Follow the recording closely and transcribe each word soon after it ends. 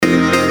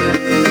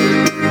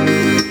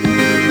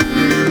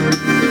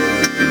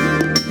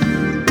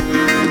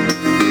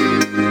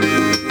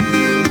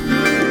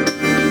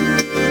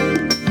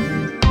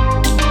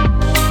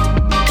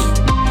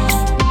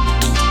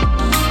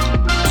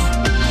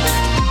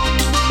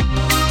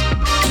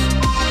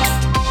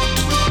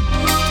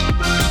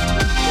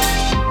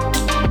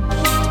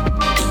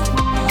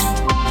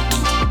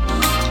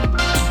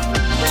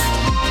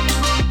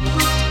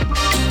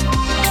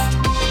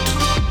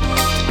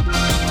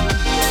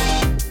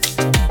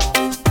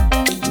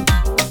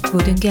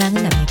모든 게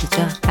아는 남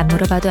얘기죠. 안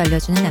물어봐도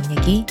알려주는 남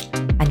얘기.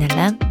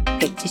 아날람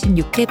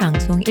 176회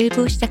방송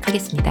 1부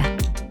시작하겠습니다.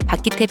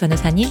 박기태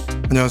변호사님.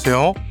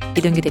 안녕하세요.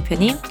 이동규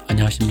대표님.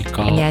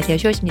 안녕하십니까. 안녕하세요.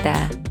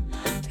 쇼우십니다.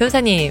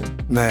 변호사님.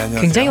 네,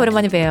 안녕하세요. 굉장히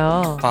오랜만에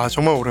뵈요. 아,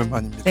 정말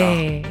오랜만입니다.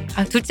 네.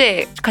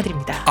 둘째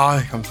축하드립니다.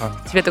 아,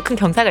 감사합니다. 집에 또 큰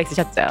경사가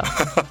있으셨죠.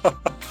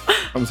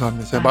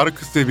 감사합니다. 제가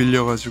마르크스에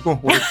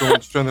밀려가지고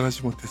오랫동안 출연을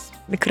하지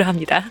못했습니다. 네,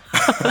 그러합니다.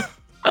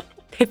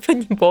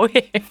 대표님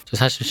뭐해? 저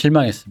사실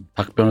실망했습니다.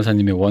 박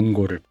변호사님의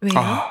원고를. 왜요?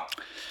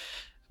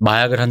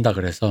 마약을 한다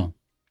그래서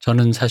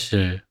저는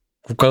사실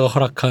국가가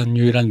허락한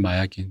유일한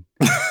마약인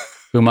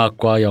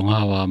음악과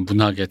영화와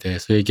문학에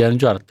대해서 얘기하는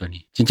줄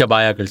알았더니 진짜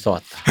마약을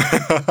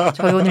써왔다.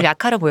 저희 오늘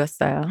약하러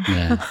모였어요.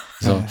 네,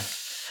 그래서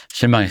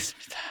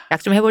실망했습니다.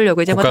 약 좀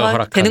해보려고 이제 뭐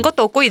더 되는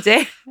것도 없고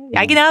이제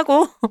약이나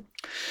하고.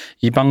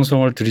 이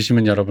방송을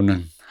들으시면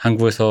여러분은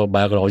한국에서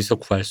마약을 어디서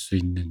구할 수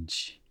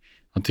있는지,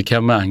 어떻게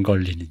하면 안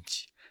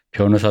걸리는지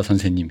변호사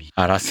선생님이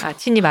알아서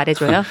친히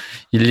말해줘요.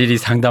 일일이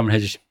상담을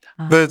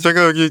해주십니다. 네,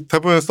 제가 여기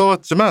대본에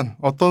써왔지만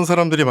어떤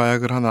사람들이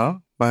마약을 하나,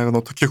 마약은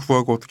어떻게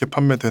구하고 어떻게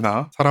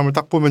판매되나, 사람을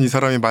딱 보면 이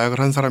사람이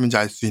마약을 한 사람인지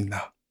알 수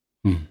있나,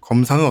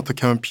 검사는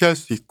어떻게 하면 피할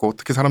수 있고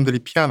어떻게 사람들이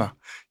피하나,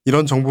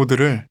 이런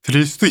정보들을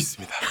드릴 수도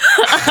있습니다.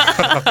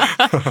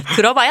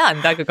 들어봐야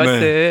안다 그것을.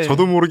 네,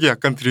 저도 모르게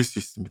약간 드릴 수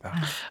있습니다.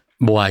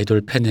 모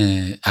아이돌의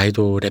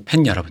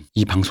팬 여러분,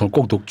 이 방송을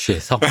꼭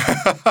녹취해서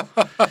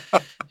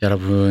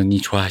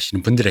여러분이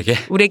좋아하시는 분들에게,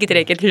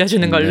 우레기들에게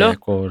들려주는 걸로. 네,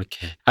 꼭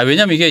이렇게.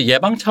 왜냐면 이게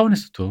예방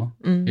차원에서도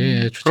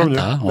좋지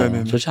않다,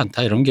 좋지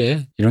않다, 이런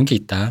게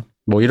있다.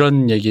 뭐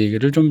이런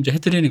얘기를 좀 이제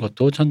해드리는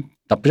것도 전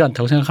나쁘지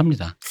않다고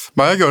생각합니다.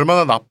 마약이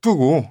얼마나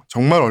나쁘고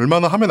정말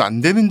얼마나 하면 안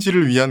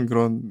되는지를 위한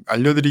그런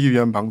알려드리기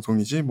위한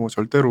방송이지 뭐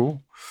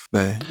절대로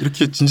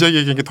이렇게 진지하게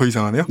얘기한 게 더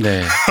이상하네요.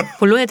 네.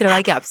 본론에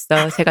들어가기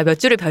앞서 제가 몇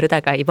줄을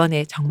벼르다가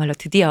이번에 정말로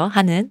드디어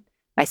하는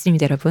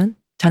말씀입니다. 여러분.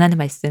 전하는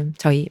말씀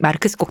저희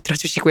마르크스 꼭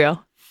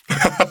들어주시고요.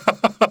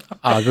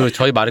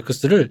 저희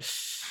마르크스를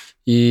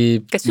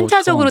그러니까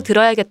순차적으로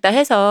들어야겠다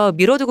해서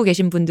미뤄두고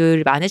계신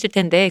분들 많으실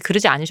텐데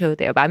그러지 않으셔도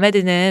돼요. 마음에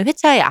드는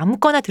회차에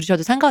아무거나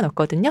들으셔도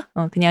상관없거든요.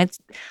 그냥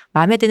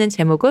마음에 드는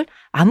제목을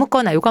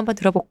아무거나 요거 한번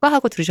들어볼까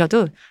하고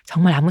들으셔도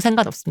정말 아무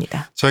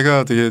상관없습니다.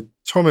 제가 되게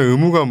처음에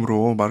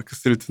의무감으로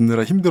마르크스를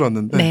듣느라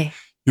힘들었는데 네.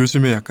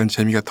 요즘에 약간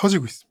재미가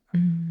터지고 있습니다.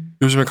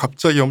 요즘에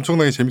갑자기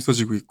엄청나게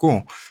재밌어지고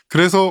있고,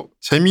 그래서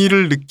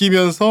재미를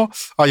느끼면서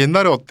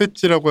옛날에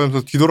어땠지라고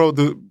하면서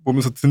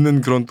뒤돌아보면서 듣는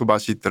그런 또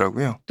맛이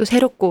있더라고요. 또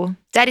새롭고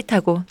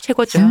짜릿하고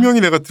최고죠.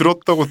 분명히 내가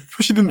들었다고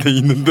표시된 데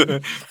있는데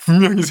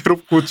분명히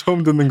새롭고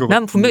처음 듣는 것 같아요.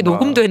 난 분명히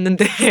녹음도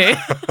했는데.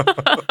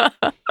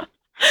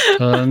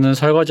 저는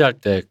설거지할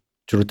때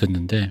주로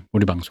듣는데,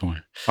 우리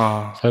방송을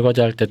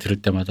설거지할 때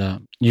들을 때마다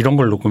이런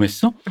걸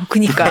녹음했어?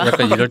 그니까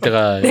약간 이럴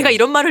때가 내가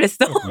이런 말을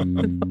했어?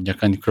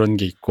 약간 그런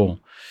게 있고,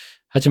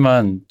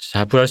 하지만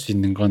자부할 수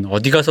있는 건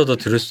어디 가서도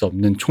들을 수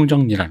없는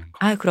총정리라는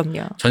거.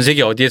 그럼요. 전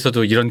세계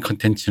어디에서도 이런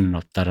컨텐츠는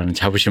없다라는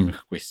자부심을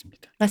갖고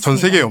있습니다. 맞습니다. 전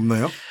세계에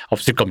없나요?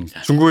 없을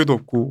겁니다. 중국에도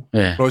없고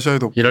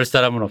러시아에도 없고. 이럴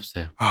사람은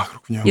없어요.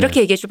 그렇군요.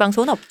 이렇게 얘기해 줄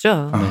방송은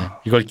없죠.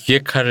 이걸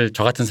기획할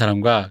저 같은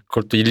사람과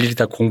그걸 또 일일이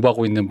다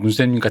공부하고 있는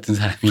문쌤님 같은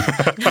사람이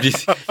둘이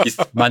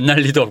만날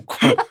리도 없고.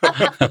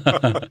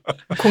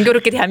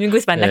 공교롭게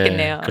대한민국에서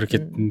만났겠네요.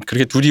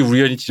 그렇게 둘이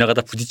우연히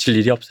지나가다 부딪힐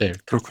일이 없어요.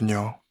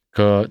 그렇군요.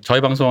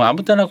 저희 방송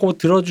아무 때나 꼭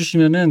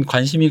들어주시면은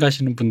관심이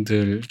가시는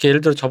분들, 이렇게 예를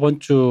들어 저번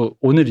주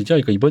오늘이죠.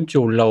 이번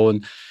주에 올라온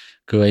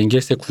그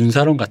NGS의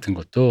군사론 같은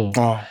것도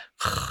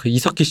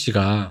이석기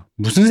씨가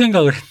무슨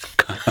생각을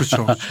했는가.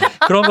 그렇죠.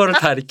 그런 거를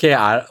다 이렇게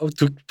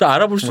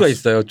알아볼 수가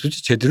있어요.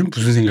 도대체 쟤들은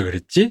무슨 생각을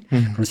했지?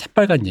 그럼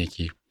새빨간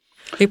얘기.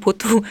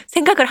 보통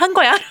생각을 한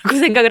거야 라고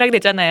생각을 하게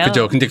되잖아요.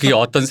 그죠. 근데 그게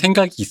어떤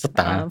생각이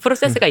있었다.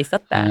 프로세스가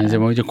있었다. 이제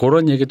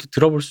그런 얘기도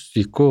들어볼 수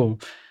있고,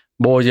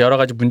 이제 여러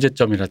가지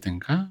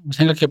문제점이라든가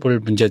생각해 볼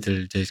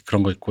문제들, 이제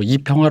그런 거 있고, 이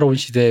평화로운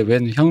시대에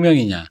웬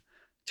혁명이냐.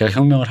 제가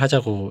혁명을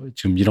하자고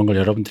지금 이런 걸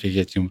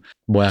여러분들에게 지금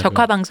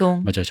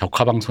적화방송. 맞아요.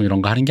 적화방송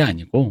이런 거 하는 게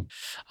아니고.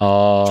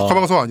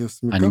 적화방송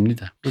아니었습니까?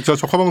 아닙니다. 제가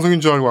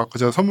적화방송인 줄 알고 아까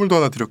제가 선물도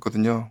하나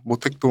드렸거든요.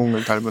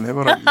 모택동을 닮은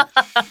해바라기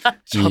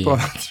차도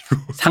하나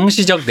드리고.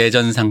 상시적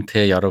내전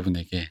상태의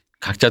여러분에게,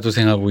 각자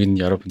도생하고 있는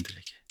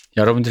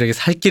여러분들에게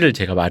살 길을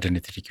제가 마련해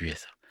드리기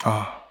위해서.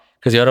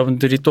 그래서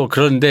여러분들이 또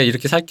그런데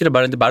이렇게 살 길을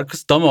마련했는데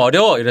마르크스 너무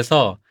어려워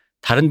이래서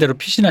다른 데로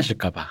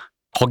피신하실까 봐.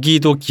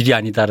 거기도 길이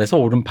아니다 그래서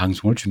옳은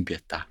방송을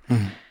준비했다.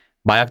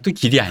 마약도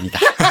길이 아니다.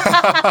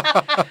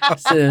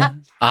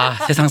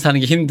 세상 사는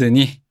게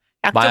힘드니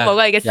약 좀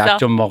먹어야겠어. 약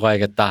좀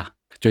먹어야겠다.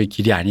 그쪽이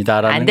길이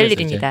아니다라는. 안 될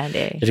일입니다.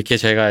 네. 이렇게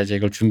제가 이제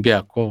이걸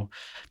준비했고,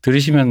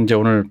 들으시면 이제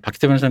오늘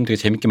박기태 변호사님 되게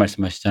재밌게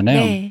말씀하시잖아요.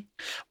 네.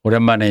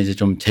 오랜만에 이제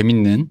좀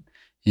재밌는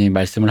이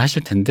말씀을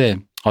하실 텐데,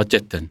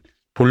 어쨌든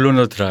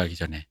본론으로 들어가기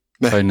전에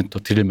저희는 또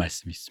드릴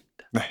말씀이 있습니다.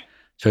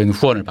 저희는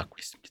후원을 받고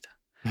있습니다.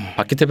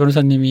 박기태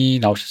변호사님이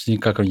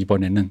나오셨으니까 그럼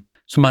이번에는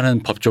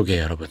수많은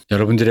법조계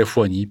여러분들의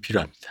후원이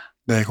필요합니다.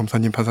 네,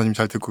 검사님, 판사님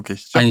잘 듣고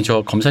계시죠? 아니,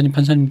 저 검사님,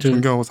 판사님들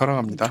존경하고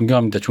사랑합니다.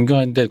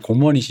 존경하는데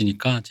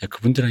공무원이시니까 제가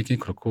그분들에게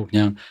그렇고,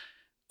 그냥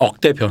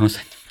억대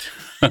변호사님들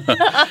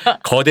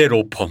거대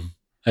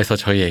로펌에서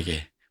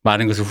저희에게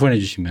많은 것을 후원해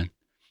주시면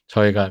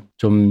저희가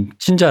좀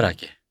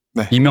친절하게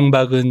네.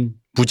 이명박은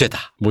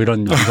무죄다 뭐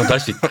이런 방송도 할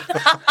수 있다.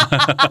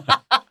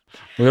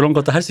 뭐 이런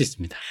것도 할 수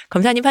있습니다.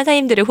 검사님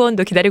판사님들의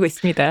후원도 기다리고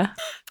있습니다.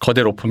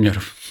 거대 로펌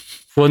여러분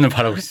후원을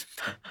바라고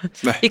있습니다.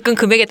 네. 입금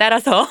금액에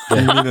따라서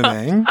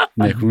국민은행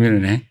네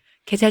국민은행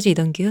계좌주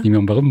이동규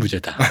이명박은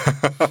무죄다.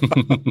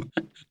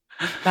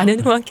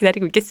 많은 후원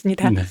기다리고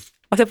있겠습니다. 네.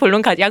 어서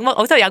본론 가죠.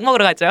 어서 약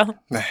먹으러 가죠.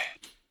 네.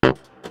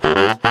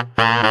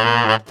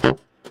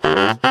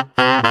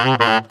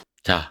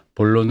 자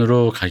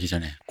본론으로 가기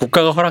전에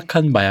국가가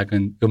허락한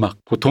마약은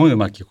보통은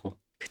음악이고,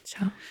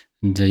 그렇죠.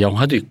 이제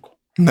영화도 있고,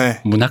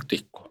 네. 문학도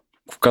있고,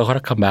 국가가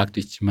허락한 마약도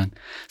있지만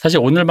사실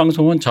오늘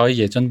방송은 저희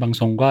예전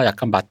방송과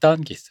약간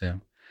맞닿은 게 있어요.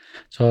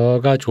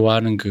 제가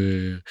좋아하는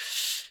그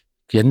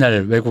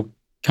옛날 외국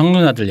형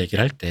누나들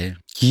얘기를 할 때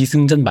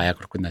기승전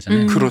마약으로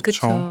끝나잖아요.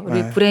 그렇죠.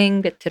 우리 네.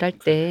 불행 배틀 할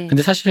때.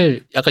 근데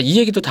사실 약간 이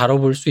얘기도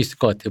다뤄볼 수 있을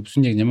것 같아요.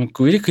 무슨 얘기냐면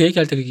그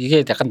얘기할 때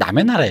이게 약간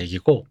남의 나라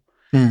얘기고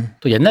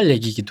또 옛날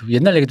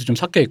얘기도 좀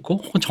섞여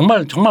있고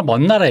정말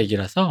먼 나라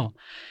얘기라서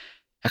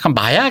약간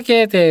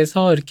마약에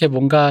대해서 이렇게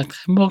뭔가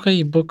뭐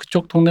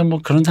그쪽 동네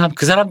뭐 그런 사람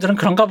그 사람들은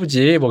그런가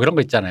보지 뭐 그런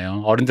거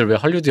있잖아요. 어른들 왜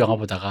헐리우드 영화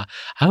보다가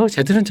아유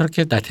쟤들은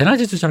저렇게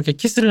대낮에도 저렇게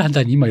키스를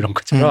한다니 뭐 이런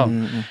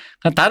것처럼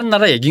다른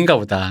나라 얘기인가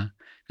보다.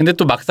 근데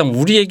또 막상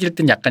우리 얘기일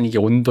땐 약간 이게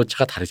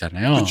온도차가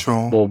다르잖아요.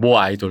 그렇죠. 뭐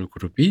아이돌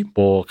그룹이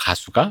뭐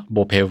가수가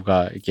뭐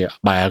배우가 이게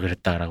마약을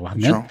했다라고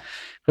하면 그렇죠.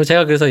 그래서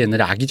제가 그래서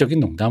옛날에 악의적인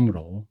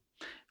농담으로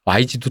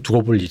YG도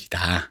두고 볼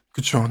일이다.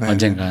 그렇죠. 네.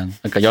 언젠간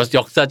그러니까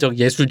역사적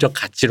예술적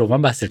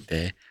가치로만 봤을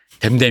때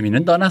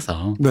댐댐이는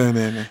떠나서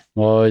네네네.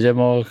 뭐 이제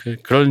뭐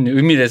그런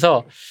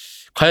의미에서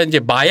과연 이제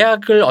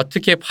마약을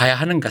어떻게 봐야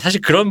하는가 사실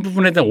그런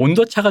부분에 대한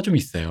온도차가 좀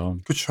있어요.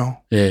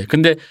 그렇죠. 예.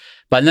 근데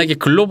만약에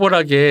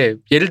글로벌하게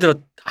예를 들어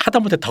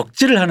하다못해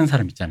덕질을 하는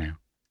사람 있잖아요.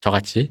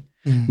 저같이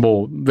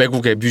뭐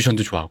외국의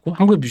뮤지션도 좋아하고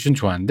한국의 뮤지션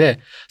좋아하는데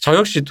저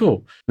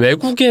역시도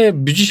외국의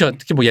뮤지션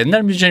특히 뭐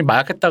옛날 뮤지션이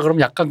마약했다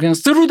그러면 약간 그냥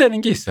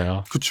쓰루되는 게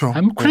있어요. 그렇죠.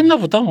 뭐 그랬나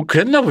보다 뭐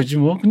그랬나 보지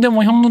뭐. 근데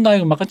뭐 형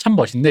누나의 음악은 참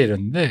멋있네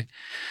이러는데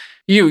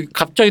이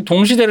갑자기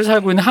동시대를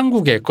살고 있는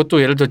한국에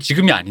그것도 예를 들어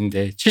지금이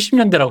아닌데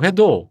 70년대라고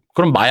해도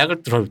그런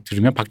마약을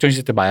들으면 박정희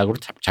시대 때 마약으로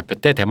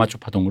잡혔대 대마초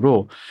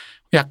파동으로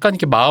약간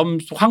이렇게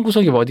마음속 한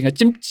구석이 어딘가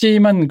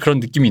찜찜한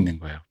그런 느낌이 있는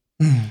거예요.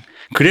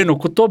 그래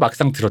놓고 또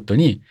막상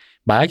들었더니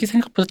마약이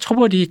생각보다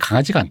처벌이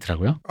강하지가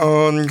않더라고요.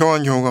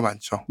 엄경한 경우가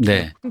많죠.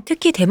 네.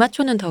 특히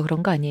대마초는 더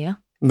그런 거 아니에요?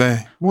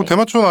 네. 뭐 네.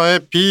 대마초는 아예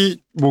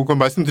그건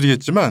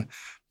말씀드리겠지만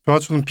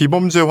대마초는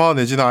비범죄화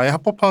내지는 아예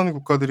합법화하는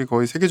국가들이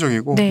거의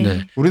세계적이고 네.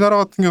 네. 우리나라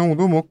같은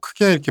경우도 뭐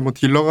크게 이렇게 뭐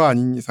딜러가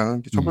아닌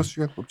이상은 처벌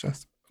수위가 높지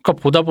않습니다.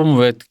 그러니까 보다 보면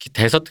왜 특히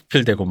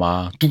대서특필되고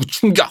막 누구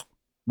충격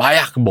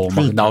마약 뭐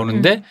막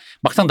나오는데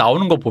막상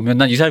나오는 거 보면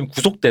난 이 사람이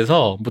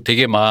구속돼서 뭐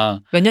되게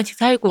막 몇 년씩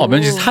살고 몇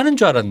년씩 사는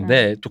줄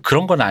알았는데 또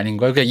그런 건 아닌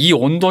거예요. 그러니까 이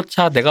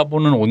온도차 내가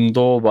보는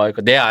온도 뭐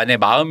내 안에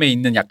마음에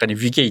있는 약간의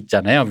위계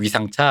있잖아요.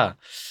 위상차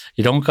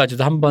이런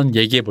것까지도 한번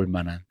얘기해 볼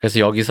만한. 그래서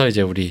여기서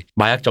이제 우리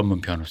마약 전문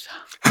변호사.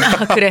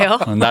 아, 그래요?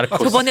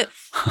 나르코스. 저번에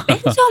맨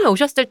처음에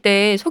오셨을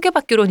때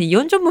소개받기로는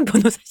이혼 전문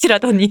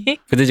변호사시라더니.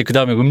 근데 이제 그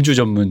다음에 음주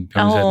전문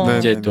변호사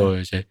이제 네네네. 또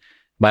이제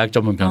마약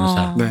전문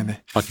변호사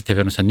박기태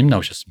변호사님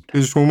나오셨습니다.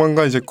 그래서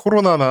조만간 이제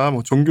코로나나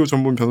뭐 종교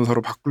전문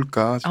변호사로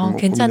바꿀까 지금 뭐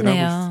괜찮네요.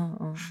 고민을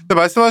하고 있어요. 근데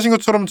말씀하신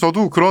것처럼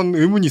저도 그런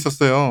의문이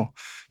있었어요.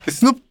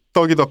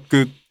 스눕덕이덕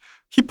그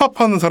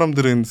힙합하는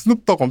사람들은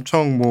스눕덕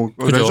엄청 뭐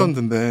그죠?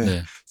 레전드인데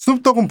네.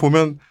 스눕덕은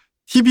보면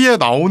TV에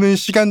나오는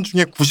시간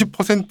중에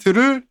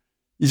 90%를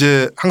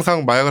이제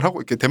항상 마약을 하고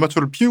이렇게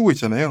대마초를 피우고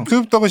있잖아요.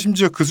 스눕덕은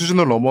심지어 그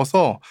수준을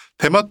넘어서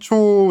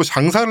대마초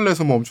장사를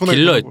해서 뭐 엄청나게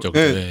딜러였죠.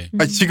 네.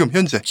 아니 지금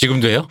현재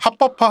지금도 해요?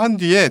 합법화한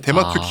뒤에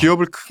대마초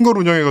기업을 큰 걸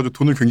운영해가지고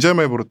돈을 굉장히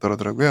많이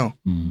벌었더라고요.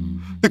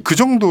 근데 그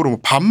정도로 뭐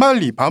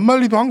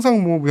반말리도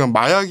항상 뭐 그냥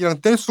마약이랑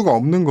뗄 수가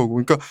없는 거고.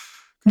 그러니까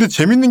근데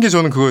재밌는 게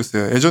저는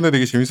그거였어요. 예전에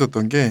되게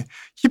재밌었던 게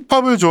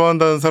힙합을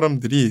좋아한다는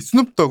사람들이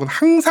스눕덕은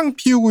항상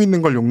피우고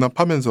있는 걸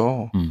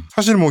용납하면서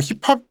사실 뭐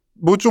힙합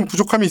뭐 좀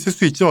부족함이 있을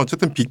수 있지만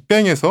어쨌든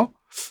빅뱅에서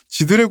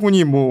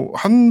지드래곤이 뭐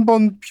한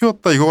번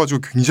피웠다 이거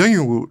가지고 굉장히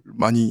욕을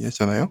많이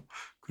했잖아요.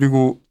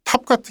 그리고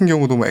탑 같은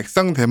경우도 뭐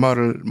액상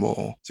대마를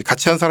뭐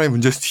같이 한 사람이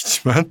문제일 수도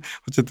있지만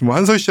어쨌든 뭐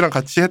한솔 씨랑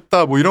같이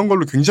했다 뭐 이런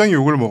걸로 굉장히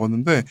욕을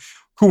먹었는데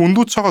그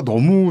온도차가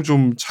너무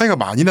좀 차이가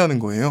많이 나는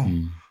거예요.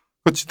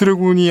 그러니까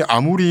지드래곤이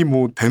아무리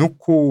뭐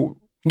대놓고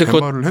근데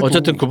대마를 해도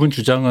어쨌든 그분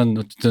주장은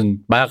어쨌든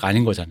마약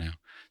아닌 거잖아요.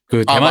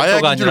 그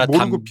대마초가 아니라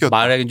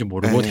마약인 줄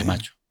모르고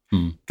대마초.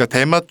 그러니까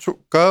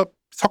대마초가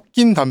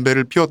섞인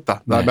담배를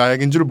피웠다. 나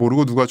마약인 줄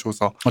모르고 누가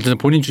줘서. 어쨌든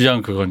본인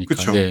주장은 그거니까.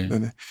 그렇죠. 네.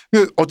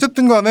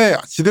 어쨌든 간에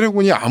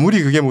지드래곤이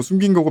아무리 그게 뭐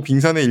숨긴 거고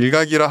빙산의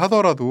일각이라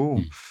하더라도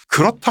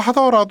그렇다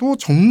하더라도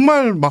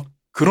정말 막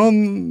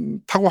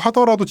그렇다고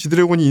하더라도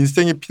지드래곤이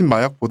인생에 핀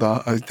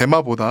마약보다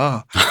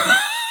대마보다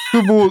그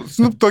뭐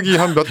스눕덕이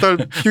한 몇 달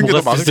피운 게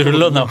더 많을 거예요.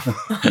 흘러나오는.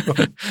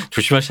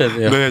 조심하셔야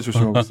돼요. 네,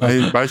 조심하고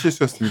있어요. 말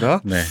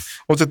실수였습니다. 네.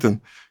 어쨌든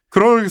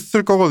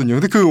그랬을 거거든요.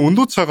 근데 그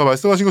온도차가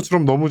말씀하신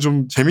것처럼 너무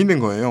좀 재밌는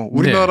거예요.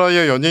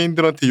 우리나라의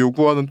연예인들한테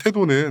요구하는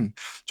태도는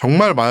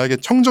정말 마약의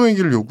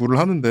청정행위를 요구를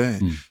하는데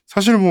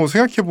사실 뭐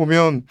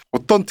생각해보면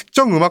어떤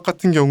특정 음악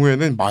같은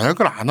경우에는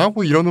마약을 안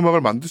하고 이런 음악을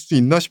만들 수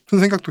있나 싶은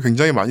생각도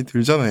굉장히 많이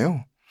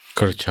들잖아요.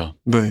 그렇죠.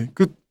 네.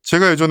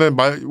 제가 예전에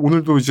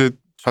오늘도 이제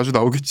자주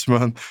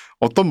나오겠지만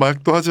어떤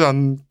마약도 하지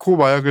않고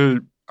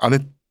마약을 안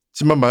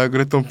했지만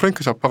마약을 했던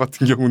프랭크 자파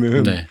같은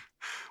경우는 네.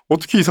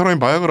 어떻게 이 사람이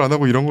마약을 안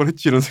하고 이런 걸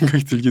했지 이런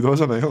생각이 들기도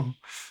하잖아요.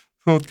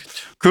 그래서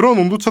그런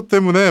온도차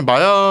때문에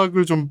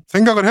마약을 좀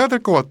생각을 해야 될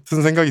것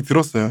같은 생각이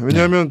들었어요.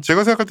 왜냐하면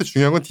제가 생각할 때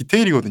중요한 건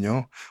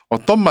디테일이거든요.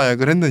 어떤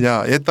마약을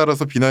했느냐에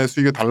따라서 비나의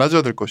수익이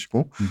달라져야 될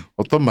것이고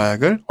어떤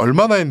마약을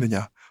얼마나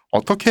했느냐,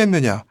 어떻게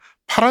했느냐,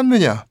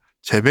 팔았느냐,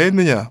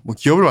 재배했느냐, 뭐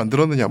기업을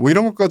만들었느냐, 뭐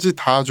이런 것까지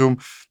다 좀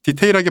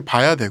디테일하게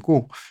봐야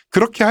되고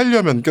그렇게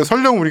하려면 그러니까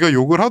설령 우리가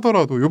욕을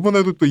하더라도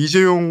이번에도 또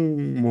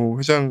이재용 뭐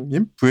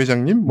회장님,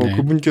 부회장님 뭐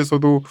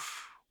그분께서도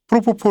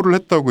프로포폴을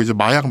했다고 이제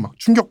마약 막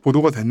충격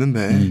보도가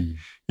됐는데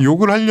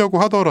욕을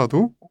하려고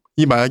하더라도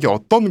이 마약이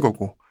어떤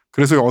거고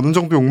그래서 어느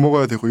정도 욕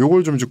먹어야 되고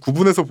요걸 좀 이제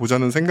구분해서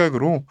보자는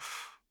생각으로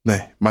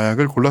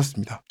마약을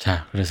골랐습니다.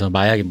 자, 그래서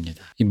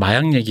마약입니다. 이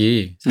마약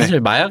얘기 사실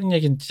마약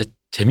얘기는 진짜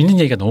재밌는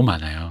얘기가 너무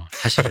많아요.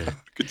 사실은.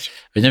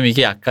 왜냐면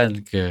이게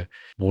약간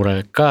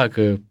뭐랄까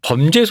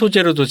범죄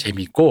소재로도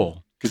재밌고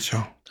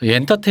그렇죠.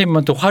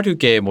 엔터테인먼트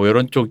화류계 뭐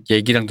이런 쪽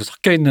얘기랑도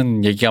섞여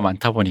있는 얘기가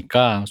많다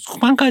보니까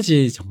수만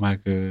가지 정말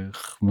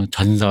뭐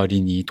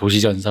전설이니 도시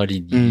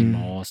전설이니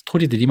뭐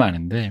스토리들이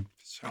많은데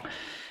그렇죠.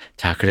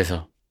 자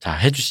그래서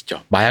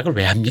해주시죠. 마약을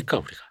왜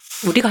합니까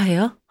우리가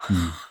해요?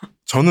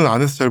 저는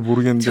안 해서 잘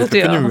모르겠는데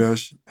대표님 왜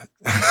하시?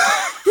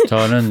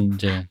 저는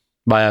이제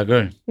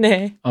마약을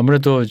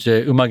아무래도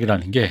이제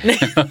음악이라는 게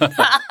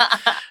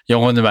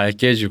영혼을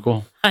맑게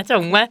해주고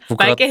정말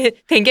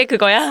맑게 된 게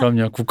그거야?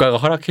 그럼요. 국가가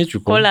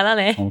허락해주고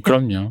곤란하네.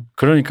 그럼요.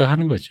 그러니까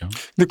하는 거죠.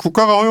 근데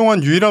국가가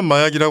허용한 유일한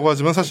마약이라고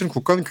하지만 사실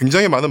국가는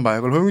굉장히 많은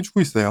마약을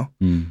허용해주고 있어요.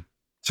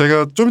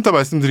 제가 좀 이따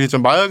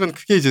말씀드리겠지만 마약은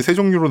크게 이제 세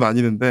종류로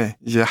나뉘는데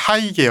이제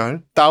하이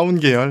계열, 다운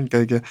계열, 그러니까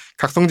이게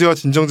각성제와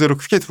진정제로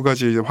크게 두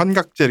가지 이제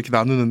환각제 이렇게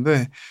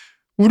나누는데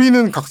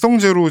우리는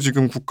각성제로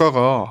지금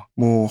국가가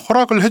뭐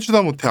허락을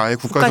해주다 못해 아예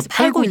국가에서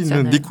팔고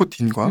있는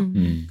니코틴과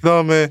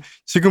그다음에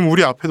지금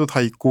우리 앞에도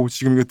다 있고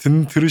지금 이거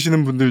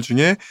들으시는 분들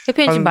중에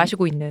대표님 지금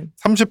마시고 있는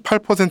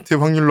 38%의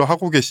확률로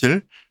하고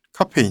계실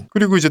카페인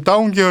그리고 이제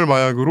다운 계열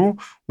마약으로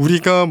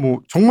우리가 뭐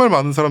정말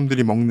많은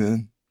사람들이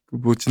먹는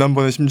뭐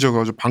지난번에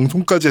심지어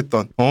방송까지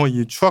했던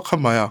이 추악한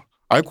마약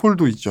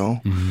알코올도 있죠.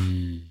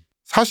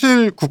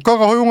 사실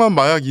국가가 허용한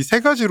마약 이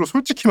세 가지로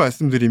솔직히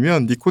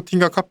말씀드리면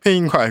니코틴과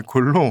카페인과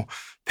알코올로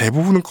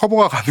대부분은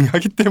커버가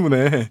가능하기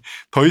때문에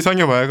더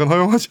이상의 마약은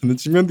허용하지 않는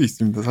측면도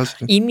있습니다.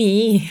 사실은.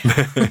 이미.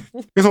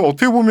 그래서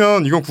어떻게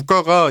보면 이건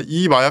국가가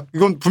이 마약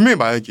이건 분명히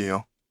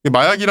마약이에요.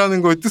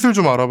 마약이라는 거의 뜻을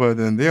좀 알아봐야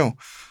되는데요.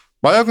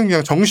 마약은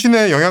그냥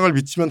정신에 영향을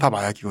미치면 다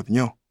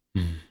마약이거든요.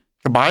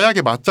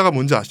 마약의 마자가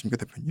뭔지 아십니까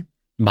대표님?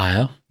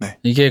 마요? 네.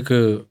 이게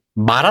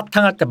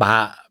마라탕 할 때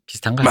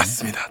비슷한가요?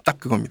 맞습니다. 딱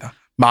그겁니다.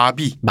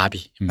 마비.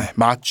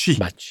 마취.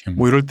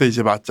 뭐 이럴 때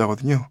이제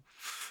마자거든요.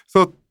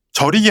 그래서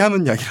절이게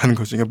하는 약이라는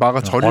거죠. 그러니까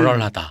마가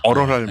얼얼하다.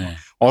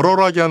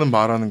 얼얼하게 하는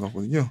마라는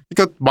거거든요.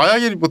 그러니까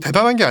마약이 뭐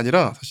대단한 게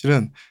아니라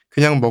사실은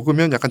그냥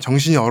먹으면 약간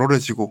정신이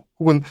얼얼해지고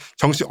혹은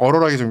정신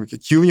얼얼하게 좀 이렇게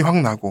기운이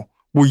확 나고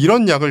뭐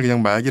이런 약을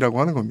그냥 마약이라고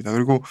하는 겁니다.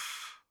 그리고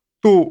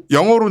또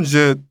영어로는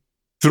이제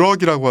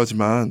드럭이라고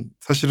하지만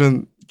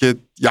사실은 이게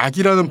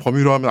약이라는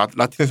범위로 하면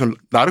라틴에서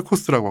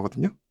나르코스라고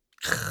하거든요.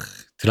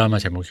 드라마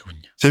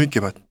제목이군요. 재밌게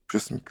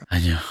보셨습니까?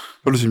 아니요.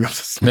 별로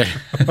재미없었습니다.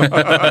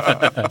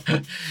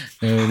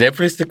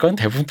 넷플릭스 건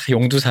대부분 다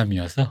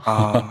용두삼이어서.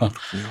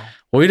 그렇군요.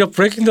 오히려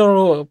브레이킹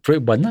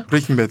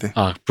배드.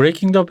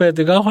 브레이킹 더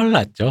배드가 훨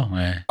낫죠.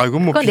 네.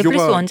 이건 뭐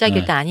넷플릭스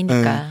원작일 때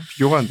아니니까.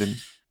 비교가 안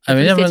됩니다.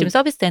 왜냐면 지금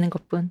서비스 되는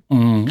것뿐.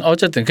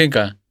 어쨌든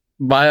그러니까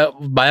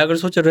마약을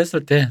소재로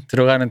했을 때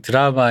들어가는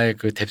드라마의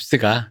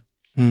뎁스가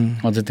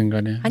어쨌든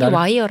간에. 아니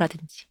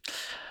와이어라든지.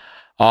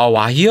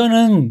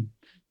 와이어는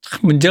참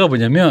문제가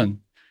뭐냐면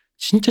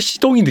진짜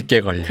시동이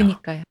늦게 걸려요.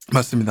 그러니까요.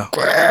 맞습니다.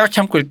 꾹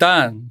참고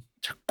일단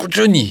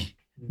꾸준히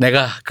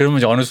내가 그러면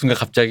이제 어느 순간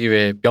갑자기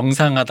왜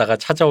명상하다가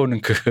찾아오는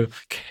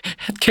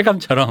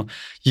쾌감처럼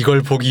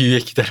이걸 보기 위해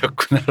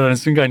기다렸구나라는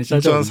순간이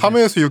찾아오는데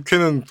 3회에서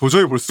 6회는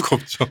도저히 볼 수가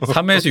없죠.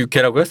 3회에서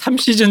 6회라고요?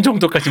 3시즌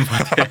정도까지는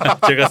버텨요.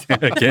 제가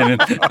생각하기에는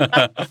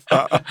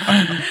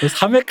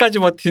 3회까지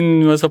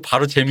버티면서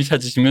바로 재미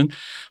찾으시면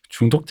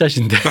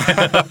중독자신데.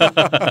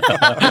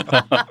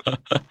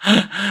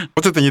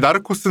 어쨌든 이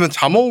나르코스는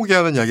잠어오게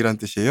하는 약이라는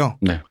뜻이에요.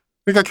 네.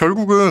 그러니까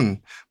결국은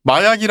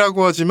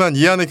마약이라고 하지만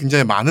이 안에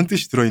굉장히 많은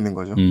뜻이 들어있는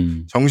거죠.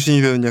 정신이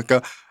되는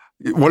약간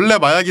원래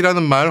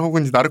마약이라는 말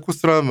혹은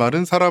나르코스라는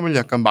말은 사람을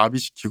약간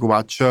마비시키고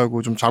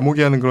마취하고 좀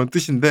잠오게 하는 그런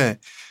뜻인데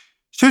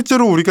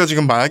실제로 우리가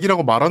지금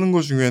마약이라고 말하는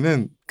것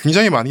중에는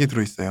굉장히 많은 게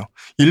들어있어요.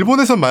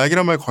 일본에선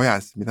마약이란 말 거의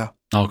안 씁니다.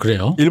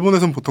 그래요?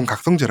 일본에선 보통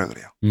각성제라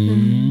그래요.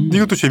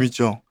 이것도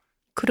재밌죠.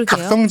 그러게요.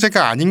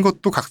 각성제가 아닌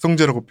것도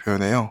각성제라고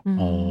표현해요.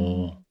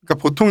 그러니까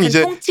보통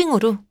이제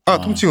통칭으로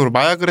통칭으로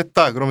마약을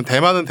했다. 그러면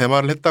대마는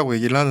대마를 했다고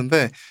얘기를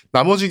하는데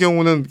나머지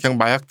경우는 그냥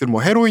마약들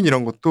뭐 헤로인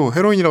이런 것도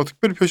헤로인이라고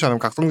특별히 표시 안 하면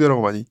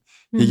각성제라고 많이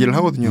얘기를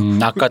하거든요.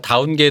 아까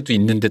다운계도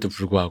있는데도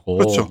불구하고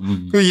그렇죠.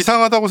 그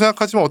이상하다고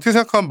생각하지만 어떻게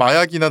생각하면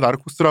마약이나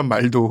나르코스란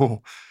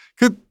말도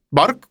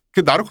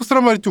그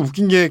나르코스란 말이 좀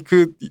웃긴 게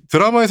그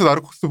드라마에서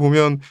나르코스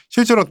보면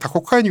실제로는 다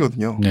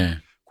코카인이거든요. 네.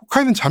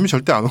 코카인은 잠이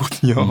절대 안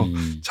오거든요.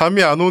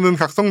 잠이 안 오는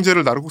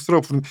각성제를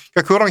나르코스라고 부르는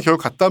그러니까 그거랑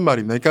결국 같단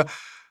말입니다. 그러니까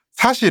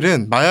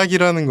사실은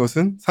마약이라는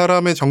것은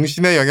사람의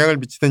정신에 영향을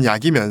미치는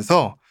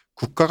약이면서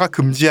국가가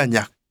금지한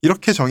약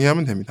이렇게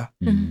정의하면 됩니다.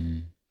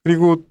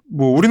 그리고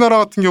뭐 우리나라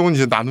같은 경우는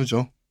이제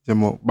나누죠. 이제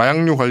뭐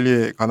마약류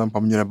관리에 관한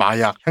법률에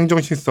마약,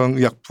 향정신성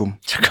의약품.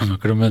 잠깐만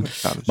그러면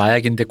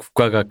마약인데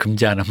국가가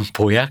금지 안 하면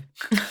보약?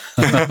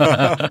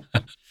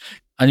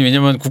 아니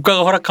왜냐면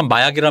국가가 허락한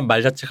마약이란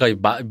말 자체가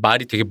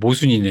말이 되게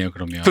모순이네요.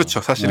 그러면. 그렇죠.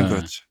 사실은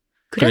그렇죠.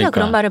 그래서 그러니까.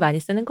 그런 말을 많이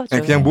쓰는 거죠.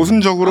 네, 그냥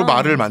모순적으로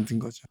말을 만든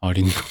거죠.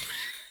 어린 놈.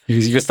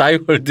 이거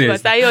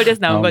싸이월드에서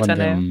나온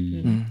거잖아요.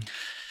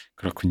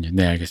 그렇군요.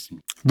 네,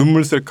 알겠습니다.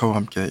 눈물 셀카와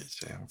함께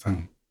이제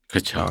항상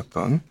그렇죠.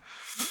 나왔던.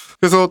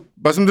 그래서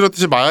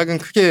말씀드렸듯이 마약은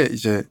크게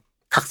이제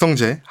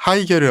각성제,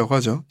 하이계류라고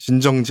하죠.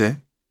 진정제,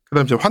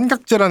 그다음에 이제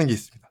환각제라는 게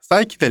있습니다.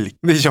 사이키델릭.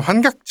 근데 이제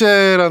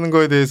환각제라는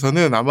거에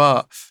대해서는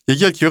아마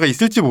얘기할 기회가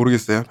있을지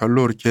모르겠어요.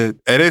 별로 이렇게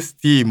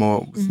LSD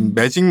뭐 무슨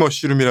매직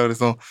머쉬룸이라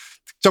그래서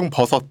특정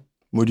버섯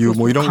무류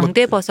뭐 이런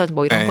광대버섯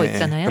뭐 이런 거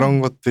있잖아요.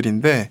 그런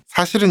것들인데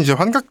사실은 이제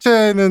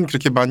환각제는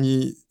그렇게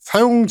많이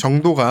사용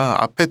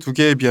정도가 앞에 두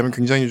개에 비하면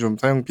굉장히 좀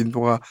사용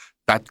빈도가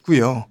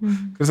낮고요.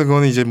 그래서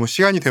그거는 이제 뭐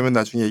시간이 되면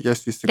나중에 얘기할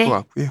수 있을 것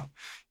같고요.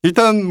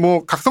 일단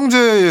뭐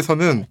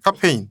각성제에서는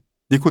카페인,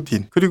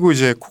 니코틴, 그리고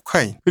이제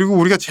코카인, 그리고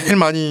우리가 제일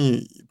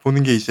많이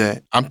보는 게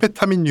이제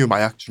암페타민류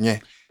마약 중에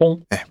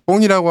뽕? 네,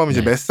 뽕이라고 하면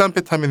이제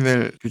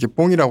메스암페타민을 그렇게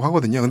뽕이라고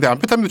하거든요. 근데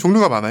암페타민도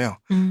종류가 많아요.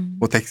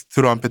 뭐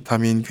덱스트로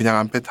암페타민, 그냥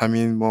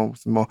암페타민, 뭐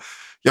무슨 뭐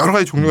여러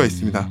가지 종류가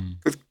있습니다.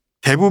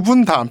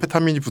 대부분 다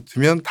암페타민이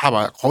붙으면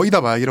거의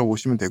다 마약이라고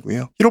보시면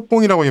되고요.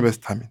 히로뽕이라고 하면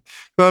메스타민.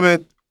 그다음에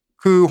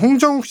그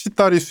홍정욱 씨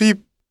딸이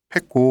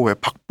수입했고 왜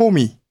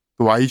박보미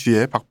또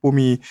YG에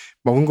박보미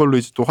먹은 걸로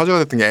이제 또 화제가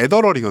됐던 게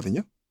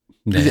에더럴이거든요.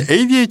 네. 이제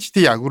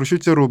ADHD 약으로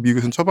실제로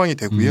미국에서는 처방이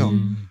되고요.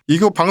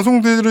 이거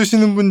방송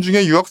들으시는 분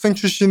중에 유학생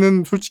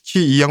출신은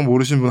솔직히 이 약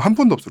모르시는 분 한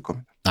분도 없을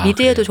겁니다.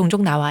 미드에도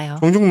종종 나와요.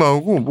 종종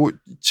나오고 뭐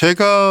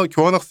제가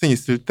교환학생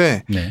있을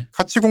때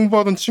같이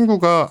공부하던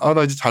친구가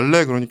나 이제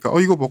잘래 그러니까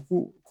이거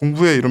먹고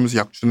공부해 이러면서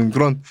약 주는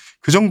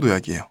그 정도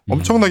약이에요.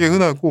 엄청나게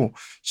흔하고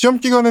시험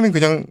기간에는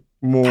그냥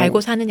뭐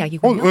달고 사는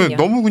약이군요. 그냥.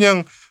 너무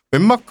그냥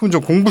웬만큼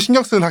좀 공부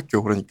신경 쓰는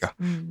학교 그러니까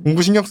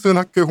공부 신경 쓰는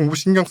학교에 공부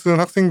신경 쓰는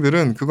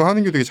학생들은 그거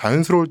하는 게 되게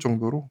자연스러울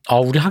정도로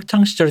우리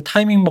학창 시절에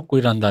타이밍 먹고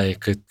일한다의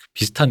그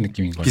비슷한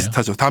느낌인 거예요.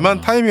 비슷하죠. 다만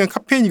타이밍은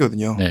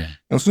카페인이거든요. 네.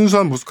 그냥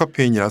순수한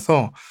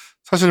무스카페인이라서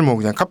사실 뭐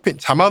그냥 카페인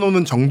잠 안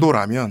오는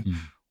정도라면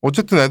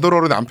어쨌든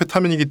에더럴은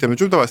암페타민이기 때문에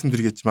좀 더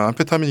말씀드리겠지만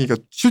암페타민이니까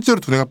실제로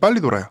두뇌가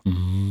빨리 돌아요.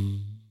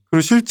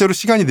 그리고 실제로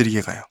시간이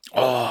느리게 가요.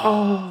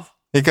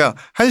 그러니까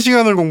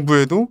 1시간을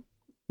공부해도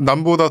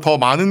남보다 더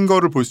많은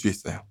거를 볼 수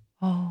있어요.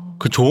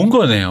 그 좋은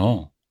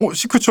거네요.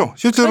 그렇죠.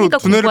 실제로 그러니까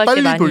두뇌를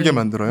빨리 돌게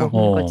만들어요.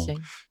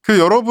 그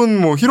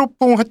여러분 뭐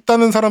히로뽕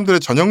했다는 사람들의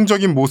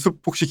전형적인 모습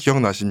혹시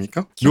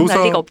기억나십니까?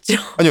 기억날 리가 없죠.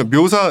 아니요.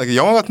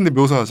 영화 같은 데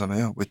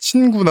묘사하잖아요.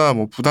 친구나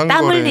뭐 부당거래.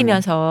 땀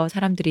흘리면서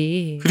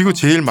사람들이. 그리고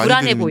제일 많이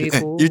불안해 들리는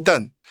보이고.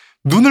 일단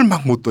눈을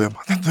막 못 떠요.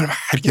 눈을 막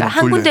이렇게 그러니까 막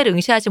한 돌려요. 군데를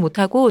응시하지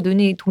못하고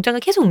눈이 동작을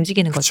계속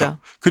움직이는 그쵸. 거죠.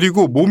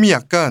 그리고 몸이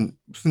약간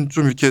무슨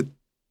좀 이렇게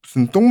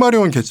무슨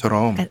똥마려운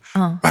개처럼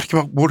막 이렇게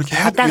막 뭐 이렇게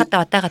해야 왔다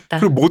갔다.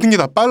 그리고 모든 게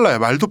다 빨라요.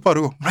 말도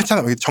빠르고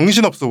했잖아.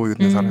 정신 없어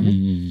보이는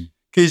사람이.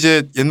 그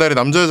이제 옛날에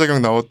남자 여자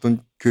경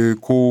나왔던 그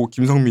고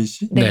김성민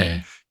씨.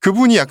 네.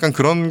 그분이 약간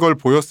그런 걸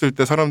보였을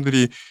때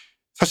사람들이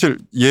사실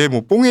얘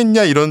뭐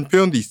뽕했냐 이런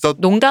표현도 있었.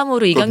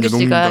 농담으로 이경규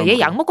씨가 얘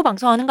약 먹고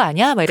방송하는 거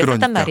아니야? 막 이랬단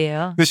그러니까.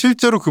 말이에요. 근데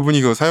실제로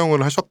그분이 그거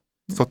사용을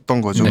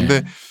하셨었던 거죠. 네.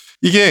 근데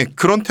이게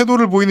그런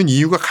태도를 보이는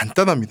이유가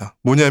간단합니다.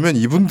 뭐냐면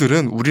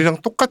이분들은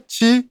우리랑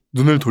똑같이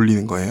눈을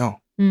돌리는 거예요.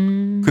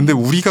 근데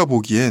우리가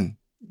보기엔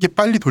이게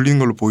빨리 돌리는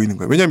걸로 보이는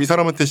거예요. 왜냐하면 이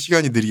사람한테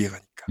시간이 느리게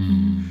가니까.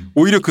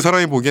 오히려 그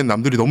사람이 보기엔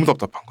남들이 너무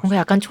답답한 거죠. 뭔가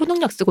약간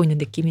초능력 쓰고 있는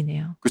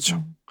느낌이네요.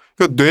 그렇죠.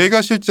 그러니까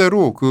뇌가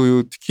실제로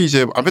특히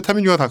이제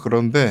암페타민류가 다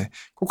그런데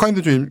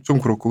코카인도 좀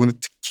그렇고 근데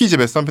특히 이제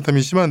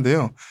메스암페타민이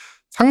심한데요.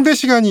 상대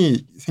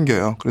시간이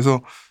생겨요.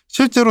 그래서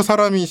실제로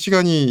사람이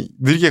시간이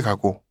느리게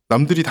가고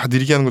남들이 다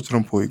느리게 하는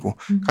것처럼 보이고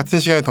같은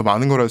시간에 더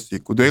많은 걸 할 수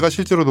있고 뇌가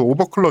실제로도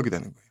오버클럭이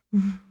되는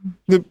거예요.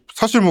 근데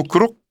사실 뭐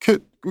그렇게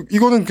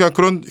이거는 그냥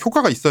그런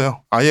효과가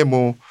있어요. 아예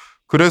뭐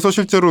그래서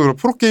실제로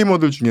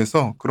프로게이머들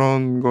중에서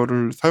그런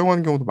거를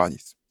사용하는 경우도 많이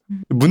있습니다.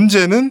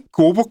 문제는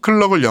그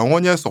오버클럭을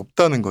영원히 할 수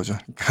없다는 거죠.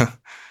 그러니까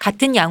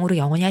같은 양으로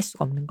영원히 할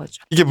수가 없는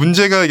거죠. 이게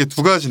문제가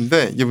두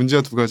가지인데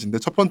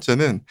첫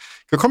번째는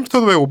그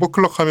컴퓨터도 왜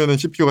오버클럭 하면은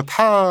CPU가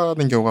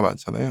타는 경우가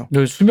많잖아요.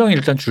 수명이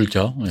일단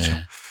줄죠. 네.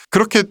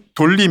 그렇게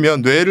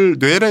돌리면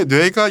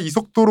뇌가 이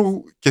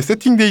속도로 이렇게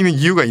세팅되어 있는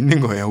이유가 있는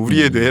거예요.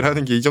 우리의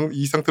뇌라는 게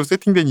이 상태로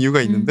세팅된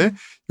이유가 있는데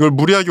이걸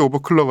무리하게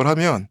오버클럭을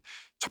하면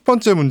첫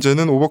번째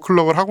문제는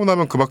오버클럭을 하고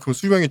나면 그만큼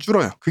수명이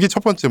줄어요. 그게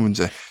첫 번째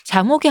문제.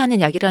 자목이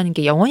하는 약이라는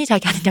게 영원히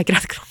자기 하는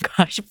약이라서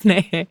그런가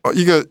싶네.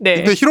 이게 네.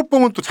 근데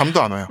히로뽕은 또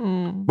잠도 안 와요.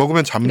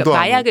 먹으면 잠도 그러니까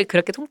안 오고. 마약을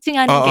그렇게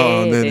통칭하는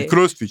게. 네.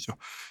 그럴 수도 있죠.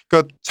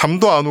 그러니까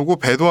잠도 안 오고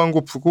배도 안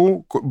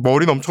고프고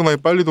머리는 엄청나게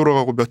빨리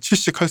돌아가고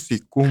며칠씩 할 수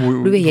있고.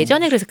 우리 왜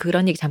예전에 그래서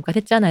그런 얘기 잠깐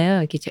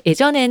했잖아요.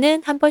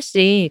 예전에는 한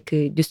번씩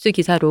그 뉴스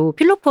기사로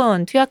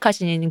필로폰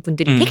투약하시는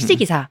분들이 택시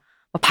기사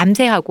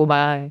밤새 하고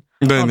막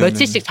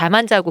며칠씩 잠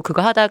안 자고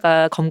그거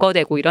하다가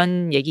검거되고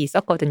이런 얘기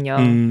있었거든요.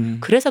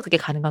 그래서 그게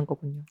가능한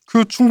거군요.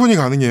 그 충분히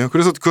가능해요.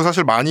 그래서 그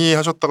사실 많이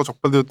하셨다고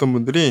적발되었던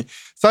분들이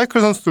사이클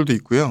선수들도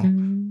있고요.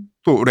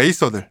 또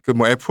레이서들, 그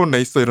뭐 F1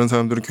 레이서 이런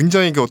사람들은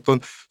굉장히 그 어떤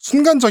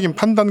순간적인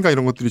판단과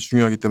이런 것들이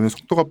중요하기 때문에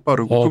속도가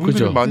빠르고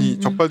그분들이 그죠. 많이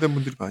적발된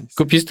분들이 많이 있어요.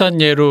 그 비슷한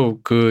예로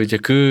그 이제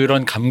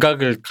그런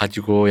감각을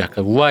가지고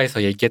약간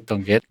우화해서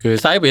얘기했던 게 그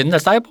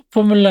옛날 사이버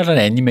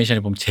포뮬라라는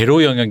애니메이션에 보면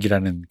제로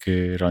영역이라는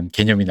그런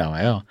개념이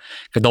나와요.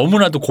 그러니까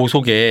너무나도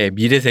고속에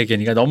미래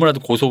세계니까 너무나도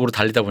고속으로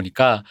달리다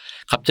보니까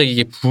갑자기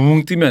이게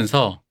붕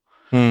뜨면서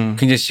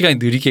굉장히 시간이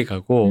느리게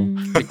가고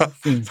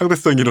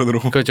상대성 이론으로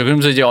그렇죠.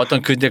 그러면서 이제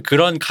어떤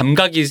그런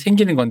감각이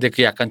생기는 건데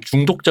그게 약간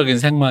중독적인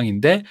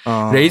생망인데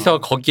레이서가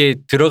거기에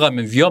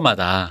들어가면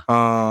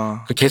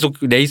위험하다. 계속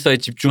레이서에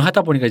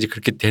집중하다 보니까 이제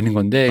그렇게 되는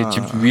건데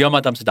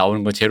위험하다면서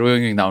나오는 거 제로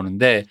영역이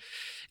나오는데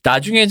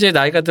나중에 이제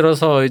나이가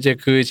들어서 이제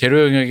그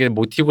제로 영역의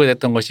모티브가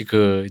됐던 것이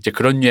이제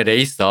그런 류의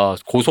레이서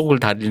고속을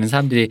달리는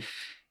사람들이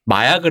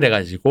마약을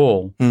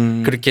해가지고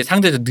그렇게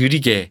상대적으로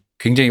느리게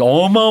굉장히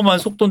어마어마한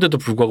속도인데도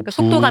불구하고 그러니까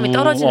속도감이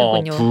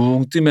떨어지는군요.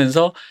 붕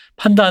뜨면서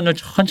판단을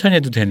천천히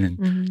해도 되는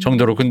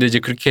정도로. 근데 이제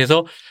그렇게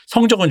해서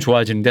성적은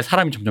좋아지는데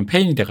사람이 점점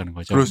페인이 돼가는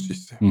거죠. 그럴 수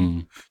있어요.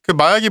 그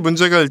마약의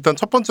문제가 일단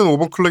첫 번째는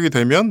오버클럭이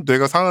되면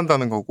뇌가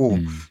상한다는 거고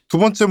두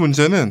번째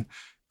문제는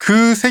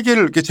그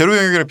세계를 제로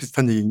영역이랑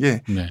비슷한 얘기인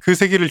게 그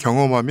세계를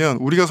경험하면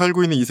우리가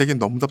살고 있는 이 세계는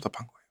너무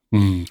답답한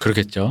거예요.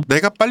 그렇겠죠.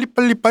 내가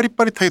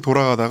빠릿빠릿하게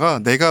돌아가다가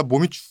내가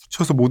몸이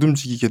축쳐서 못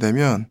움직이게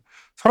되면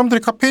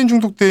사람들이 카페인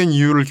중독된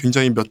이유를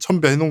굉장히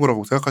몇천 배 해놓은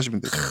거라고 생각하시면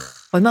돼요.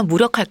 얼마나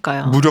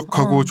무력할까요?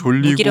 무력하고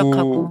졸리고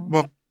무기력하고.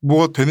 막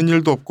뭐가 되는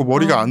일도 없고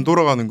머리가 안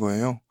돌아가는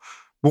거예요.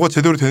 뭐가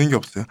제대로 되는 게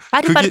없어요.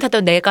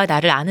 빠릿빠릿하던 내가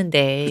나를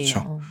아는데.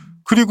 그렇죠.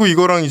 그리고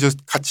이거랑 이제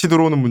같이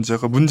들어오는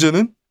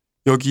문제는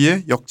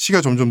여기에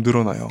역치가 점점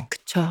늘어나요.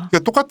 그렇죠. 그러니까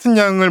똑같은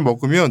양을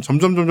먹으면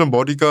점점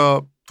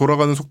머리가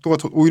돌아가는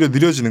속도가 오히려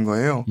느려지는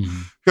거예요.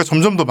 그러니까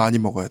점점 더 많이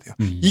먹어야 돼요.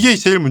 이게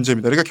제일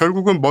문제입니다. 그러니까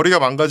결국은 머리가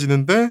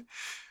망가지는데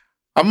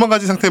안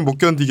망가진 상태는 못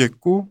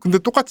견디겠고 근데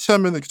똑같이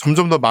하면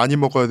점점 더 많이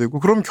먹어야 되고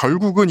그럼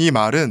결국은 이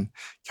말은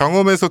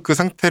경험에서 그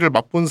상태를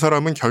맛본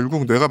사람은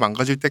결국 뇌가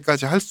망가질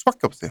때까지 할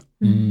수밖에 없어요.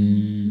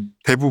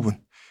 대부분.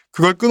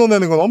 그걸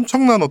끊어내는 건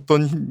엄청난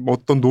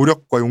어떤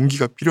노력과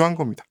용기가 필요한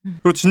겁니다.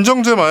 그리고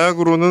진정제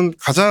마약으로는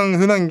가장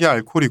흔한 게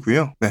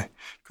알코올이고요. 네.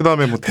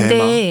 그다음에 뭐 대마.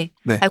 근데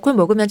알코올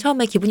먹으면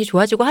처음에 기분이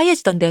좋아지고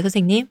하얘지던데요,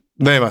 선생님?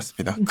 네,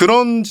 맞습니다.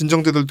 그런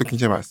진정제들도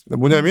굉장히 많습니다.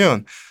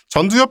 뭐냐면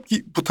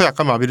전두엽부터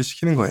약간 마비를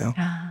시키는 거예요.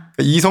 그러니까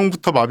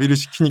이성부터 마비를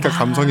시키니까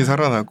감성이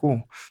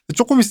살아나고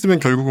조금 있으면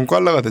결국은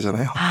꽐라가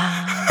되잖아요.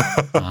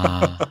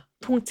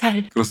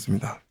 통찰.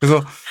 그렇습니다.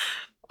 그래서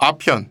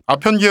아편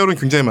계열은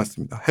굉장히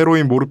많습니다.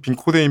 헤로인, 모르핀,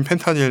 코데인,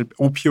 펜타닐,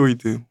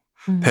 오피오이드,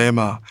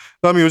 대마.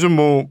 그다음에 요즘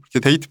뭐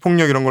데이트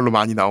폭력 이런 걸로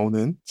많이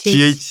나오는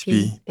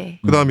GHB. 네.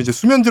 그다음에 이제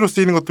수면제로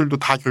쓰이는 것들도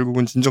다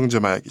결국은 진정제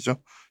마약이죠.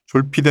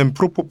 졸피뎀,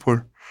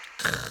 프로포폴,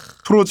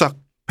 프로작,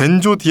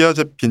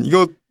 벤조디아제핀.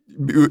 이거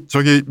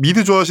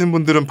미드 좋아하시는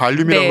분들은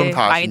발륨이라고 하면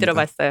다 아십니다. 많이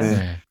들어봤어요.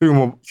 네. 그리고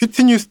뭐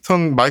휘트니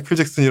휴스턴, 마이클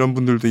잭슨 이런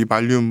분들도 이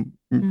발륨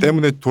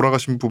때문에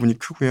돌아가신 부분이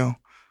크고요.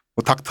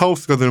 뭐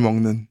닥터하우스가 늘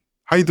먹는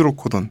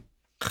하이드로코돈.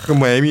 그리고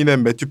뭐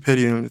에미넴, 매튜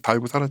페리를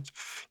달고 살았죠.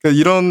 그러니까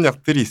이런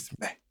약들이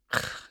있습니다.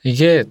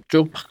 이게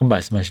쭉 방금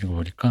말씀하시는 거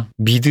보니까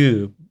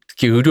미드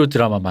특히 의료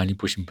드라마 많이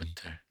보신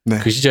분들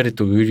그 시절에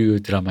또 의료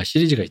드라마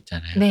시리즈가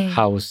있잖아요.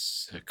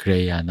 하우스,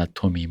 그레이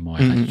아나토미 뭐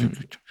해가지고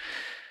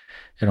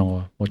이런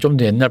거 뭐 좀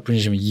더 옛날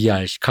분이시면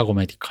ER, 시카고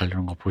메디컬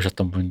이런 거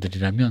보셨던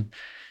분들이라면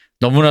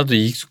너무나도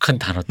익숙한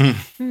단어들.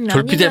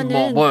 졸피뎀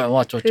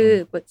뭐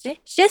그 뭐지?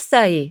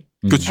 CSI.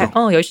 그렇죠.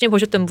 열심히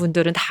보셨던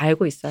분들은 다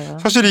알고 있어요.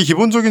 사실 이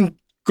기본적인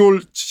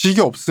걸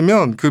지식이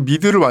없으면 그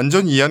미드를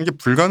완전히 이해하는 게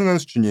불가능한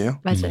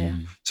수준이에요. 맞아요.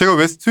 제가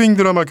웨스트윙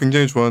드라마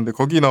굉장히 좋아하는데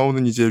거기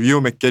나오는 이제 리오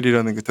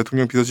맥겔이라는 그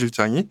대통령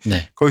비서실장이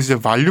거기서 이제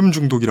발륨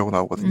중독이라고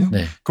나오거든요.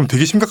 그럼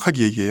되게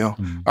심각하게 얘기해요.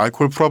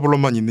 알코올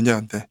프라블럼만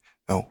있느냐한테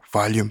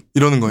발륨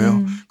이러는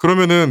거예요.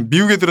 그러면은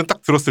미국 애들은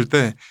딱 들었을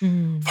때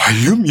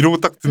발륨 이러고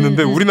딱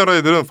듣는데 우리나라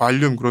애들은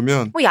발륨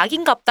그러면 뭐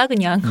약인갑다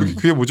그냥.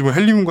 그게 뭐지 뭐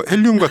헬륨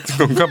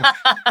같은 건가?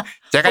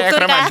 제가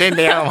그러면 안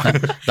된대요.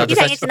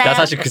 나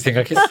사실 그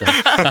생각했어.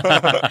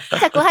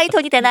 자꾸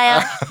하이톤이 되나요?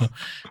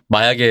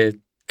 마약의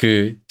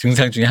그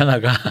증상 중에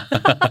하나가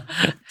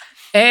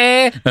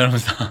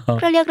이러면서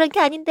그러려 그런 게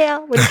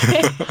아닌데요. 뭐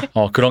이렇게.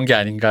 그런 게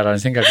아닌가라는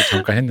생각을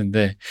잠깐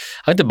했는데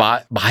근데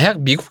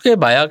마약 미국의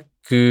마약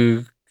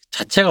그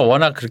자체가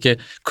워낙 그렇게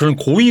그런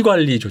고위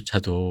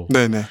관리조차도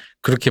네네.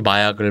 그렇게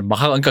마약을 막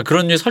그러니까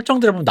그런 류의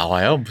설정들을 보면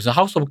나와요. 무슨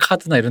하우스 오브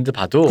카드나 이런 데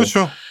봐도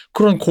그렇죠.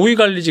 그런 고위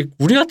관리직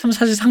우리 같으면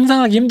사실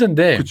상상하기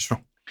힘든데 그렇죠.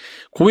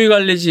 고위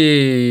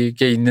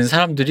관리직에 있는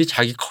사람들이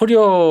자기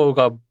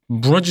커리어가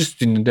무너질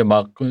수도 있는데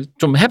막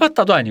좀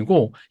해봤다도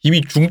아니고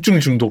이미 중증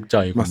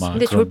중독자이고 맞습니다. 막.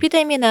 근데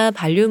졸피뎀이나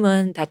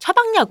발륨은 다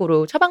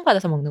처방약으로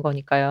처방받아서 먹는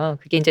거니까요.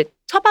 그게 이제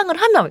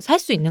처방을 하면 살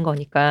수 있는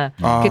거니까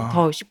그게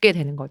더 쉽게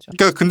되는 거죠.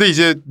 그러니까 근데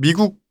이제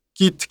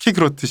미국이 특히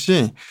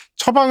그렇듯이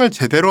처방을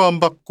제대로 안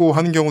받고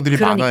하는 경우들이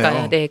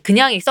많아요. 네,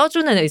 그냥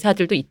써주는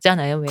의사들도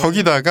있잖아요. 왜?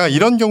 거기다가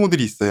이런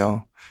경우들이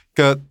있어요.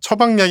 그러니까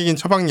처방약이긴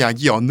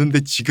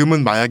처방약이었는데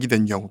지금은 마약이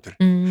된 경우들.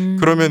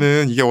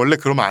 그러면은 이게 원래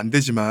그러면 안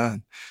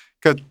되지만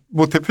그러니까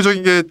뭐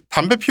대표적인 게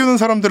담배 피우는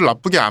사람들을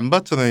나쁘게 안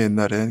봤잖아요,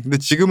 옛날엔. 근데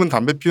지금은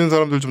담배 피우는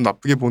사람들 좀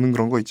나쁘게 보는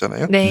그런 거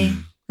있잖아요. 네.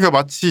 그러니까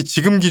마치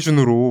지금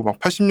기준으로 막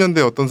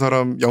 80년대 어떤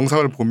사람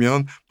영상을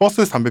보면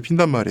버스에서 담배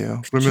핀단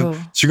말이에요. 그러면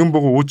그쵸. 지금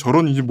보고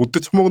저런 이제 못돼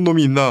처먹은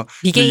놈이 있나.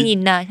 미개인이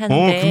있나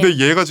하는데. 근데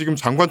얘가 지금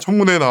장관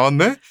청문회에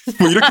나왔네?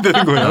 뭐 이렇게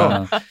되는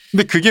거예요.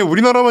 근데 그게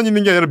우리나라만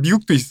있는 게 아니라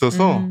미국도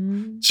있어서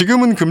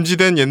지금은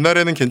금지된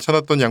옛날에는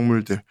괜찮았던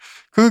약물들.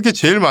 그게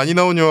제일 많이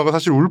나온 영화가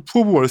사실 울프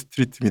오브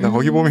월스트리트입니다.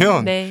 거기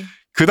보면 네.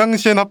 그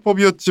당시엔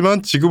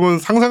합법이었지만 지금은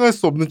상상할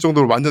수 없는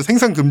정도로 완전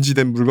생산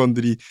금지된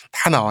물건들이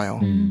다 나와요.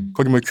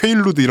 거기 뭐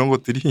퀘일루드 이런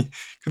것들이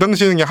그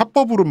당시에는 그냥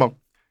합법으로 막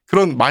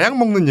그런 마약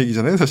먹는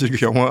얘기잖아요. 사실 그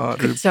영화를.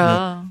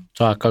 그렇죠.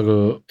 저 아까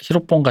그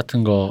히로뽕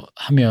같은 거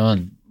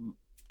하면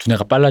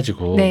두뇌가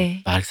빨라지고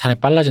네. 사람이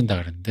빨라진다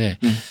그랬는데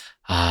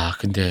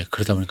근데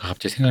그러다 보니까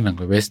갑자기 생각난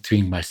거예요.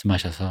 웨스트윙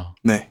말씀하셔서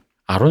네.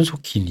 아론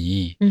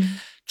소킨이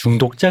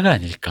중독자가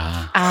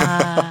아닐까.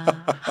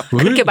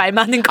 그렇게 말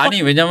많은 거.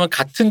 아니 왜냐하면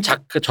같은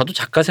작가 저도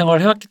작가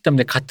생활을 해왔기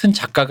때문에 같은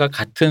작가가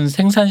같은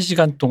생산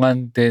시간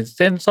동안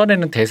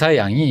써내는 대사의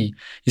양이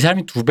이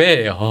사람이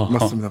 2배예요.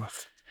 맞습니다.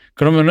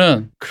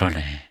 그러면은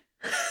그러네.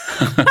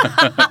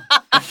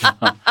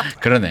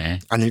 그러네.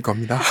 아닐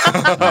겁니다.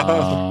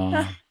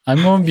 아니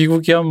뭐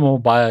미국이야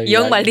뭐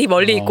이형 말이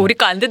멀리 있고 우리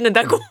거 안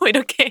듣는다고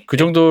이렇게. 그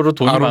정도로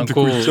돈이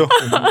많고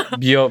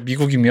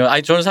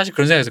미국이면 저는 사실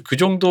그런 생각해서 그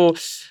정도로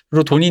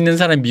돈이 있는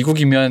사람이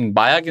미국이면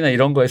마약이나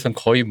이런 거에선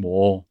거의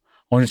뭐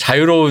오늘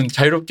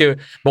자유롭게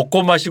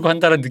먹고 마시고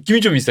한다는 느낌이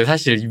좀 있어요.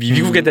 사실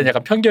미국에 대한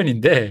약간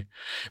편견인데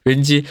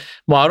왠지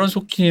뭐 아론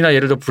소킨이나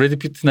예를 들어 브래드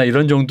피트나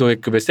이런 정도의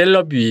급의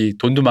셀럽이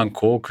돈도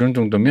많고 그런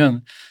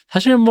정도면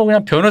사실 뭐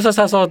그냥 변호사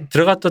사서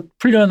들어갔다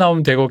풀려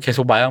나오면 되고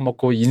계속 마약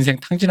먹고 인생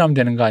탕진하면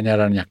되는 거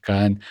아니야라는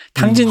약간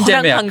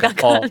탕진잼의 약간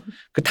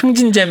그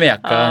탕진잼의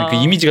약간 그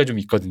이미지가 좀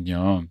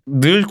있거든요.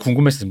 늘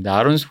궁금했습니다.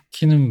 아론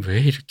소킨은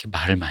왜 이렇게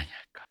말을 많이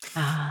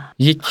할까?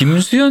 이게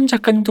김수현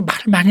작가님도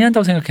말을 많이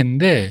한다고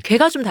생각했는데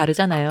괴가 좀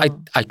다르잖아요.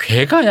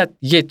 괴가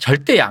이게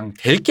절대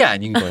될 게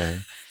아닌 거예요.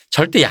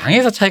 절대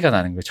양에서 차이가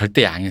나는 거예요.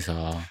 절대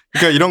양에서.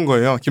 그러니까 이런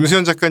거예요.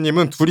 김수현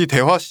작가님은 둘이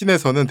대화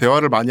씬에서는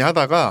대화를 많이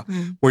하다가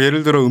뭐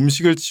예를 들어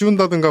음식을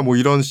치운다든가 뭐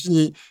이런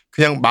씬이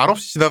그냥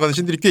말없이 지나가는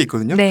씬들이 꽤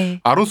있거든요. 네.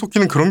 아론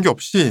소킨은 그런 게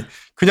없이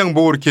그냥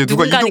뭐 이렇게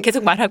누가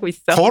계속 말하고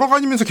있어.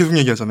 걸어가면서 계속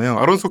얘기하잖아요.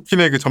 아론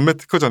소킨의 그 전매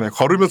특허잖아요.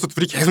 걸으면서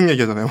둘이 계속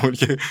얘기하잖아요. 뭐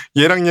이렇게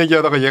얘랑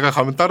얘기하다가 얘가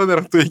가면 다른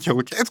애랑 또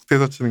얘기하고 계속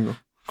대사 치는 거.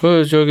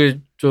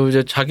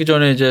 이제 자기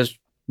전에 이제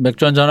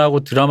맥주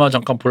한잔하고 드라마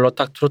잠깐 보러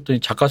딱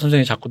틀었더니 작가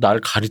선생님이 자꾸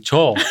나를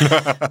가르쳐.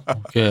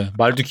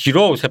 말도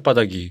길어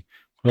새바닥이.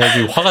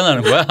 그래가지고 화가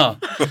나는 거야.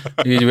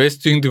 이게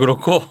웨스트윙도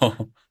그렇고.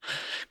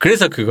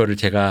 그래서 그거를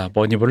제가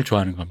머니볼을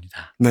좋아하는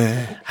겁니다.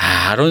 네.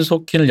 아론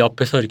소킨을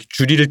옆에서 이렇게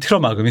줄이를 틀어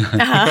막으면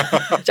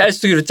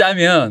짤수기로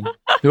짜면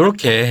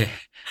요렇게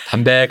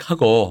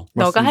담백하고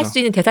너가 할 수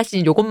있는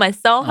대사씬 요것만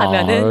써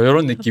하면은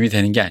이런 느낌이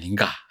되는 게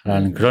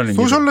아닌가라는 그런 의미.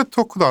 소셜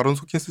네트워크도 아론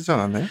소킨 쓰지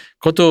않았나요?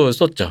 그것도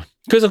썼죠.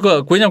 그래서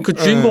왜냐면 그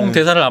주인공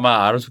대사를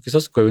아마 아론 소킨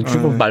썼을 거예요.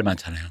 주인공 말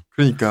많잖아요.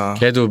 그러니까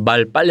걔도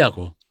말 빨리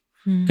하고.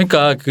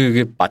 그러니까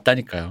그게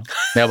맞다니까요.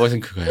 내가 보기엔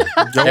그거예요.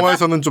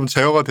 영화에서는 좀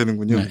제어가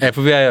되는군요.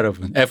 FBI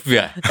여러분,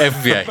 FBI.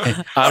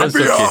 아론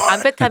소킨.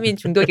 암페타민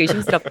중독이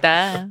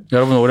의심스럽다.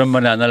 여러분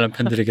오랜만에 안할람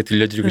팬들에게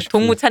들려드리고 싶은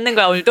동무 찾는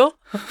거야 오늘도?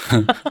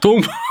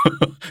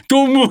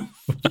 동무.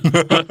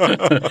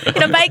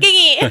 이런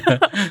빨갱이.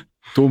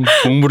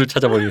 동물을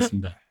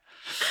찾아버리겠습니다.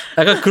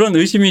 약간 그런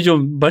의심이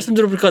좀 말씀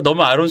들어보니까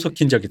너무 아론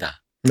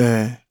소킨적이다.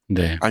 네.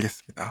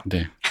 알겠습니다.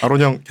 네. 아론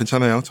형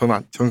괜찮아요.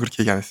 저는 그렇게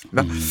얘기 안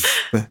했습니다.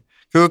 네.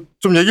 그래서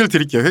좀 얘기를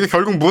드릴게요. 그러니까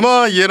결국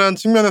문화 이해라는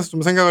측면에서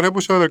좀 생각을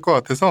해보셔야 될 것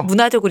같아서.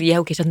 문화적으로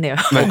이해하고 계셨네요.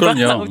 네,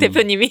 그럼요.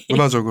 대표님이.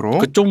 문화적으로.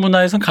 그쪽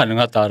문화에선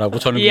가능하다라고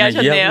저는 그냥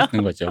이해하고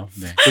있는 거죠.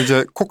 네.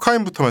 이제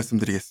코카인부터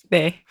말씀드리겠습니다.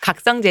 네.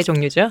 각성제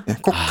종류죠. 네,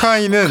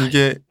 코카인은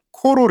이게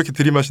코로 이렇게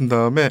들이마신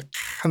다음에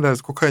한다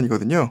해서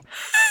코카인이거든요.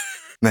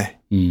 네.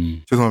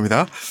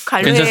 죄송합니다.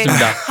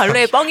 괜찮습니다.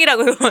 관로에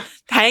뻥이라고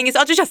다행히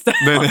써주셨어요.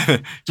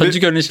 네네.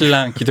 천주교는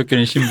신랑,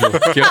 기독교는 신부.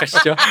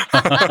 기억하시죠?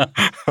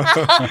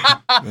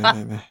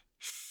 네네.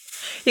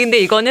 근데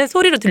이거는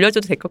소리로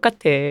들려줘도 될 것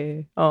같아.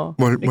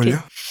 뭘요?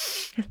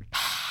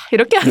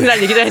 이렇게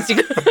하는 얘기잖아요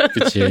지금.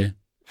 그렇지.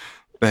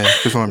 네,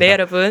 죄송합니다. 네,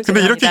 여러분.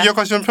 근데 이렇게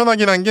기억하시면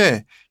편하긴 한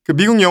게 그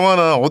미국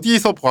영화나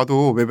어디서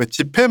봐도 왜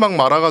지폐 막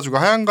말아가지고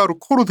하얀 가루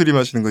코로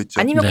들이마시는 거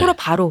있죠. 아니면 코로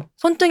바로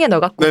손등에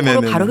넣어갖고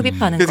코로 바로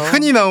흡입하는 거.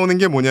 흔히 나오는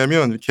게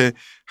뭐냐면 이렇게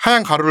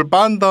하얀 가루를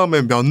빻은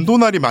다음에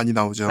면도날이 많이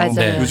나오죠.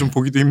 맞아요. 요즘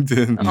보기도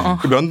힘든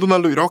그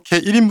면도날로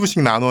이렇게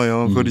 1인분씩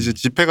나눠요. 그걸 이제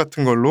지폐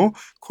같은 걸로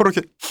코로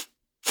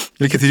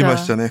이렇게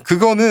들이마시잖아요.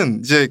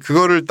 그거는 이제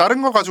그거를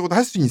다른 거 가지고도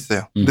할 수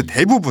있어요. 근데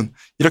대부분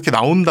이렇게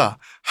나온다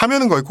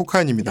하면은 거의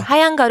코카인입니다.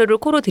 하얀 가루를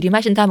코로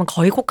들이마신다 하면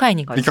거의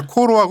코카인인 거죠. 그러니까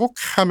코로 하고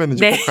하면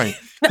이제 코카인.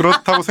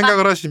 그렇다고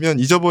생각을 하시면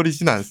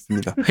잊어버리지는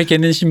않습니다.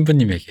 회계는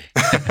신부님에게,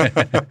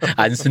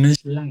 안수는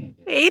신랑에게.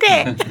 왜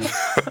이래?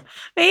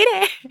 왜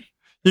이래?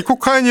 이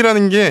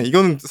코카인이라는 게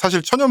이거는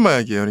사실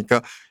천연마약이에요.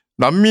 그러니까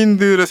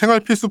난민들의 생활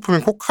필수품인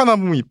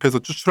코카나무 잎에서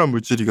추출한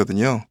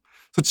물질이거든요.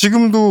 그래서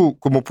지금도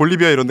그 뭐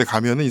볼리비아 이런 데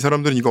가면은 이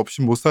사람들은 이거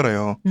없이 못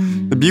살아요.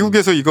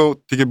 미국에서 이거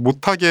되게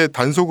못하게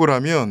단속을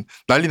하면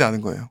난리 나는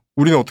거예요.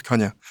 우리는 어떻게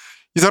하냐.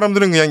 이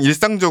사람들은 그냥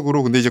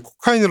일상적으로 근데 이제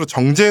코카인으로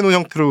정제해 놓은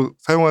형태로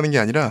사용하는 게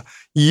아니라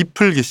이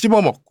잎을 이렇게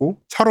씹어 먹고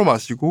차로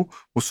마시고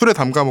뭐 술에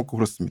담가 먹고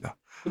그렇습니다.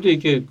 근데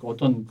이게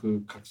어떤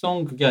그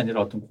각성 그게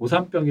아니라 어떤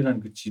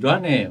고산병이라는 그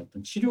질환의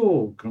어떤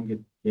치료 그런 게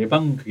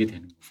예방 그게 되는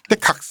거예요. 근데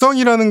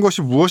각성이라는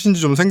것이 무엇인지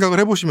좀 생각을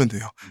해보시면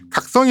돼요.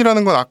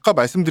 각성이라는 건 아까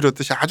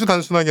말씀드렸듯이 아주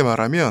단순하게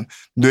말하면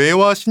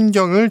뇌와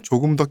신경을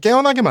조금 더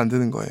깨어나게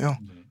만드는 거예요.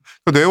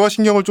 뇌와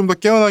신경을 좀 더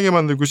깨어나게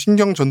만들고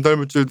신경 전달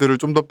물질들을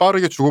좀 더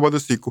빠르게 주고받을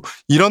수 있고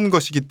이런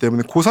것이기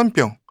때문에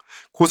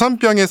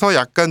고산병에서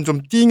약간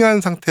좀 띵한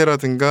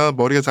상태라든가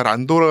머리가 잘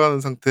안 돌아가는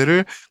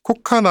상태를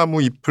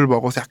코카나무 잎을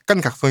먹어서 약간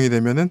각성이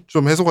되면은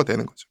좀 해소가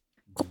되는 거죠.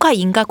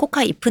 코카인과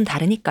코카잎은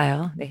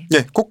다르니까요. 네.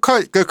 예,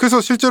 그래서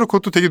실제로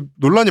그것도 되게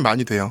논란이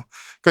많이 돼요.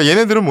 그러니까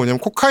얘네들은 뭐냐면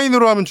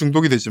코카인으로 하면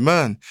중독이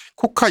되지만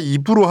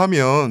코카잎으로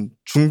하면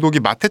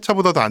중독이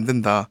마테차보다도 안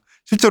된다.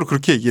 실제로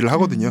그렇게 얘기를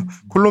하거든요.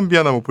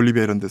 콜롬비아나 뭐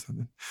볼리비아 이런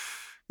데서는.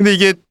 근데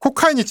이게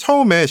코카인이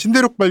처음에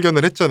신대륙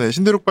발견을 했잖아요.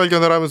 신대륙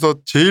발견을 하면서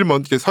제일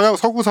먼저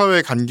서구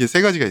사회에 간 게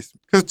 3가지가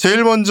있습니다. 그래서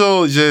제일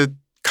먼저 이제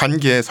간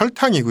게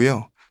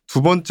설탕이고요.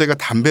 2번째가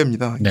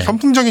담배입니다. 네.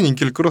 선풍적인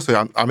인기를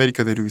끌었어요.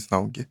 아메리카 대륙에서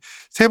나온 게.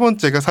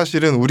 3번째가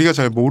사실은 우리가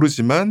잘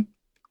모르지만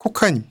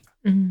코카인입니다.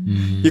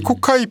 이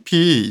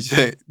코카잎이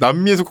이제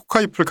남미에서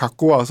코카잎을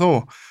갖고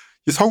와서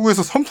이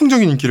서구에서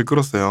선풍적인 인기를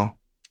끌었어요.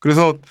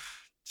 그래서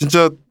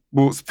진짜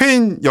뭐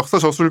스페인 역사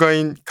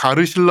저술가인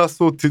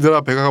가르실라소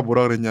드라 베가가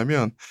뭐라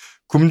그랬냐면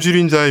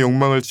굶주린 자의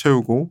욕망을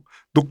채우고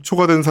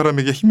녹초가 된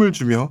사람에게 힘을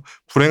주며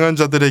불행한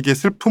자들에게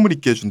슬픔을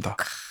잊게 해준다.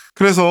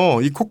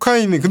 그래서 이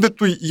코카인은 근데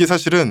또 이게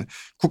사실은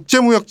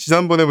국제무역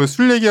지난번에 뭐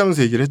술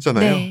얘기하면서 얘기를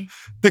했잖아요. 네.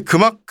 근데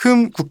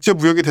그만큼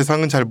국제무역의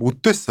대상은 잘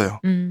못 됐어요.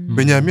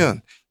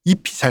 왜냐하면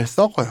잎이 잘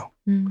썩어요.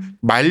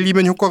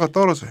 말리면 효과가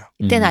떨어져요.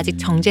 이때는 아직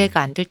정제가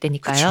안 될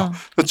때니까요.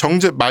 그렇죠.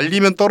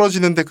 말리면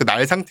떨어지는데 그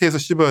날 상태에서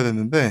씹어야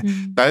되는데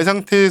날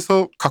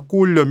상태에서 갖고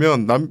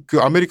오려면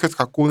그 아메리카에서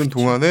갖고 오는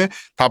동안에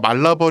다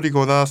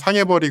말라버리거나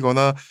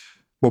상해버리거나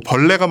뭐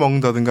벌레가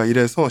먹는다든가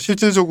이래서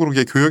실질적으로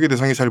이게 교역의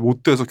대상이 잘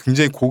못 돼서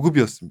굉장히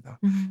고급이었습니다.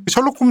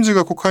 셜록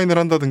홈즈가 코카인을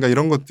한다든가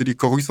이런 것들이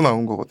거기서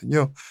나온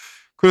거거든요.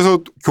 그래서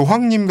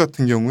교황님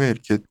같은 경우에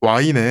이렇게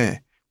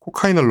와인에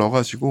코카인을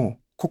넣어가지고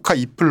코카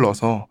잎을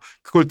넣어서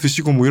그걸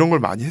드시고 뭐 이런 걸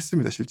많이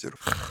했습니다, 실제로.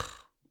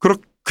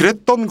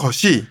 그랬던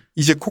것이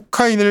이제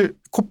코카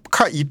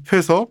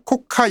잎에서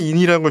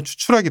코카인이라는 걸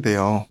추출하게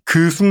돼요.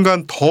 그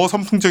순간 더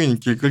선풍적인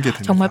인기를 끌게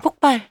됩니다. 정말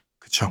폭발.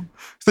 그렇죠.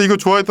 그래서 이거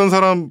좋아했던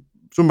사람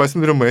좀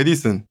말씀드리면 뭐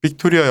에디슨,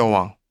 빅토리아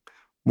여왕,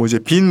 뭐 이제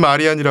빈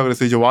마리안이라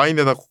그래서 이제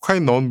와인에다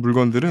코카인 넣은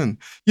물건들은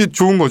이게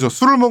좋은 거죠.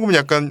 술을 먹으면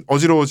약간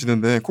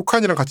어지러워지는데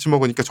코카인이랑 같이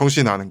먹으니까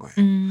정신이 나는 거예요.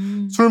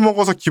 술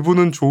먹어서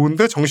기분은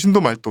좋은데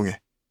정신도 말똥해.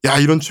 야,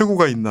 이런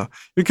최고가 있나.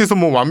 이렇게 해서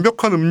뭐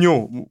완벽한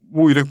음료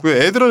뭐 이랬고요.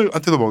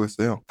 애들한테도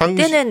먹였어요.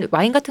 그때는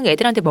와인 같은 거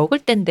애들한테 먹을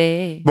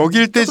때인데.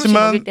 먹일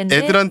때지만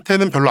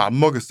애들한테는 별로 안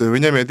먹였어요.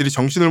 왜냐하면 애들이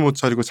정신을 못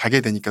차리고 자게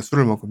되니까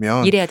술을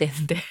먹으면. 이래야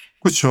되는데.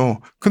 그렇죠.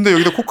 근데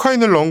여기다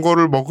코카인을 넣은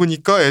거를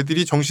먹으니까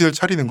애들이 정신을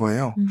차리는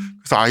거예요.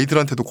 그래서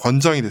아이들한테도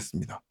권장이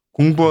됐습니다.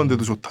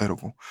 공부하는데도 좋다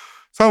이러고.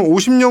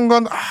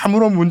 50년간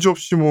아무런 문제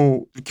없이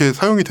뭐 이렇게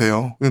사용이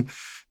돼요.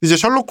 이제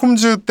셜록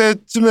홈즈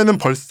때쯤에는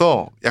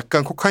벌써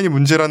약간 코카인이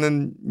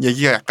문제라는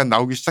얘기가 약간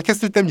나오기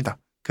시작했을 때입니다.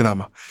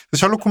 그나마.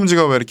 셜록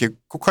홈즈가 왜 이렇게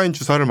코카인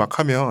주사를 막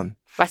하면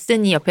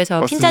왓슨이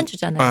옆에서 핀잔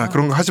주잖아요. 아,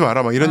 그런 거 하지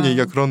마라 막 이런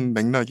얘기가 그런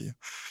맥락이에요.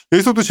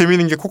 여기서도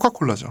재미있는 게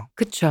코카콜라죠.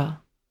 그렇죠.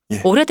 예.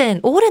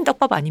 오랜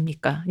떡밥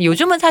아닙니까?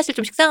 요즘은 사실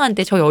좀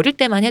식상한데 저희 어릴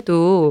때만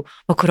해도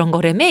뭐 그런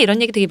거라며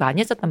이런 얘기 되게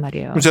많이 했었단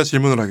말이에요. 그럼 제가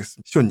질문을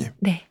하겠습니다. 시호님.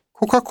 네.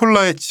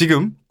 코카콜라에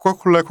지금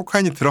코카콜라에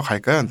코카인이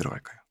들어갈까요? 안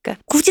들어갈까요?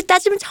 그러니까 굳이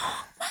따지면 정말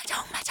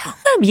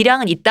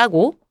미량은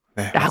있다고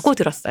네, 라고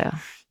들었어요.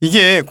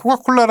 이게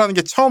코카콜라라는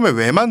게 처음에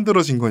왜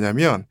만들어진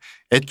거냐면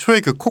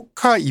애초에 그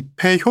코카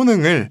잎의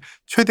효능을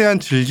최대한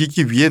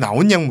즐기기 위해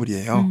나온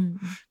약물이에요.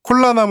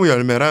 콜라나무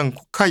열매랑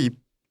코카 잎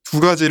두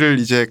가지를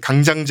이제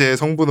강장제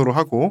성분으로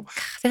하고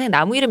세상에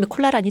나무 이름이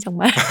콜라라니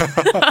정말.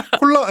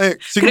 콜라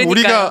지금 그러니까요.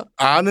 우리가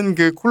아는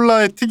그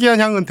콜라의 특이한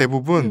향은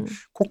대부분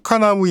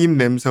코카나무 잎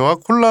냄새와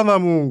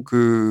콜라나무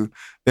그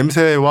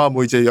냄새와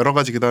뭐 이제 여러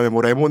가지 그다음에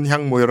뭐 레몬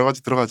향 뭐 여러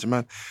가지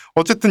들어가지만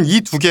어쨌든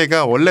이 두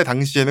개가 원래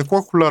당시에는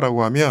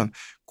코카콜라라고 하면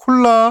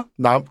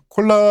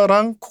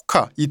콜라랑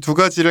코카 이 두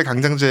가지를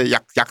강장제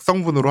약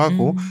성분으로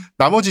하고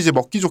나머지 이제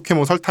먹기 좋게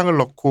뭐 설탕을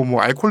넣고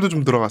뭐 알코올도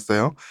좀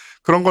들어갔어요.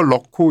 그런 걸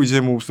넣고 이제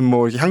뭐 무슨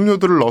뭐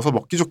향료들을 넣어서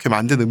먹기 좋게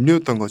만든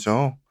음료였던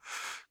거죠.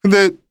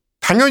 근데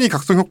당연히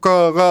각성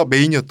효과가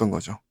메인이었던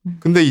거죠.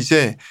 근데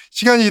이제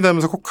시간이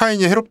지나면서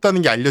코카인이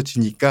해롭다는 게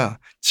알려지니까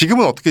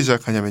지금은 어떻게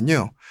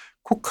시작하냐면요.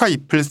 코카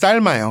잎을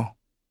삶아요.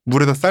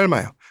 물에다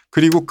삶아요.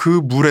 그리고 그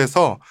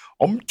물에서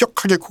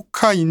엄격하게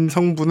코카인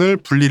성분을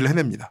분리를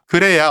해냅니다.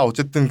 그래야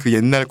어쨌든 그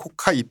옛날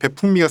코카 잎의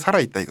풍미가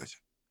살아있다 이거죠.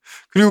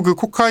 그리고 그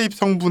코카잎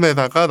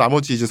성분에다가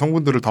나머지 이제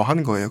성분들을 더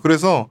하는 거예요.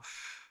 그래서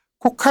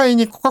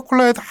코카인이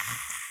코카콜라에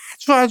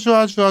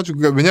아주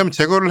그러니까 왜냐하면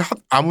제거를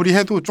아무리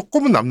해도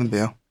조금은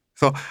남는데요.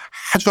 그래서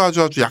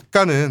아주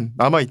약간은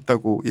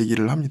남아있다고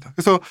얘기를 합니다.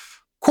 그래서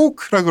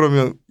코크라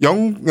그러면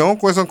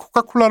영어권에서는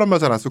코카콜라란 말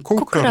잘 안 써요.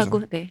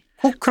 코크라고. 네.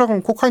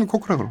 코크라고 코카인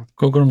코크라 그러고.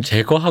 그럼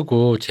제거한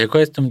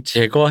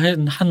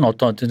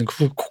어떤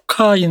그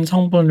코카인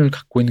성분을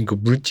갖고 있는 그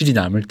물질이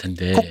남을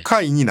텐데.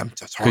 코카인이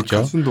남죠. 정확한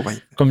그렇죠? 순도가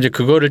있는. 그럼 이제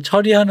그거를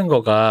처리하는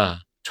거가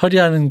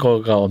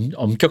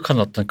엄격한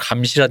어떤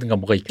감시라든가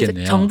뭐가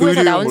있겠네요.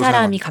 정부에서 나온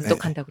사람이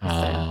감독한다고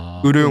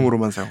그랬어요.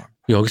 의료용으로만 사용합니다.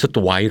 여기서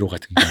또 와이로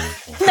같은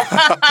경우고.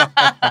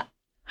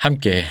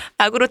 함께.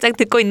 아구로짱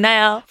듣고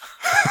있나요?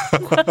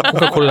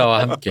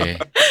 코카콜라와 함께.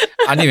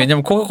 아니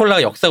왜냐면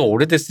코카콜라가 역사가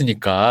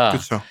오래됐으니까.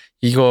 그렇죠.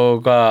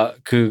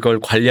 그걸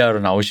관리하러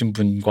나오신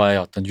분과의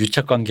어떤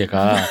유착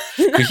관계가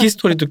그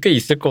히스토리도 꽤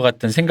있을 것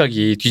같은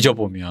생각이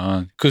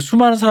뒤져보면 그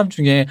수많은 사람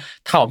중에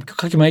다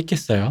엄격하기만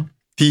했겠어요.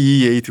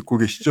 DEA 듣고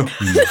계시죠?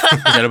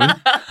 여러분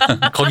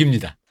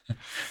거깁니다.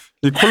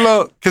 이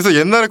콜라 그래서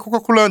옛날에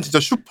코카콜라는 진짜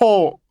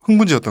슈퍼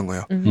흥분제였던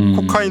거예요.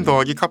 코카인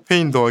더하기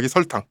카페인 더하기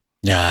설탕.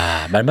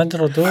 야 말만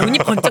들어도 눈이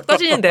번쩍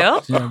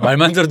떠지는데요?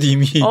 말만 들어도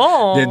이미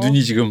내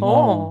눈이 지금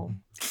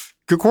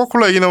그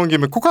코카콜라 얘기 나온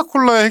김에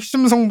코카콜라의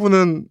핵심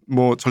성분은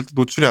뭐 절대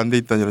노출이 안 돼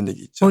있다는 이런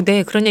얘기 있죠.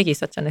 네, 그런 얘기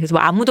있었잖아요. 그래서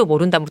뭐 아무도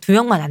모른다, 뭐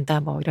 2명만 안다,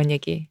 뭐 이런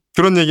얘기.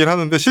 그런 얘기를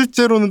하는데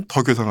실제로는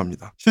더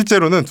괴상합니다.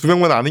 실제로는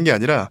 2명만 아는 게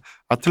아니라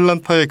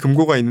아틀란타에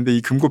금고가 있는데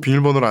이 금고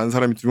비밀번호를 아는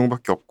사람이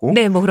 2명밖에 없고.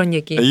 네, 뭐 그런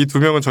얘기. 이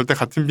 2명은 절대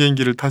같은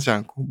비행기를 타지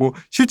않고 뭐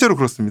실제로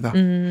그렇습니다.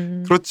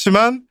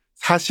 그렇지만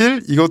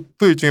사실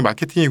이것도 일종의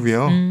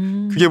마케팅이고요.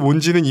 그게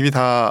뭔지는 이미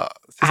다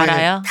세상에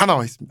알아요? 다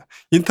나와 있습니다.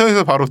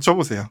 인터넷에서 바로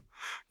쳐보세요.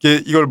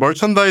 이걸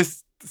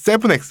머천다이즈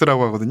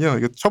 7X라고 하거든요.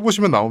 이거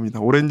쳐보시면 나옵니다.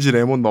 오렌지,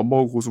 레몬,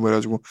 넘버 고수 뭐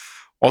해가지고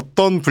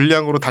어떤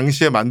분량으로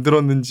당시에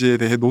만들었는지에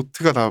대해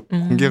노트가 다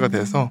공개가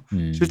돼서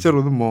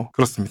실제로는 뭐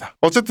그렇습니다.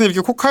 어쨌든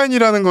이렇게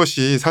코카인이라는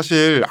것이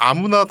사실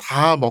아무나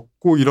다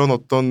먹고 이런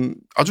어떤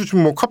아주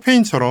좀 뭐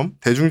카페인처럼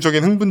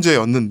대중적인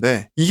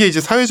흥분제였는데 이게 이제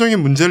사회적인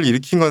문제를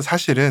일으킨 건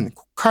사실은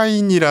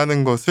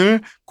코카인이라는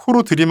것을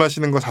코로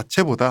들이마시는 것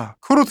자체보다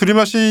코로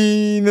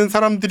들이마시는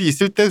사람들이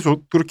있을 때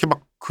그렇게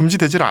막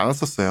금지되지를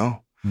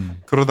않았었어요.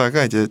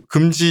 그러다가 이제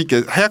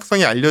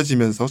하약성이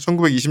알려지면서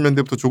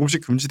 1920년대부터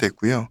조금씩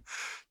금지됐고요.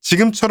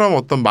 지금처럼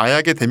어떤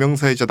마약의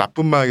대명사이자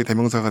나쁜 마약의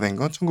대명사가 된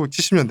건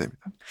 1970년대입니다.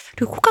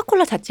 그리고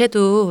코카콜라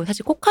자체도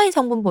사실 코카인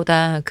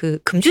성분보다 그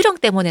금주령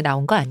때문에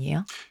나온 거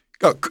아니에요?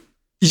 그러니까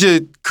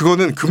이제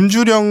그거는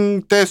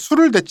금주령 때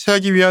술을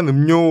대체하기 위한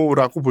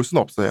음료라고 볼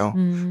수는 없어요.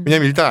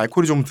 왜냐하면 일단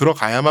알코올이 좀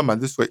들어가야만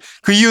만들 수가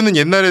그 이유는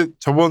옛날에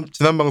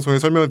지난 방송에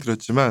설명을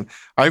드렸지만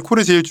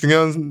알코올의 제일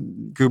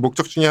중요한 그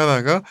목적 중에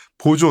하나가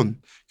보존.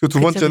 그 두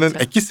번째는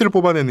액기스를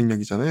뽑아내는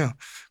능력이잖아요.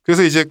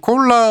 그래서 이제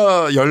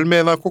콜라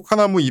열매나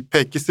코카나무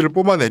잎의 액기스를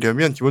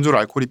뽑아내려면 기본적으로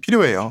알코올이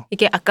필요해요.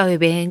 이게 아까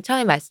맨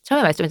처음에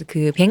말씀하신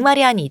그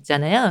백마리안이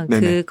있잖아요.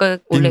 네네. 그거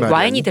원래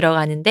와인이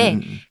들어가는데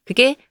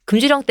그게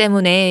금주령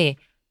때문에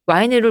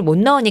와인을 못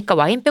넣으니까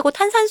와인 빼고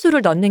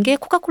탄산수를 넣는 게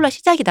코카콜라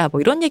시작이다.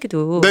 뭐 이런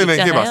얘기도 네네,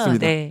 있잖아요. 그게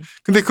맞습니다. 네.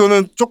 근데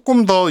그거는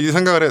조금 더 이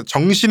생각을 해요.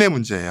 정신의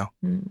문제예요.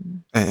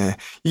 네.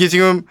 이게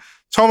지금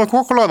처음에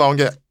코카콜라가 나온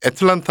게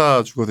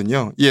애틀란타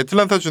주거든요. 이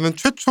애틀란타 주는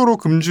최초로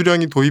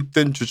금주령이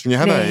도입된 주 중에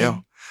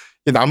하나예요.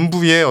 네.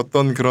 남부의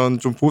어떤 그런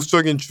좀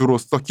보수적인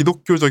주로서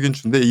기독교적인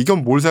주인데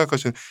이건 뭘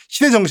생각하시는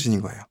시대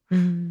정신인 거예요.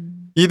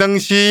 이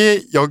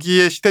당시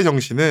여기에 시대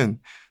정신은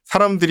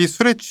사람들이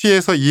술에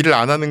취해서 일을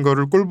안 하는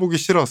거를 꼴보기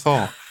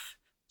싫어서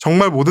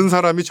정말 모든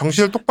사람이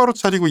정신을 똑바로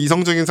차리고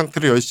이성적인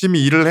상태로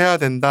열심히 일을 해야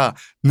된다는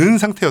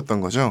상태였던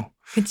거죠.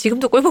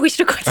 지금도 꼴보기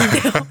싫을 것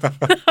같은데요.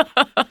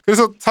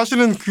 그래서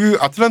사실은 그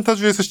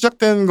아틀란타주에서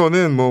시작된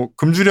거는 뭐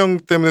금주령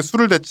때문에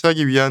술을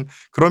대체하기 위한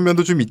그런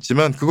면도 좀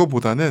있지만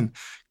그거보다는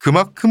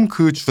그만큼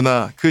그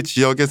주나 그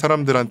지역의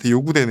사람들한테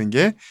요구되는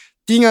게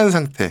띵한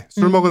상태,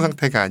 술 먹은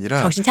상태가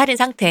아니라 정신 차린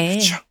상태.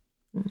 그렇죠.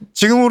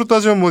 지금으로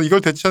따지면 뭐 이걸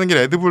대체하는 게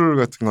레드불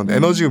같은 건데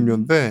에너지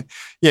음료인데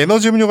이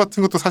에너지 음료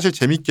같은 것도 사실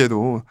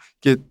재밌게도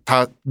이게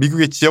다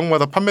미국의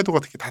지역마다 판매도가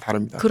되게 다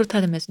다릅니다.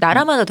 그렇다면서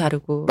나라마다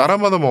다르고.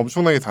 나라마다 뭐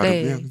엄청나게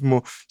다르고요. 네.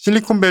 뭐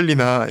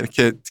실리콘밸리나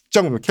이렇게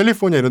특정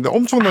캘리포니아 이런 데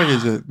엄청나게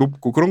이제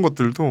높고 그런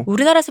것들도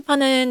우리나라에서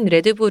파는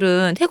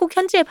레드불은 태국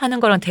현지에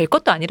파는 거랑 될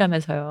것도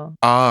아니라면서요.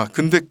 아,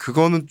 근데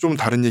그거는 좀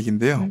다른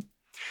얘기인데요.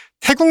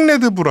 태국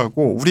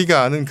레드불하고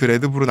우리가 아는 그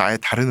레드불은 아예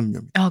다른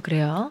음료입니다. 아,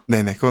 그래요?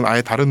 네네. 그건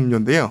아예 다른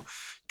음료인데요.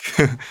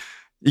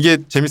 이게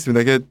재밌습니다.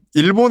 이게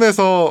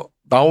일본에서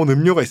나온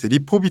음료가 있어요.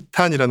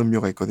 리포비탄이라는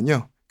음료가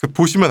있거든요.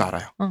 보시면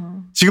알아요.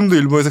 지금도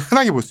일본에서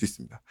흔하게 볼 수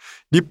있습니다.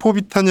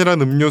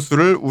 리포비탄이라는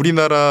음료수를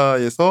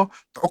우리나라에서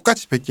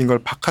똑같이 베낀 걸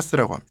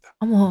바카스라고 합니다.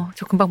 어머,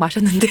 저 금방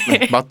마셨는데.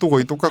 네, 맛도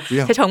거의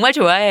똑같고요. 제가 정말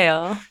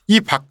좋아해요.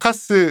 이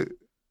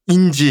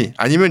바카스인지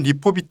아니면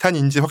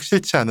리포비탄인지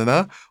확실치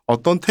않으나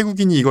어떤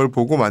태국인이 이걸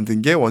보고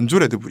만든 게 원조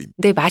레드불입니다.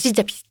 네, 맛이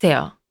진짜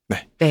비슷해요.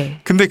 네.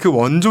 네. 근데 그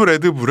원조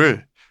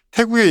레드불을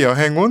태국에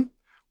여행 온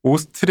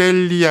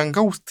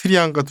오스트리아인가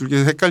둘 개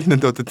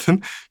헷갈리는데 어쨌든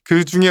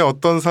그 중에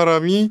어떤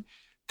사람이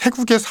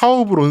태국에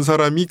사업을 온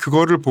사람이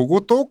그거를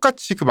보고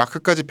똑같이 그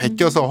마크까지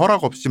베껴서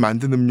허락 없이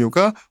만든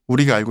음료가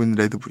우리가 알고 있는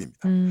레드불입니다.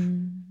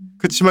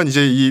 그렇지만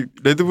이제 이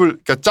레드불,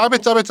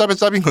 그러니까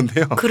짭인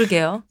건데요.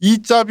 그러게요.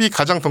 이 짭이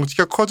가장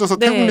덩치가 커져서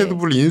네. 태국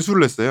레드불을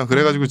인수를 했어요.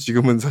 그래가지고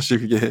지금은 사실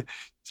그게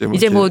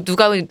이제 뭐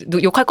누가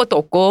욕할 것도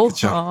없고.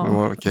 그렇죠.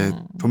 뭐 이렇게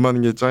돈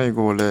많은 게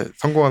짱이고 원래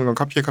성공하는 건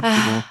카피에 카피고.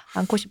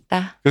 안고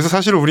싶다. 그래서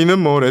사실 우리는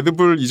뭐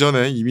레드불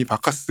이전에 이미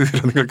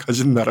바카스라는 걸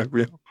가진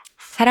나라고요.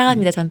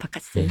 사랑합니다, 전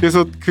바카스.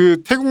 그래서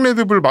그 태국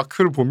레드불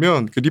마크를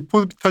보면 그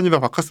리포비탄이나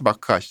바카스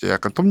마크 아시죠?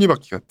 약간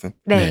톱니바퀴 같은.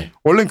 네.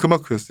 원래는 그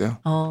마크였어요.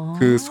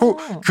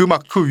 그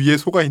마크 위에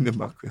소가 있는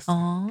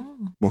마크였어요.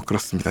 뭐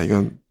그렇습니다.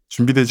 이건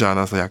준비되지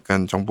않아서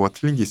약간 정보가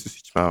틀린 게 있을 수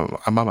있지만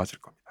아마 맞을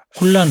겁니다.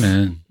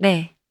 콜라는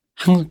네.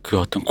 그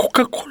어떤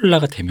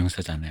코카콜라가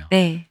대명사잖아요.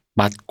 네.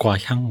 맛과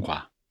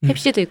향과.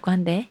 펩시도 있고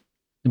한데.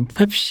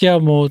 펩시야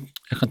뭐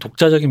약간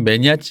독자적인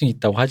매니아층이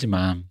있다고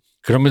하지만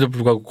그럼에도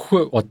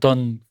불구하고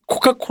어떤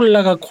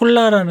코카콜라가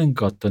콜라라는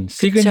그 어떤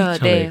시그니처의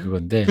네.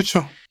 그건데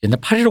그쵸. 옛날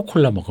 8.15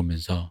 콜라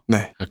먹으면서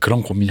네.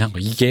 그런 고민한 거.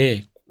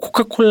 이게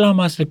코카콜라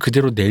맛을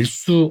그대로 낼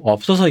수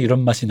없어서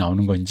이런 맛이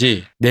나오는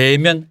건지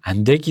내면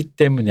안 되기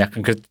때문에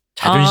약간 그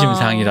자존심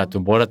상이라도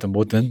뭐라든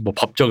뭐든 뭐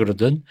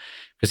법적으로든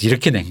그래서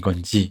이렇게 낸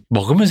건지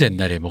먹으면서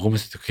옛날에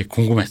먹으면서도 그게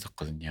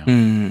궁금했었거든요.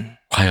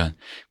 과연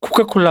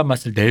코카콜라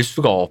맛을 낼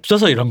수가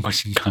없어서 이런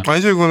것인가?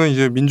 아니죠. 이거는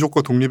이제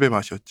민족과 독립의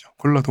맛이었죠.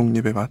 콜라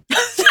독립의 맛.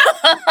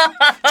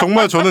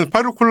 정말 저는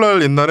 8.15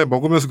 콜라를 옛날에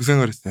먹으면서 그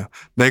생각을 했어요.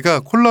 내가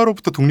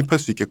콜라로부터 독립할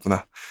수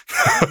있겠구나.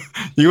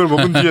 이걸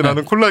먹은 뒤에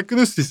나는 콜라를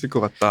끊을 수 있을 것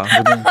같다.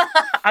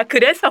 아,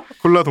 그래서?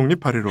 콜라 독립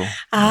 8.15.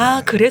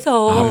 아,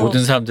 그래서?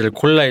 모든 사람들을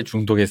콜라에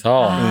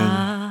중독해서.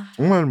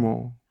 정말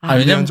뭐.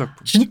 왜냐면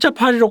진짜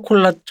 8.15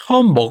 콜라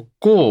처음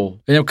먹고,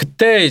 왜냐면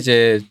그때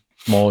이제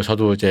뭐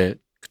저도 이제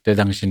그때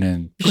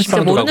당시는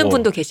PC방도 가고. 모르는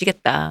분도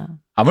계시겠다.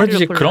 아무래도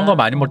이제 그런 거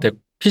많이 먹을 때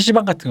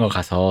PC방 같은 거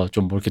가서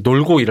좀 뭐 이렇게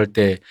놀고 이럴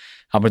때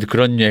아무래도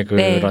그런 류의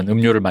그런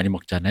음료를 많이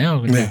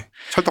먹잖아요. 네.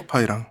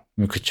 찰떡파이랑.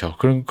 그렇죠.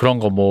 그런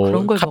거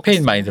뭐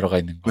카페인 많이 들어가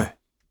있는 거. 네.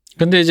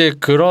 근데 이제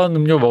그런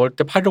음료 먹을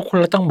때 8.15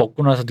 콜라 딱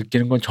먹고 나서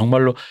느끼는 건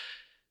정말로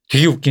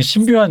되게 웃긴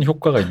신비한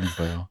효과가 있는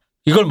거예요.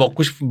 이걸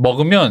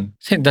먹으면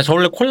나 저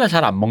원래 콜라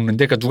잘 안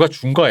먹는데 그러니까 누가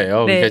준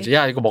거예요. 네. 그러니까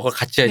야 이거 먹어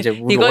같이 이제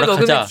우리 이걸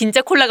오락하자. 먹으면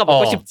진짜 콜라가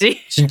먹고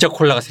싶지. 진짜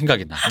콜라가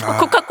생각이 나.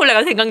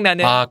 코카콜라가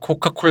생각나는.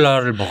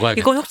 코카콜라를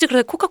먹어야겠다. 이건 혹시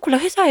그래 코카콜라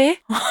회사에?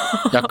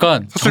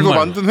 약간 사실 이거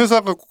만든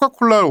회사가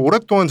코카콜라를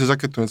오랫동안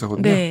제작했던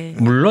회사거든요. 네.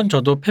 물론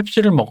저도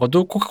펩시를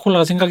먹어도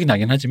코카콜라가 생각이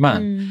나긴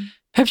하지만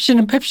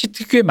펩시는 펩시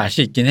특유의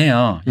맛이 있긴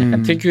해요.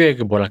 약간 특유의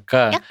그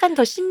뭐랄까. 약간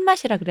더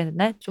신맛이라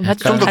그랬나? 좀 더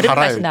다른 달아요,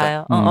 맛이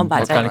나요.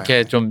 맞아요. 약간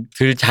이렇게 좀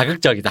덜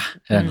자극적이다.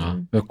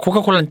 이런 거.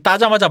 코카콜라는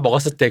따자마자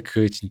먹었을 때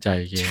그 진짜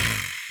이게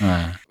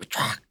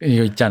쫙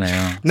이거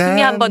있잖아요.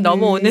 숨이 한번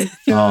넘어오는.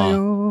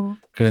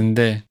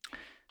 그런데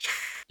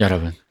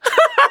여러분.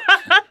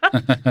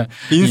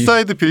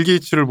 인사이드 빌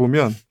게이츠를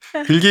보면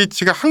빌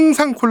게이츠가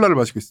항상 콜라를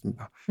마시고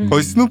있습니다.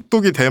 거의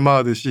스눕독이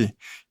대마하듯이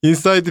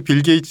인사이드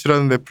빌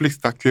게이츠라는 넷플릭스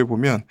다큐에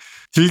보면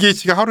빌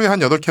게이츠가 하루에 한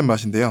 8캔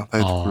마신대요.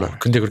 다이어트 콜라를.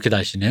 근데 그렇게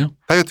나시네요?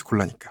 다이어트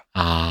콜라니까.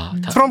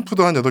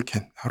 트럼프도 한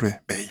 8캔 하루에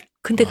매일.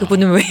 근데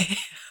그분은 왜?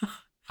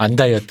 안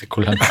다이어트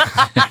콜라.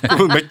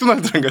 그건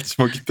맥도날드랑 같이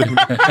먹기 때문에.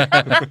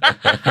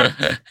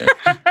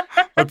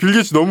 빌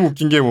게이츠 너무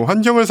웃긴 게 뭐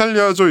환경을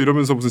살려줘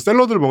이러면서 무슨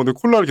샐러드를 먹는데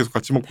콜라를 계속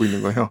같이 먹고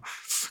있는 거예요.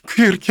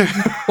 그게 그렇게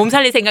몸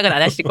살릴 생각은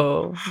안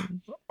하시고.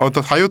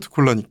 다 다이어트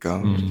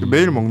콜라니까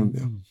매일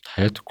먹는데요.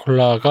 다이어트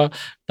콜라가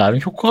나름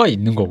효과가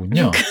있는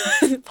거군요.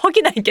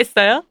 퍽이나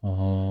있겠어요?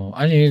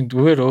 아니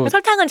의외로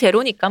설탕은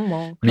제로니까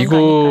뭐.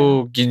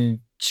 미국인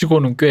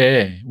치고는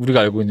꽤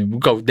우리가 알고 있는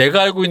그러니까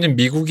내가 알고 있는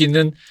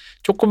미국인은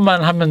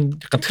조금만 하면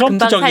약간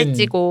트럼프적인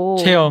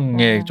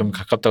체형에 좀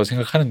가깝다고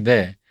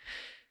생각하는데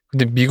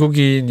근데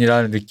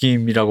미국인이라는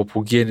느낌이라고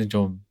보기에는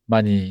좀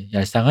많이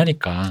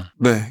얄쌍하니까.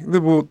 네. 근데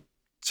뭐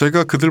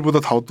제가 그들보다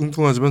더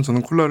뚱뚱하지만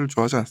저는 콜라를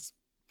좋아하지 않습니다.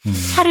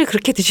 차를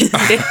그렇게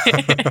드시는데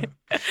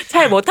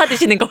잘 못 타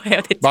드시는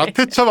거예요, 대체.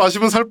 마테차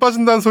마시면 살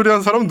빠진다는 소리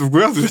하는 사람은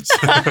누구야 도대체?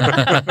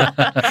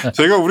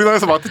 제가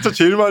우리나라에서 마테차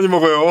제일 많이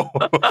먹어요.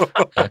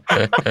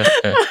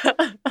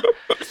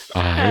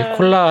 이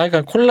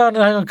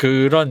콜라는 하여간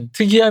그런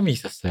특이함이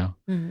있었어요.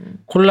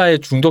 콜라에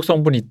중독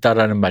성분이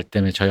있다라는 말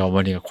때문에 저희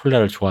어머니가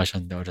콜라를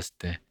좋아하셨는데 어렸을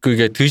때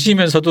그게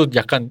드시면서도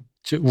약간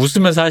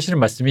웃으면서 하시는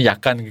말씀이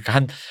약간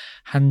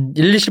한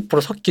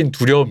 1-20% 섞인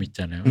두려움이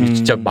있잖아요.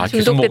 진짜 막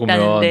계속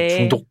먹으면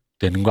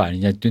중독되는 거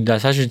아니냐. 근데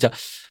사실 진짜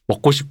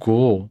먹고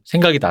싶고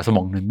생각이 나서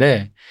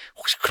먹는데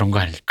혹시 그런 거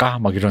아닐까?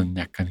 막 이런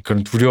약간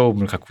그런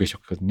두려움을 갖고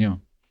계셨거든요.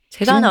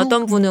 제가 아는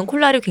어떤 분은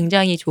콜라를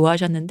굉장히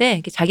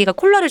좋아하셨는데 자기가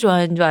콜라를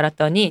좋아하는 줄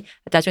알았더니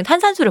나중에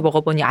탄산수를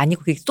먹어보니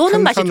아니고 그게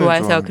쏘는 맛이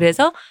좋아해서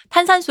그래서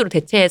탄산수로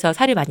대체해서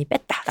살이 많이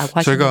뺐다라고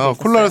하시는 분이 있었어요.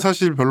 제가 콜라를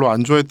사실 별로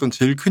안 좋아했던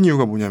제일 큰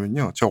이유가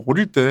뭐냐면요. 제가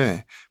어릴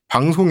때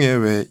방송에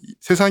왜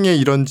세상에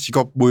이런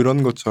직업 뭐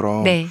이런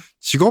것처럼 네.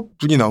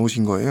 직업분이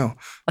나오신 거예요.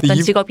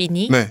 어떤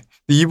직업이니? 네.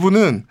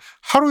 이분은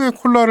하루에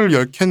콜라를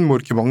 10캔 뭐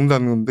이렇게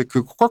먹는다는 건데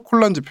그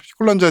코카콜라인지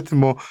펩시콜라인지 하여튼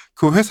뭐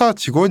그 회사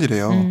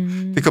직원이래요.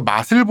 근데 그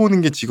맛을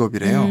보는 게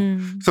직업이래요.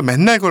 그래서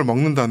맨날 그걸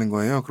먹는다는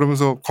거예요.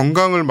 그러면서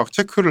건강을 막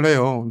체크를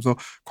해요. 그래서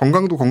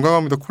건강도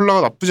건강합니다.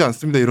 콜라가 나쁘지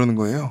않습니다. 이러는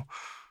거예요.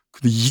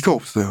 근데 이가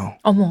없어요.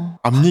 어머.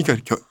 앞니가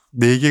이렇게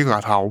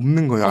 4개가 다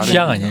없는 거예요.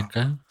 취향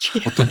아닐까요?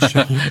 어떤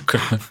취향이요?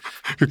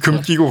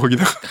 금 끼고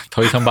거기다가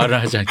더 이상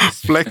말을 하지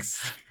않겠습니다. 플렉스.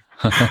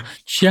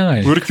 취향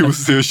아닐까요? 왜 이렇게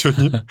웃으세요,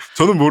 시원님?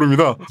 저는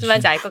모릅니다. 무슨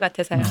말인지 알 것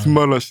같아서요. 무슨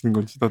말을 하시는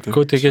건지 다들.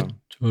 그거 되게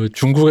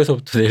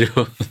중국에서부터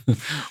내려온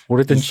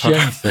오래된 취향이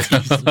있어요.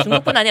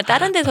 중국뿐 아니라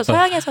다른 데서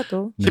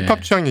서양에서도.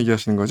 힙합 취향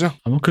얘기하시는 거죠?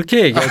 뭐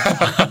그렇게 얘기하죠.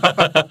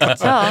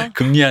 그렇죠.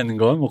 금리하는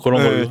거 뭐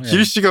그런 걸로.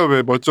 길 씨가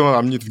왜 멀쩡한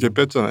앞니 2개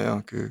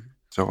뺐잖아요.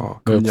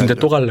 군대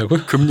또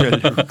가려고요?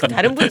 금리하려고.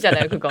 다른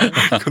분이잖아요, 그거.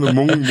 그는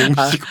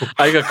몽시고.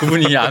 그러니까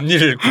그분이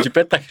앞니를 굳이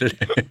뺐다길래.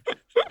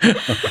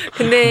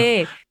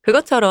 근데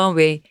그것처럼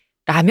왜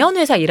라면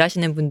회사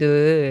일하시는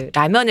분들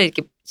라면을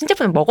이렇게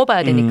신제품을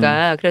먹어봐야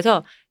되니까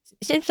그래서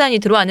신입사원이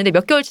들어왔는데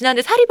몇 개월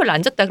지났는데 살이 별로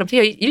안 쪘다. 그럼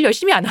제가 일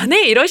열심히 안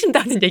하네?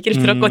 이러신다는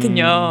얘기를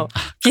들었거든요.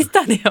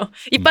 비슷하네요.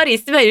 이빨이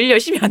있으면 일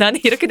열심히 안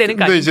하네? 이렇게 되는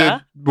거 아닌가? 근데 이제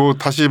뭐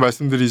다시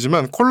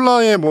말씀드리지만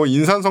콜라에 뭐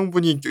인산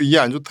성분이 이게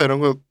안 좋다 이런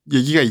거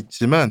얘기가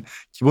있지만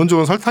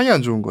기본적으로 설탕이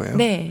안 좋은 거예요.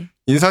 네.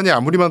 인산이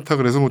아무리 많다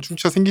그래서 뭐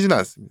충치가 생기지는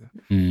않습니다.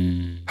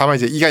 다만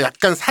이제 이가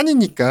약간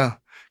산이니까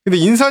근데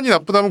인산이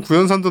나쁘다면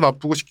구연산도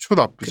나쁘고 식초도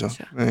나쁘죠.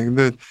 그렇죠. 네,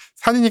 근데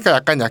산이니까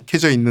약간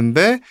약해져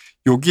있는데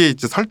여기에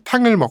이제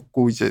설탕을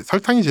먹고 이제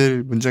설탕이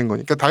제일 문제인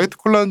거니까 다이어트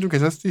콜라는 좀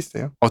괜찮을 수도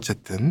있어요.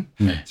 어쨌든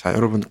자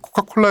여러분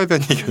코카콜라에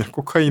대한 얘기가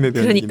코카인에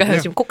대한 얘기인데요.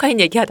 그러니까요. 지금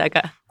코카인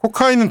얘기하다가.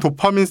 코카인은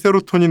도파민,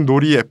 세로토닌,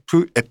 노리,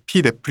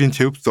 에피네프린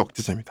제흡수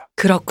억제제입니다.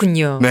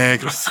 그렇군요. 네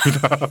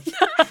그렇습니다.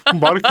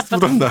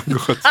 마르크스보다는 나은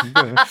것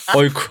같은데.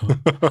 어이쿠.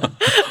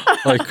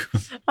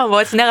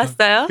 뭐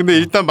지나갔어요? 근데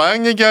일단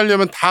마약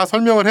얘기하려면 다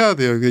설명을 해야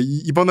돼요.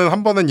 이번엔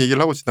한 번은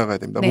얘기를 하고 지나가야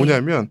됩니다. 네.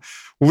 뭐냐면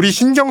우리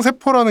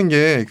신경세포라는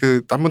게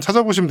한번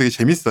찾아보시면 되게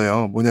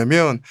재밌어요.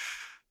 뭐냐면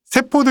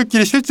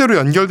세포들끼리 실제로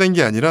연결된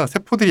게 아니라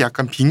세포들이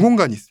약간 빈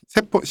공간이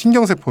있어요.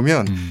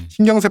 신경세포면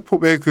신경세포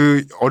왜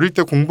어릴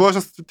때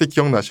공부하셨을 때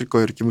기억나실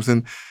거예요. 이렇게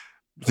무슨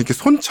이렇게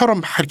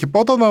손처럼 막 이렇게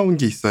뻗어나온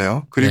게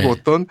있어요. 그리고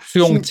어떤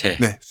수용체.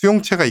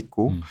 수용체가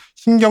있고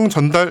신경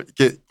전달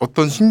이렇게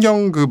어떤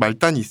신경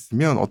말단이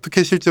있으면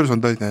어떻게 실제로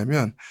전달이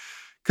되냐면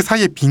그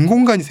사이에 빈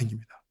공간이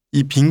생깁니다.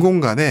 이 빈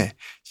공간에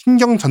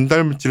신경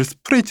전달 물질을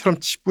스프레이처럼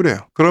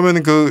치부려요.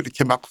 그러면은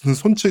이렇게 막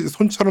무슨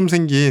손처럼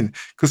생긴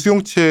그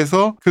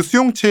수용체에서 그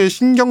수용체의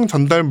신경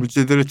전달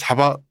물질들을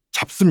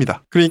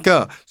잡습니다.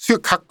 그러니까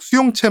각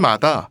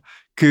수용체마다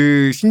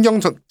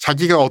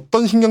자기가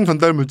어떤 신경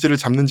전달 물질을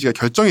잡는지가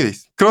결정이 돼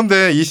있어요.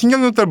 그런데 이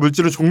신경 전달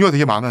물질은 종류가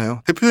되게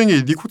많아요. 대표적인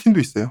게 니코틴도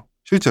있어요.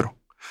 실제로.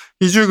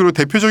 이 중에 그리고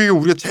대표적이고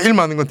우리가 제일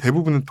많은 건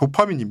대부분은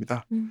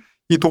도파민입니다.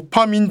 이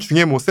도파민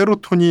중에 뭐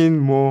세로토닌,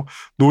 뭐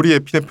노리,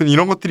 에피네프린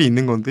이런 것들이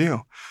있는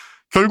건데요.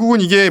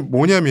 결국은 이게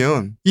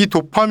뭐냐면 이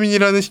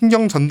도파민이라는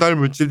신경 전달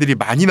물질들이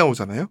많이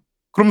나오잖아요.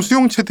 그럼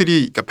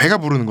수용체들이 그러니까 배가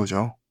부르는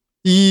거죠.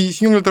 이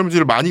신경 전달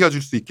물질을 많이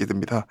가질 수 있게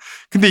됩니다.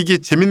 근데 이게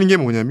재밌는 게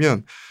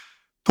뭐냐면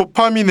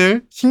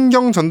도파민을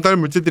신경 전달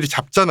물질들이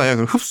잡잖아요.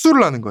 그럼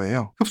흡수를 하는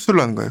거예요.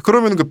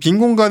 그러면 그 빈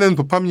공간에는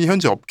도파민이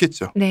현재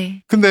없겠죠.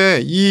 네.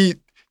 근데 이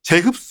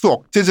재흡수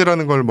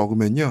억제제라는 걸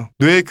먹으면요.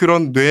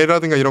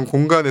 뇌라든가 이런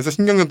공간에서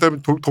신경 전달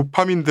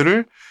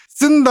도파민들을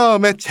쓴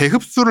다음에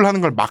재흡수를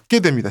하는 걸 막게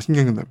됩니다.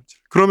 신경 전달 물질.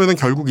 그러면은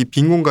결국 이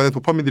빈 공간에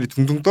도파민들이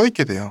둥둥 떠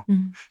있게 돼요.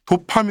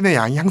 도파민의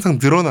양이 항상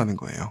늘어나는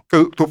거예요.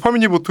 그러니까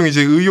도파민이 보통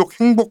이제 의욕,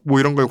 행복 뭐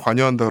이런 걸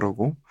관여한다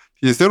그러고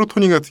이제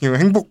세로토닌 같은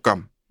경우는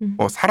행복감,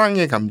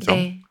 사랑의 감정.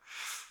 네.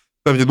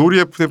 그다음에 이제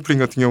노리에피네프린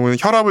같은 경우는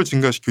혈압을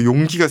증가시키고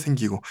용기가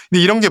생기고.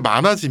 근데 이런 게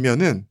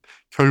많아지면은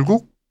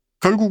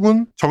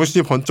결국은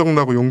정신이 번쩍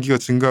나고 용기가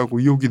증가하고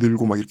의욕이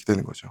늘고 막 이렇게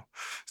되는 거죠.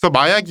 그래서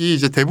마약이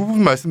이제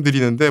대부분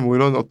말씀드리는데 뭐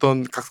이런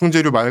어떤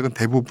각성제류 마약은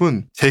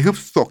대부분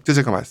재흡수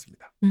억제제가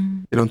많습니다.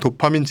 이런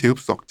도파민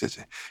재흡수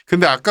억제제.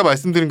 근데 아까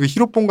말씀드린 그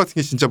히로뽕 같은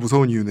게 진짜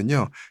무서운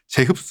이유는요.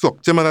 재흡수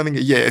억제만 하는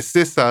게 이게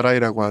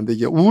SSRI라고 하는데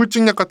이게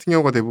우울증약 같은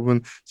경우가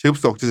대부분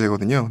재흡수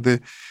억제제거든요. 근데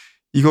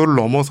이걸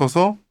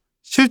넘어서서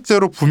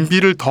실제로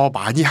분비를 더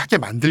많이 하게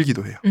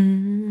만들기도 해요.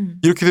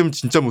 이렇게 되면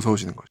진짜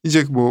무서워지는 거죠.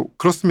 이제 뭐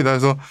그렇습니다.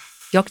 그래서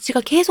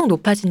역치가 계속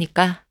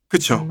높아지니까.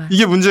 그렇죠.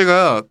 이게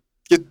문제가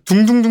이게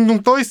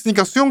둥둥둥둥 떠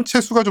있으니까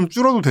수용체 수가 좀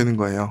줄어도 되는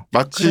거예요.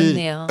 마치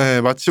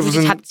네, 마치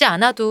무슨 잡지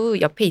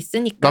않아도 옆에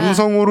있으니까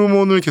남성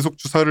호르몬을 계속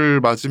주사를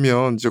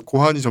맞으면 이제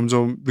고환이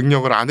점점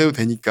능력을 안 해도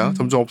되니까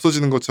점점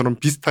없어지는 것처럼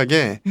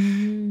비슷하게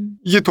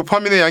이게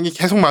도파민의 양이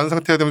계속 많은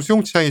상태가 되면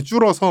수용체 양이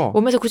줄어서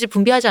몸에서 굳이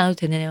분비하지 않아도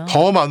되네요.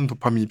 더 많은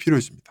도파민이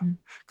필요해집니다.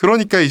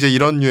 그러니까 이제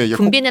이런 류의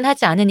분비는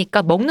하지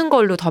않으니까 먹는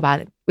걸로 더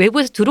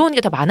외부에서 들어오는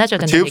게 더 많아져야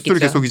된다는 얘기죠. 재흡수를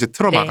계속 이제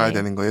틀어 막아야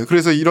되는 거예요.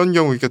 그래서 이런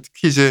경우 그러니까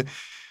특히 이제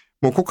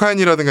뭐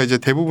코카인이라든가 이제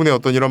대부분의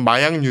어떤 이런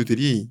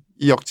마약류들이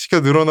이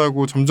역치가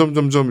늘어나고 점점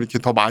이렇게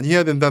더 많이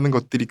해야 된다는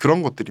것들이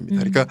그런 것들입니다.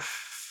 그러니까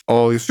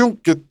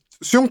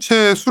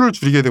수용체 수를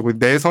줄이게 되고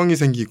내성이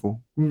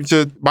생기고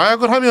이제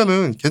마약을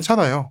하면은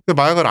괜찮아요.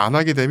 근데 마약을 안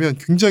하게 되면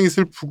굉장히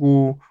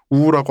슬프고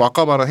우울하고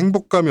아까 말한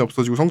행복감이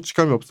없어지고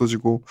성취감이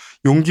없어지고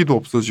용기도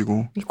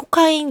없어지고.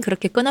 코카인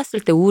그렇게 끊었을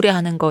때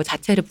우울해하는 거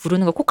자체를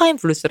부르는 거 코카인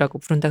블루스라고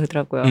부른다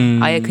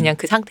그러더라고요. 아예 그냥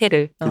그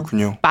상태를.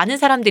 그렇군요. 많은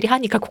사람들이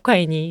하니까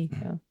코카인이.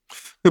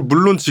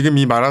 물론 지금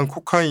이 말한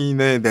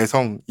코카인의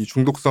내성, 이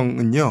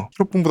중독성은요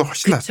히로뽕보다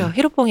훨씬 낮아요. 그렇죠.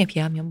 히로뽕에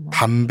비하면 뭐.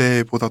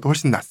 담배보다도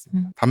훨씬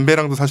낮습니다.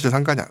 담배랑도 사실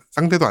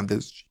상대도 안 되는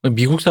수준.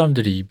 미국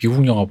사람들이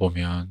미국 영화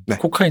보면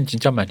코카인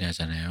진짜 많이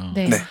하잖아요.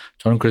 네.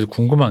 저는 그래서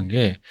궁금한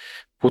게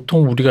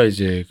보통 우리가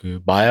이제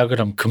그 마약을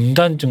하면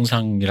금단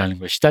증상이라는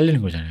걸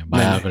시달리는 거잖아요.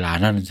 마약을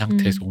안 하는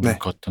상태에서 오는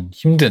그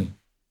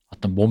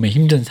어떤 몸의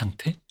힘든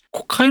상태?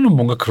 코카인은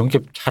뭔가 그런 게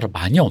잘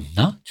많이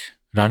없나?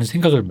 라는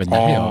생각을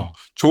맨날 해요.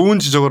 좋은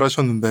지적을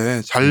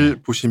하셨는데 잘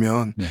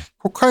보시면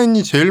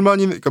코카인이 제일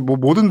많이 그러니까 뭐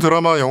모든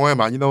드라마 영화에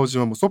많이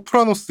나오지만 뭐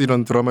소프라노스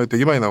이런 드라마에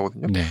되게 많이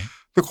나오거든요. 근데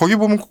거기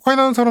보면 코카인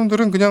하는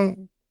사람들은 그냥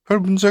별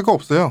문제가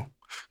없어요.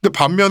 근데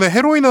반면에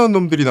헤로인 하는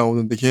놈들이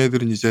나오는데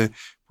걔네들은 이제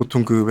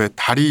보통 그 왜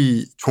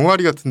다리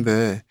종아리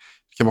같은데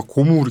이렇게 막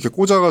고무 이렇게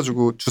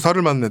꽂아가지고 주사를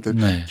맞는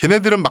애들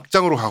걔네들은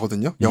막장으로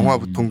가거든요. 영화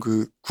보통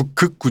그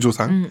극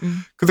구조상.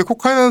 근데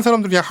코카인 하는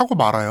사람들이 그냥 하고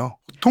말아요.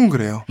 보통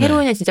그래요.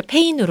 헤로인은 진짜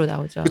페인으로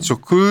나오죠. 그렇죠.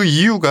 그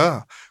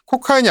이유가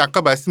코카인이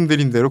아까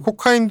말씀드린 대로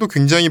코카인도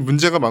굉장히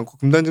문제가 많고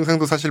금단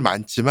증상도 사실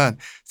많지만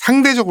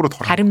상대적으로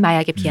덜한 다른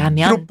마약에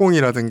비하면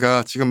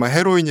히로뽕이라든가 지금 막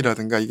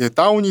헤로인이라든가 이게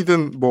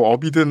다운이든 뭐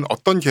업이든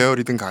어떤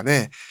계열이든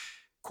간에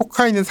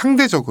코카인은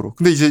상대적으로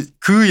근데 이제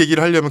그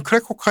얘기를 하려면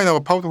크랙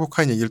코카인하고 파우더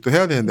코카인 얘기를 또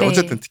해야 되는데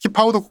어쨌든 특히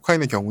파우더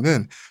코카인의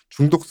경우는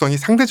중독성이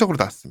상대적으로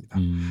낮습니다.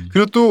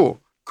 그리고 또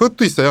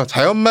그것도 있어요.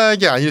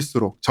 자연마약이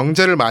아닐수록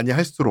정제를 많이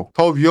할수록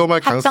더 위험할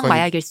가능성이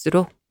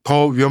합성마약일수록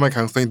더 위험할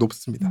가능성이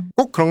높습니다.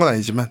 꼭 그런 건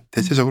아니지만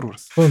대체적으로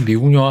그렇습니다.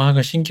 미국 영화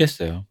하나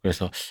신기했어요.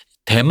 그래서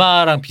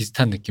대마랑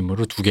비슷한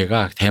느낌으로 두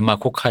개가 대마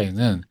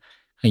코카인은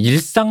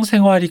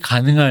일상생활이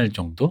가능할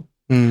정도?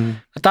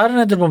 다른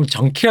애들 보면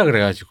정키라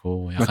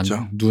그래가지고 약간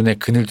맞죠. 눈에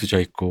그늘도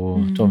져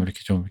있고 좀 이렇게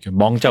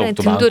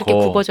멍자국도 많고 이렇게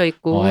굽어져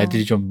있고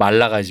애들이 좀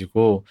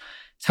말라가지고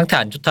상태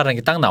안 좋다라는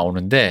게 딱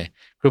나오는데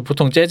그리고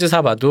보통 재즈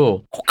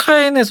사봐도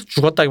코카인에서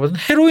죽었다기보다는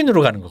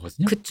헤로인으로 가는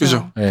거거든요.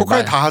 그렇죠. 네,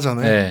 코카인 다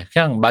하잖아요. 네,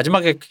 그냥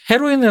마지막에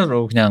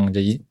헤로인으로 그냥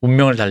이제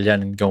운명을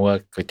달리하는 경우가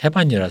거의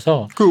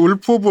태반이라서. 그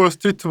울프 오브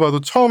월스트리트 봐도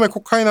처음에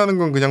코카인 하는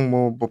건 그냥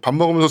뭐 밥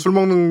먹으면서 술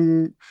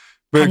먹는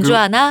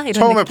반주하나 이런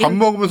처음에 느낌? 밥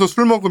먹으면서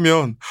술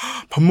먹으면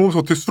밥 먹으면서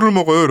어떻게 술을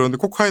먹어요? 이러는데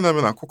코카인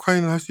하면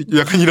코카인은 할 수 있지.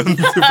 약간 이런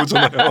느낌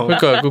보잖아요.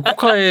 그러니까 그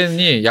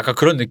코카인이 약간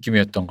그런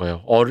느낌이었던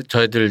거예요.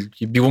 저희들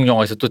미국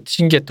영화에서 또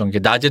신기했던 게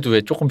낮에도 왜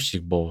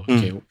조금씩 뭐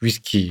이렇게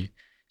위스키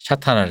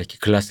샷 하나 이렇게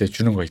글라스에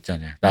주는 거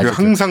있잖아요. 낮에도.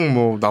 항상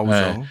뭐 나오죠.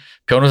 네.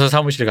 변호사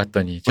사무실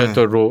갔더니 제가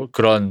또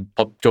그런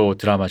법조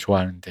드라마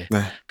좋아하는데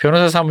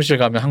변호사 사무실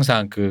가면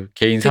항상 그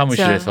개인 그쵸.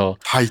 사무실에서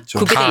다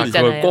있죠. 다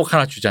그걸 꼭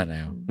하나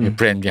주잖아요.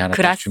 브랜디 하나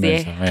딱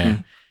주면서.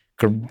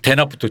 그럼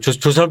대낮부터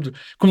저 사람들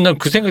그럼 난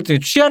그 생각들이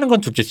취하는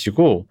건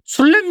둘째치고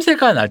술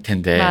냄새가 날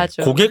텐데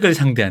맞아. 고객을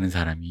상대하는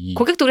사람이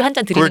고객도 우리 한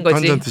잔 드리는 거지.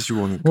 한 잔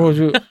드시고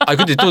오니까.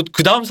 근데 또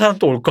그 다음 사람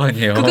또 올 거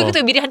아니에요.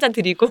 고객도 미리 한 잔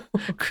드리고.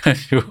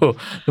 그래가지고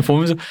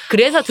보면서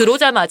그래서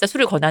들어오자마자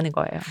술을 권하는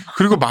거예요.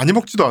 그리고 많이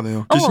먹지도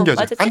않아요. 그게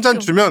신기하죠. 한 잔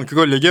주면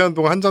그걸 얘기하는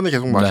동안 한 잔을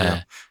계속 마셔요.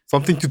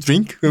 Something to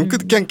drink? 그럼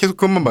그냥 계속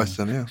그것만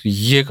마시잖아요.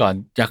 이해가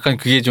약간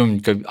그게 좀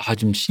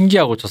좀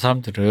신기하고 저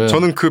사람들은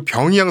저는 그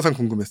병이 항상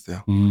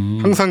궁금했어요.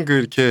 항상 그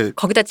이렇게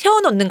거기다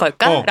채워놓는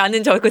걸까?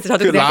 라는 저도 그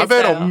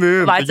라벨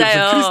없는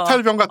맞아요.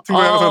 크리스탈 병 같은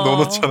거에 항상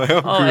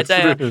넣어놓잖아요.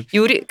 맞아요.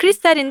 유리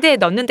크리스탈인데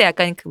넣는데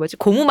약간 그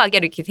고무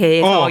마개로 이렇게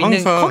되어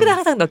있는 거기다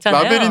항상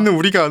넣잖아요. 라벨 있는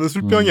우리가 아는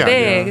술병이 아니야.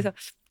 네, 그래서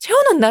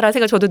채워놓나라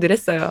생각 저도 늘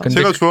했어요.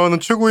 제가 좋아하는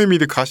최고의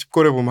미드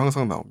가십걸에 보면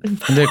항상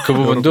나옵니다. 근데 그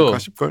부분도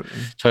가십걸.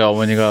 저희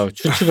어머니가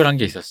추측을 한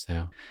게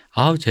있었어요.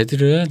 아우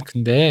쟤들은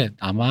근데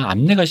아마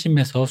암내가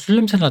심해서 술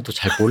냄새 나도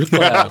잘 모를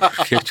거야.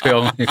 저희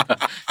어머니가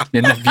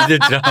옛날 미드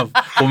드라마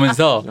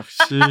보면서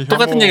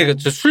똑같은 얘기를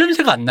술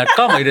냄새가 안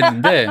날까? 막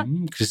이랬는데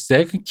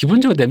글쎄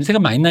기본적으로 냄새가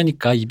많이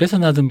나니까 입에서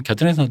나든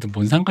겨드랑이에서 나든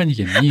뭔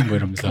상관이겠니? 뭐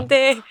이러면서.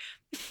 근데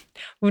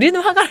우리는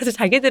화가 나서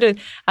자기들은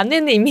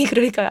암내는 이미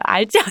그러니까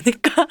알지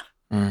않을까?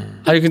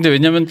 아니 근데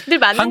왜냐면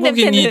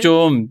한국인이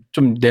냄새는...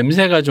 좀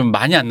냄새가 좀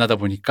많이 안 나다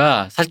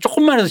보니까 사실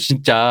조금만 해도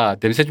진짜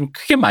냄새 좀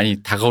크게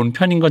많이 다가오는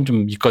편인 건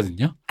좀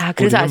있거든요. 아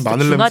그래서 아직도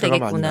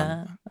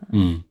중화되겠구나.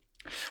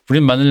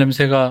 우린 마늘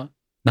냄새가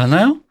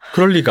나나요?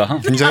 그럴 리가.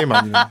 굉장히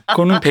많이 나요.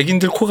 그거는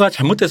백인들 코가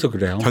잘못돼서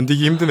그래요.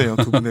 견디기 힘드네요.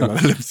 두 분의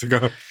마늘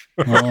냄새가.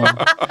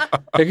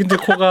 백인들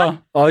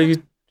코가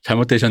이게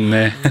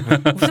잘못되셨네.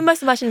 무슨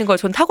말씀하시는 거예요?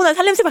 전 타고난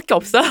살냄새밖에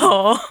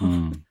없어요.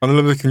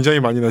 마늘 냄새 굉장히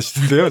많이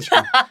나시는데요. 지금.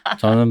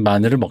 저는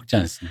마늘을 먹지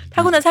않습니다.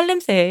 타고난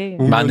살냄새.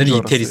 마늘이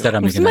이태리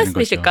사람에게 무슨 나는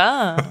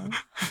말씀이실까?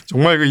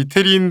 정말 그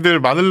이태리인들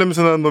마늘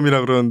냄새 나는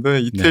놈이라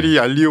그러는데 이태리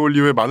알리오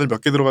올리오에 마늘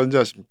몇 개 들어가는지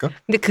아십니까?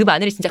 근데 그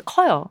마늘이 진짜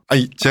커요.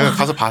 아니 제가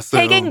가서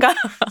봤어요. 3개인가?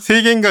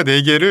 3개인가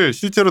 4개를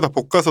실제로 다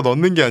볶아서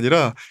넣는 게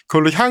아니라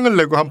그걸로 향을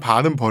내고 한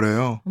반은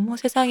버려요. 어머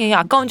세상에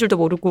아까운 줄도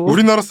모르고.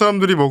 우리나라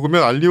사람들이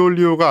먹으면 알리오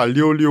올리오가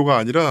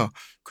아니라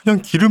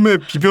그냥 기름에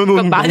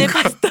비벼놓은 마늘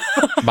파스타.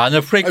 마늘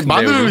프레이크.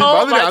 마늘이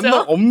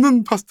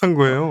없는 파스타인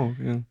거예요.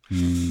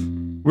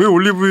 왜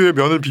올리브유에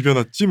면을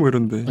비벼놨지? 뭐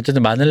이런데.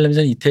 어쨌든 마늘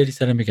냄새는 이태리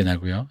사람에게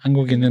나고요.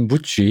 한국인은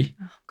무취.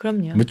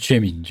 그럼요.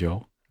 무취의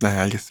민족. 네,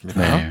 알겠습니다.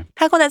 네.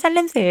 타고난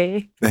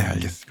살냄새. 네,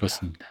 알겠습니다.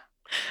 그렇습니다.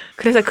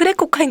 그래서 크랙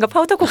코카인과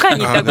파우더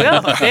코카인이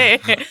있다고요? 네.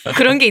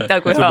 그런 게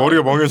있다고요.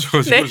 머리가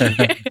멍해져가지고.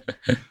 네.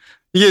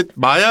 이게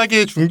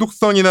마약의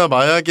중독성이나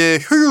마약의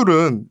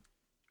효율은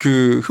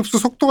그 흡수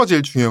속도가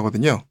제일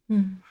중요하거든요.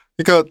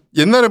 그러니까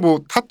옛날에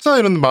뭐 타짜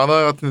이런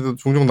만화 같은 데도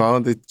종종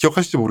나왔는데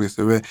기억하실지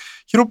모르겠어요. 왜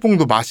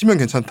히로뽕도 마시면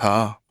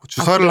괜찮다. 뭐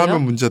주사를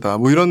하면 문제다.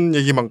 뭐 이런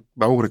얘기 막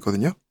나오고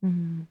그랬거든요.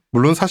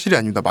 물론 사실이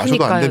아닙니다. 마셔도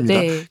그러니까요, 안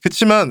됩니다. 네.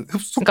 그렇지만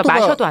흡수 속도가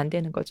그러니까 마셔도 안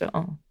되는 거죠.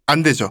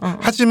 안 되죠.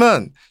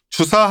 하지만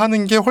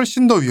주사하는 게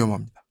훨씬 더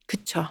위험합니다.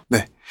 그렇죠.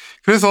 네.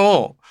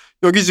 그래서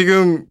여기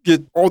지금 이게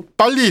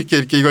빨리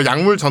이렇게 이걸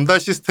약물 전달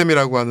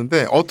시스템이라고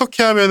하는데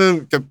어떻게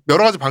하면은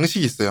여러 가지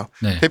방식이 있어요.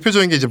 네.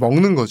 대표적인 게 이제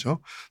먹는 거죠.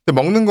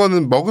 근데 먹는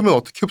거는 먹으면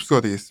어떻게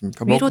흡수가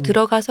되겠습니까? 위로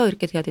들어가서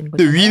이렇게 돼야 되는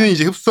거죠. 근데 위는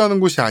이제 흡수하는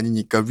곳이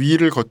아니니까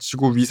위를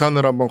거치고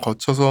위산을 한번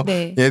거쳐서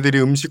얘들이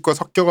음식과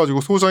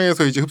섞여가지고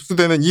소장해서 이제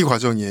흡수되는 이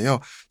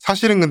과정이에요.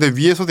 사실은 근데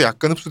위에서도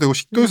약간 흡수되고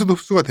식도에서도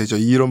흡수가 되죠.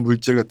 이런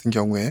물질 같은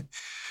경우에.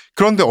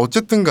 그런데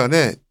어쨌든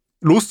간에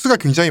로스가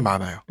굉장히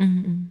많아요.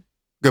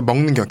 그러니까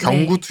먹는 경우,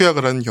 경구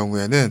투약을 하는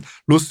경우에는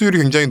로스율이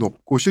굉장히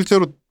높고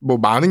실제로 뭐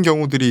많은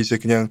경우들이 이제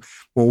그냥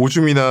뭐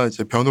오줌이나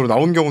이제 변으로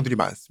나온 경우들이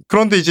많습니다.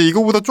 그런데 이제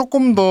이거보다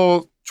조금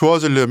더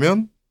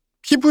좋아지려면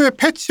피부에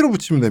패치로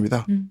붙이면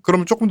됩니다.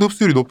 그러면 조금 더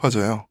흡수율이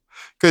높아져요.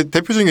 그러니까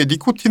대표적인 게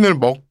니코틴을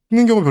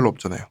먹는 경우 별로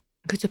없잖아요.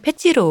 그렇죠.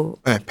 패치로.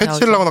 네,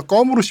 패치를 하거나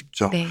껌으로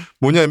씹죠. 네.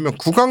 뭐냐면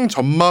구강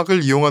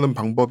점막을 이용하는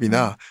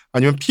방법이나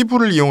아니면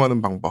피부를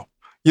이용하는 방법.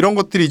 이런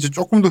것들이 이제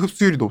조금 더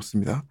흡수율이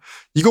높습니다.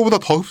 이거보다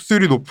더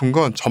흡수율이 높은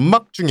건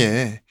점막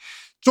중에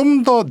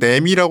좀 더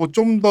내밀하고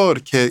좀 더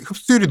이렇게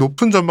흡수율이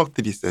높은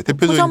점막들이 있어요.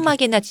 대표적인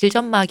코점막이나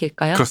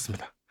질점막일까요?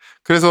 그렇습니다.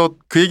 그래서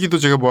그 얘기도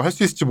제가 뭐 할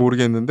수 있을지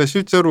모르겠는데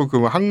실제로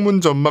그 항문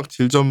점막,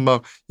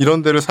 질점막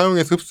이런 데를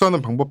사용해서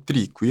흡수하는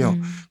방법들이 있고요.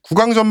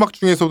 구강 점막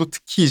중에서도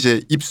특히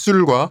이제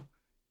입술과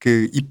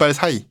그 이빨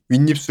사이,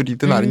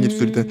 윗입술이든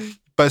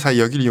아랫입술이든 이빨 사이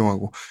여기를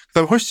이용하고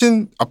그다음에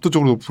훨씬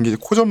압도적으로 높은 게 이제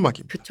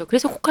코점막입니다. 그렇죠.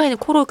 그래서 코카인을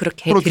코로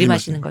그렇게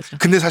들이마시는 거죠.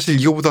 근데 사실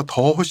이거보다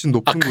더 훨씬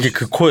높은 그게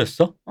그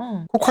코였어?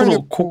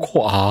 코카인은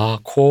코.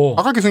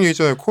 아까 계속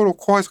얘기했잖아요.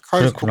 코에서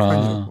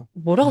코카인이라고.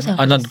 뭐라고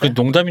생각하셨어요? 난 그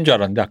농담인 줄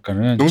알았는데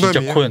아까는 농담이에요.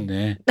 진짜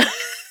코였네.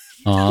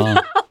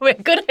 왜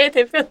그래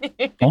대표님?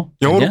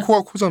 영어로 아니야?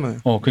 코가 코잖아요.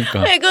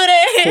 그러니까. 왜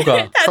그래?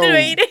 코가. 다들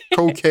왜 이래?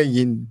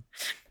 코케인.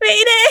 왜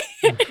이래?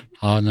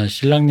 난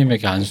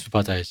신랑님에게 안수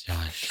받아야지.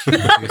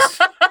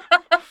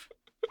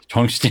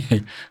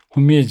 정신이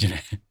혼미해지네.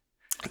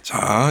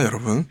 자,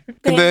 여러분.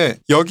 근데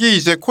여기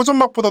이제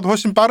코점막보다도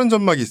훨씬 빠른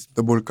점막이 있습니다.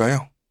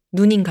 뭘까요?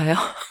 눈인가요?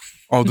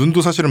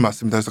 눈도 사실은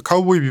맞습니다. 그래서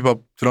카우보이 비밥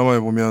드라마에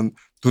보면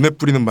눈에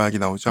뿌리는 마약이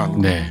나오죠.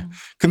 네.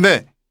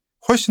 근데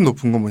훨씬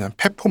높은 건 뭐냐면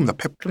페포입니다.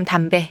 페포. 그럼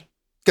담배.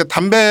 그러니까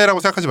담배라고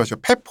생각하지 마시고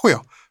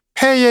페포요.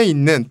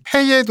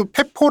 폐에도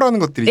페포라는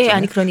것들이 있잖아요.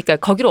 아니 그러니까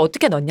거기로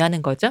어떻게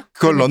넣냐는 거죠?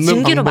 그걸 넣는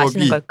증기로 방법이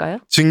마시는 걸까요?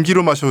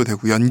 증기로 마셔도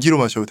되고 연기로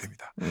마셔도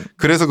됩니다.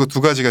 그래서 그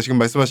두 가지가 지금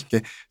말씀하신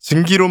게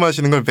증기로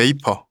마시는 걸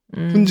베이퍼,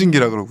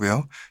 훈증기라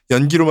그러고요.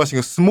 연기로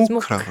마시는 걸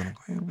스모크라 그러는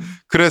거예요.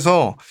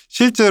 그래서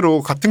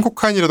실제로 같은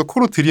코카인이라도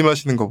코로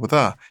들이마시는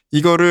것보다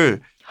이거를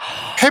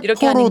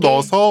페포로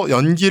넣어서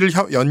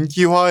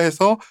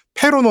연기화해서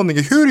폐로 넣는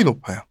게 효율이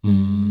높아요.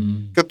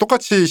 그러니까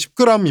똑같이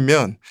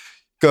 10g이면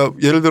그러니까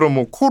예를 들어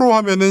뭐 코로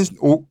하면은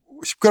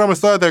 10g을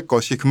써야 될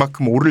것이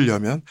그만큼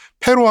오르려면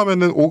폐로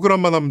하면은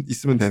 5g만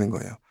있으면 되는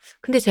거예요.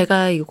 근데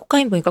제가 이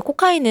코카인 보니까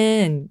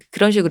코카인은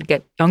그런 식으로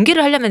이렇게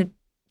연기를 하려면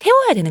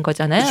태워야 되는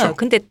거잖아요. 그쵸.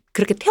 근데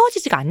그렇게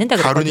태워지지가 않는다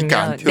그러거든요.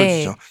 가루니까 안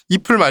태워지죠.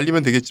 잎을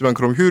말리면 되겠지만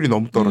그럼 효율이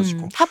너무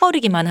떨어지고.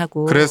 타버리기만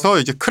하고. 그래서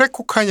이제 크랙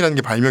코카인이라는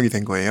게 발명이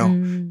된 거예요.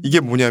 이게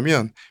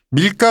뭐냐면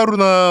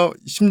밀가루나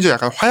심지어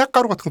약간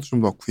화약가루 같은 것도 좀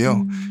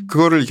넣고요.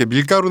 그거를 이렇게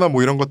밀가루나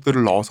뭐 이런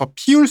것들을 넣어서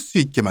피울 수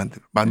있게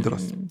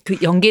만들었어요. 그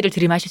연기를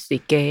들이마실 수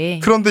있게.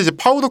 그런데 이제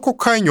파우더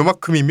코카인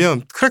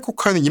요만큼이면 크랙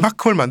코카인은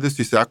이만큼을 만들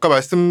수 있어요. 아까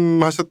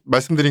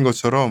말씀드린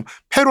것처럼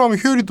폐로 하면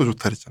효율이 더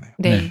좋다 그랬잖아요.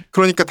 네.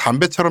 그러니까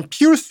담배처럼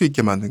피울 수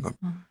있게 만든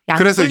겁니다.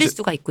 양이 쏠릴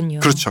수가 있군요.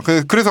 그렇죠.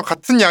 그래서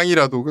같은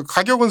양이라도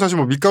가격은 사실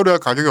뭐 밀가루야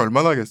가격이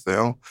얼마나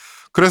하겠어요.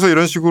 그래서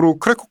이런 식으로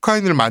크랙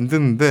코카인을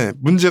만드는데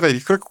문제가 이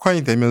크랙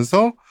코카인이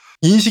되면서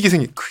인식이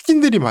생긴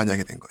흑인들이 많이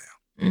하게 된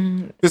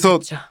거예요. 그래서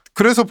그렇죠.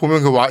 그래서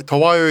보면 그 더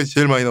와이어에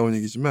제일 많이 나오는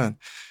얘기지만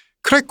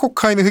크랙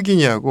코카인은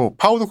흑인이 하고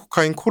파우더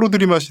코카인 코로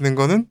들이마시는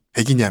거는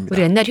백인이 합니다.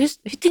 우리 옛날에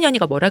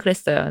휘트년이가 뭐라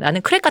그랬어요.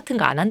 나는 크랙 같은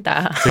거 안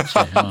한다.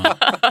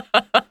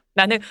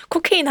 나는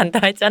코케인 한다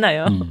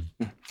했잖아요.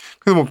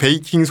 그래서 뭐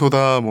베이킹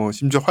소다, 뭐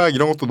심지어 화약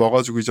이런 것도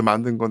넣어가지고 이제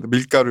만든 건데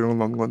밀가루 이런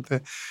거 넣은 건데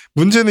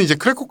문제는 이제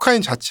크랙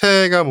코카인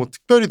자체가 뭐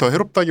특별히 더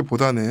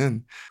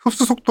해롭다기보다는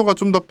흡수 속도가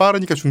좀 더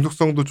빠르니까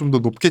중독성도 좀 더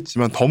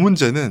높겠지만 더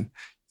문제는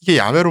이게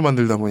야매로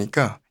만들다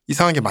보니까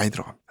이상한 게 많이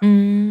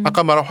들어갑니다.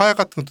 아까 말한 화약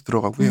같은 것도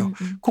들어가고요.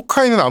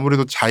 코카인은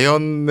아무래도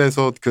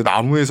자연에서 그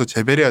나무에서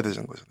재배를 해야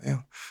되는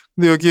거잖아요.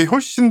 근데 여기에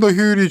훨씬 더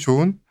효율이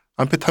좋은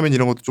암페타민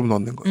이런 것도 좀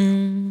넣는 거예요.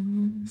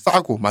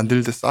 싸고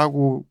만들 때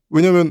싸고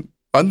왜냐면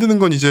만드는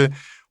건 이제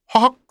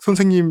화학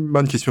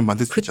선생님만 계시면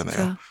만들 수 있잖아요.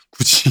 그쵸.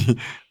 굳이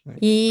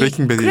이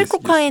브레이킹 배드 크랙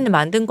코카인을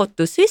만든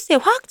것도 스위스의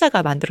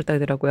화학자가 만들었다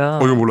그러더라고요.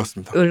 이거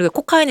몰랐습니다. 원래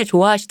코카인을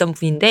좋아하시던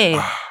분인데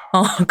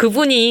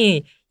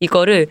그분이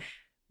이거를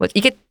뭐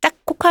이게 딱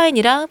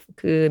코카인이랑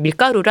그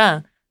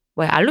밀가루랑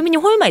뭐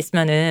알루미늄 호일만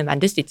있으면은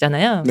만들 수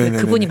있잖아요.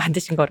 그분이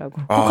만드신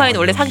거라고. 코카인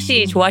원래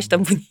상시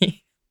좋아하시던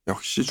분이.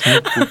 역시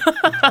중국부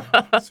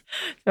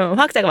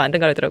화학자가 만든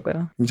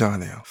거라더라고요.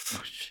 굉장하네요.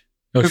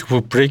 역시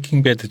그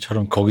브레이킹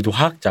배드처럼 거기도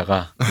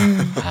화학자가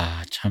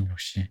참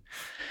역시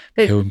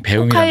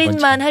배움이란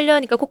코카인만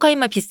하려니까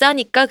코카인만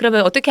비싸니까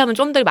그러면 어떻게 하면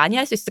좀 더 많이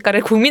할 수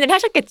있을까를 고민을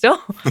하셨겠죠.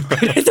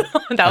 그래서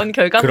나온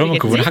결과물이겠지. 그러면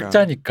그분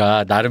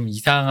학자니까 나름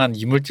이상한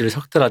이물질을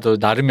섞더라도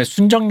나름의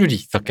순정률이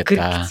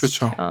있었겠다.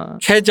 그렇죠.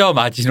 최저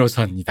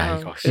마지노선이다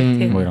이거.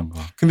 뭐 이런 거.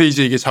 근데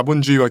이제 이게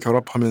자본주의와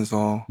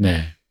결합하면서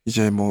네.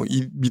 이제 뭐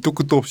밑도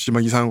끝도 없이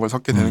막 이상한 걸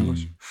섞게 되는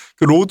거죠.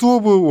 그 로드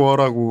오브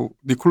워라고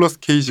니콜라스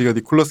케이지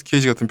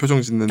같은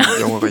표정 짓는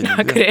영화가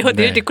있는데. 그래요?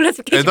 늘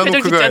니콜라스 케이지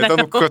표정 짓잖아요.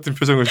 에다노크 같은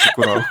표정을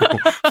짓고 나오고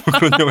뭐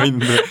그런 영화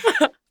있는데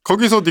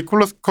거기서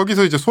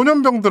이제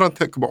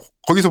소년병들한테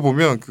거기서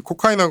보면 그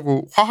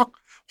코카인하고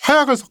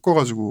화약을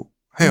섞어가지고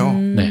해요.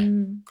 네.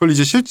 그걸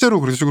이제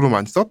실제로 그런 식으로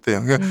많이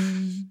썼대요. 그러니까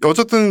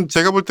어쨌든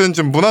제가 볼 때는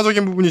좀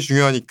문화적인 부분이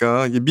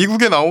중요하니까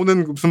미국에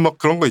나오는 무슨 막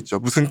그런 거 있죠.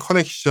 무슨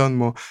커넥션,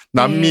 뭐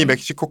남미,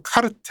 멕시코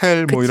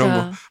카르텔, 뭐 이런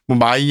거, 뭐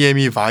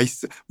마이애미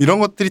바이스 이런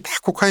것들이 다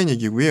코카인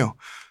얘기고요.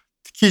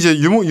 특히 이제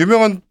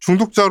유명한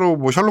중독자로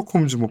뭐 셜록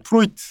홈즈, 뭐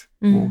프로이트,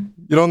 뭐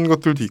이런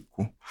것들도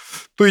있고.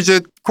 또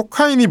이제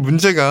코카인이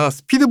문제가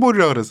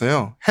스피드볼이라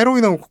그래서요.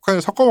 헤로인하고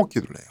코카인을 섞어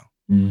먹기도 해요.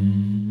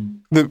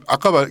 근데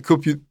아까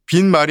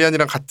빈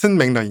마리안이랑 같은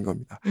맥락인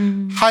겁니다.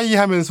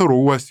 하이하면서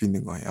로우할 수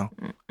있는 거예요.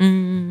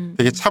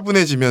 되게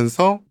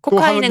차분해지면서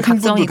코카인은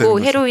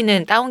각성이고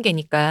헤로인은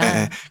다운계니까.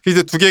 네.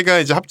 이제 두 개가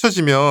이제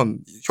합쳐지면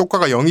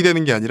효과가 0이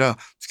되는 게 아니라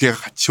두 개가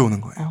같이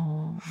오는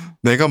거예요.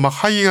 내가 막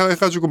하이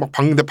해가지고 막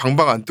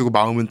방방 안 뜨고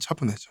마음은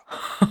차분해져.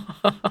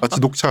 마치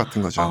녹차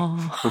같은 거죠.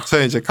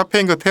 녹차에 이제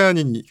카페인과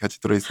테아닌이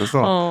같이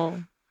들어있어서.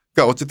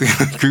 그러니까 어쨌든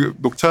그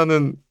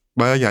녹차는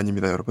마약이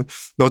아닙니다, 여러분.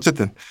 근데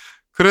어쨌든.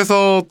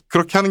 그래서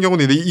그렇게 하는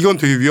경우는 이건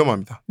되게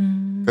위험합니다.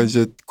 그러니까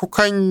이제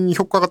코카인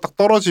효과가 딱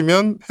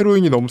떨어지면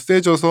헤로인이 너무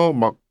세져서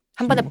막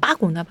한 번에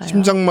빡 오나 봐요.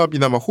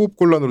 심장마비나 막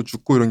호흡곤란으로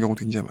죽고 이런 경우도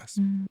굉장히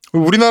많습니다.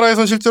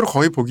 우리나라에선 실제로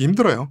거의 보기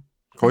힘들어요.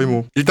 거의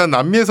뭐 일단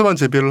남미에서만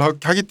재배를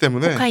하기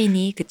때문에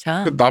코카인이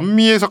그쵸.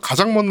 남미에서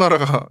가장 먼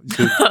나라가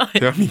이제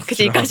대한민국이라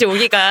그치, 여기까지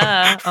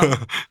오기가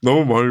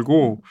너무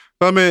멀고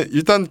그다음에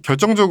일단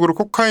결정적으로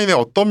코카인의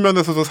어떤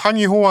면에서도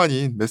상위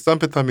호환인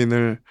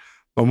메스암페타민을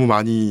너무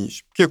많이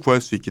쉽게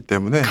구할 수 있기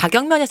때문에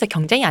가격 면에서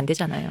경쟁이 안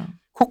되잖아요.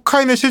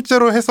 코카인을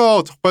실제로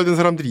해서 적발된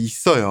사람들이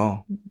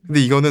있어요. 근데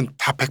이거는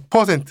다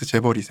 100%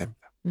 재벌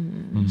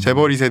 2세입니다.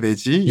 재벌 2세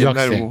내지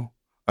유학생.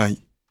 옛날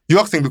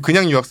유학생도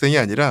그냥 유학생이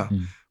아니라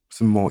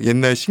무슨 뭐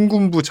옛날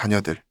신군부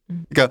자녀들.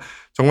 그러니까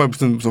정말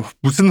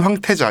무슨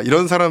황태자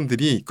이런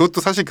사람들이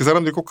그것도 사실 그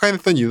사람들이 코카인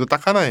했던 이유도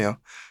딱 하나예요.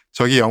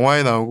 저기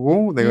영화에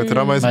나오고 내가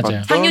드라마에서 맞아요.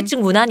 봤던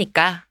상류층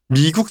문화니까.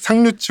 미국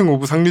상류층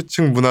오브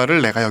상류층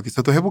문화를 내가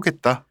여기서도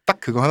해보겠다. 딱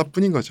그거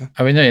하나뿐인 거죠.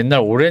 왜냐면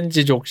옛날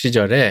오렌지족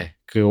시절에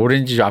그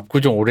오렌지족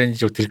압구정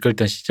오렌지족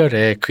들끓던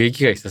시절에 그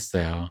얘기가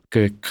있었어요.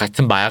 그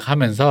같은 마약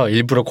하면서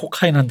일부러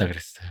코카인 한다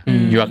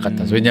그랬어요. 유학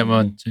갔다.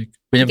 왜냐면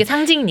이게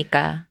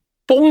상징이니까.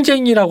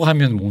 뽕쟁이라고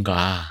하면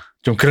뭔가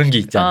좀 그런 게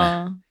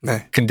있잖아요.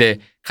 네. 근데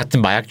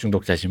같은 마약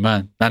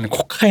중독자지만 나는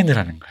코카인을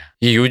하는 거야.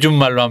 이게 요즘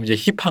말로 하면 이제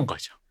힙한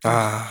거죠.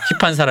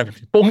 힙한 사람이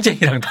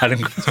뽕쟁이랑 다른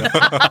거죠.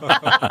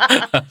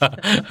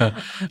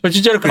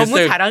 진짜로 그랬어요.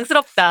 너무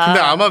자랑스럽다. 근데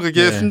아마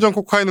그게 순정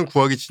코카인은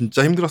구하기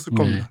진짜 힘들었을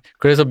겁니다.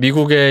 그래서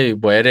미국에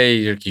뭐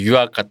LA 이렇게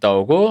유학 갔다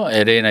오고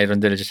LA나 이런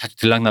데를 이제 자주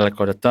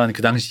들락날락거렸던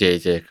그 당시에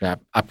이제 그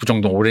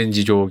압구정동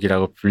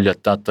오렌지족이라고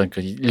불렸던 어떤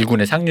그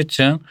일군의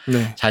상류층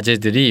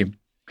자제들이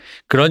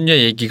그런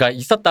얘기가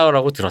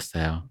있었다고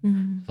들었어요.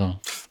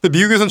 근데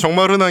미국에서는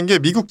정말 흔한 게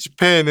미국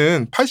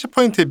지폐에는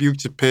 80%의 미국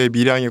지폐에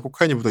미량의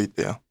코카인이 묻어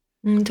있대요.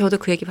 저도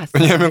그 얘기 봤어요.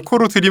 왜냐하면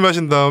코로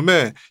들이마신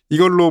다음에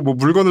이걸로 뭐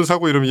물건을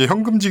사고 이러면 이게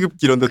현금 지급기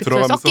이런 데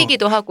들어가면서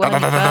섞이기도 하고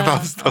하니까. 다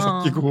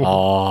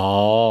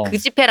섞이고. 그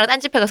지폐랑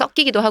딴 지폐가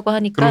섞이기도 하고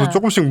하니까. 그러면서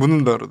조금씩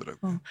묻는다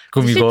그러더라고요.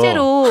 그럼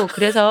실제로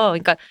그래서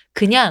그러니까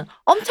그냥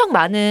엄청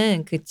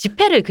많은 그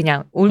지폐를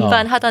그냥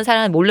운반하던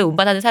사람 몰래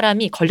운반하는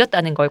사람이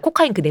걸렸다는 거예요.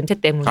 코카인 그 냄새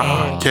때문에.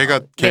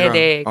 걔가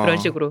네네 그런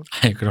식으로.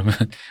 아니 그러면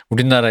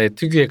우리나라의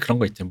특유의 그런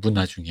거 있잖아요.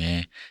 문화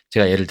중에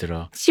제가 예를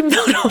들어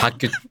심도로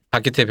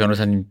박규태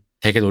변호사님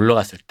댁에 놀러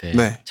갔을 때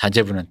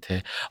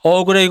자제분한테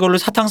그래 이걸로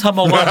사탕 사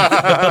먹어.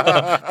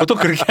 보통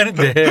그렇게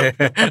하는데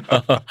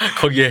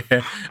거기에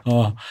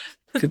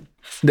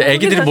근데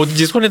애기들이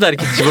뭐든지 손에다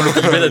이렇게 집어넣고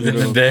입에다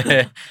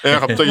넣는데 애가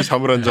갑자기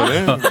잠을 안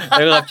자네.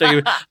 애가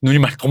갑자기 눈이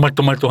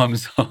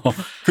말똥말똥하면서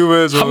그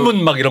왜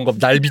한문 막 이런 거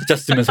날빗자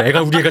쓰면서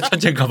우리 애가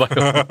천재인가 봐요.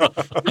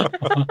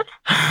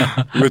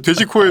 왜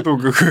돼지 코에도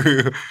그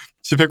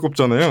지폐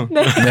꼽잖아요.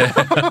 네.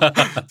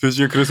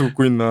 돼지가 그래서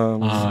웃고 있나.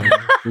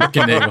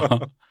 웃기네 이거.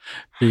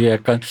 이게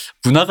약간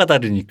문화가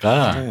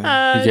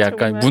다르니까 이게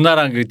약간 정말.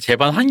 문화랑 그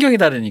재반 환경이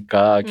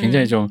다르니까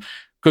굉장히 좀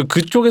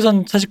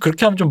그쪽에선 사실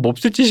그렇게 하면 좀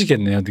몹쓸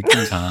짓이겠네요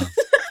느낌상.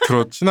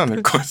 그렇진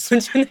않을 것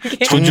같습니다.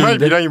 정말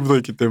미량이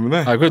묻어있기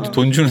때문에. 그래도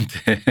돈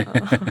주는데.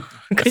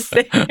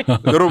 글쎄.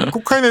 여러분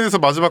코카인에 대해서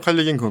마지막 할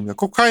얘기는 그겁니다.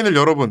 코카인을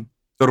여러분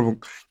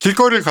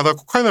길거리를 가다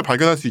코카인을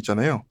발견할 수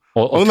있잖아요.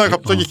 어느 날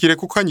갑자기 길에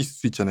코카인이 있을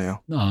수 있잖아요.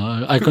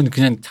 그건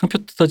그냥 상표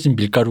뜯어진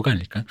밀가루가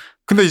아닐까요?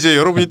 근데 이제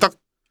여러분이 딱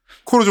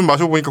코로 좀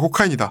마셔보니까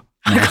코카인이다.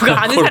 그거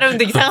아는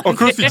사람도 이상한데.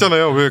 그럴 수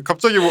있잖아요. 왜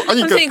갑자기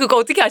선생님 그거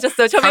어떻게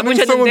아셨어요? 처음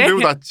해보셨는데. 가능성은 매우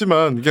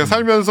낮지만 그냥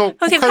살면서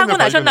선생님 타고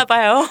나셨나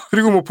봐요.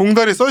 그리고 뭐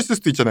봉다리에 써 있을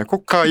수도 있잖아요.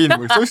 코카인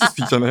써 있을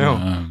수도 있잖아요.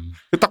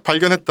 딱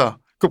발견했다.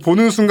 그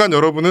보는 순간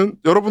여러분은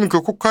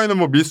그 코카인을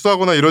뭐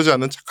밀수하거나 이러지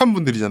않는 착한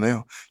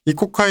분들이잖아요. 이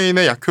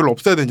코카인의 약효를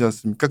없애야 되지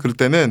않습니까? 그럴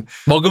때는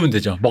먹으면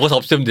되죠. 먹어서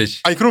없애면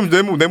되지. 그럼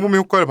내 몸에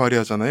효과를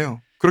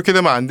발휘하잖아요. 그렇게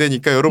되면 안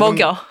되니까 여러분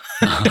먹여.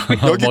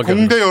 여기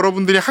공대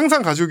여러분들이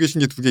항상 가지고 계신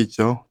게 2개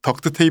있죠.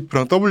 덕트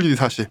테이프랑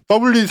WD-40.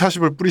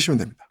 WD-40을 뿌리시면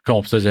됩니다. 그럼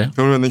없어져요?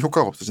 그러면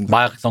효과가 없어진다.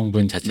 마약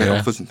성분 자체가? 네,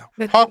 없어진다.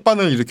 화학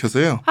반응을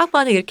일으켜서요. 화학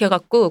반응을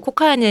일으켜갖고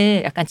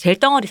코카인을 약간 젤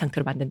덩어리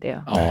상태로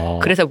만든대요.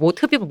 그래서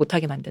흡입을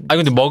못하게 만드는.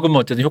 근데 먹으면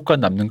어쨌든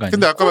효과는 남는 거 아니에요?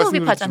 근데 아까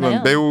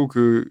말씀드렸지만 매우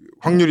그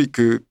확률이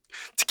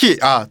특히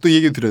또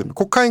얘기 드려야 됩니다.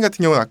 코카인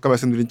같은 경우는 아까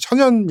말씀드린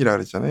천연이라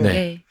그랬잖아요.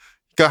 네.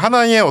 그러니까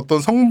하나의 어떤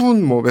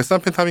성분, 뭐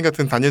메스암페타민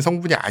같은 단일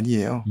성분이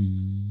아니에요.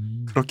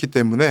 그렇기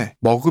때문에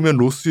먹으면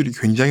로스율이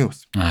굉장히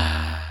높습니다.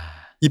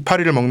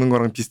 이파리를 먹는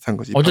거랑 비슷한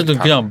거지. 어쨌든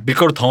그냥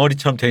밀가루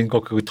덩어리처럼 된 거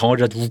그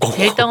덩어리라도 우거.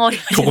 제일 덩어리.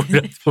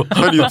 조금이라도.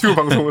 빨리 유튜브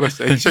방송을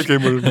하시죠. 액체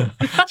괴물.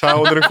 자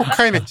오늘은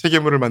코카인 액체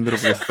괴물을 만들어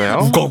보겠어요.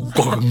 우거.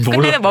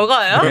 끝내면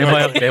먹어요?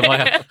 내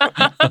마약.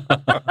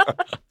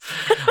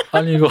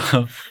 아니 이거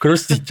그럴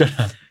수 있잖아.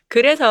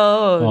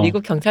 그래서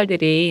미국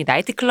경찰들이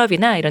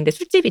나이트클럽이나 이런 데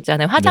술집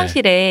있잖아요.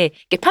 화장실에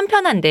이렇게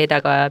편편한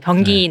데다가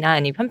변기나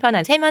아니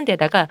편편한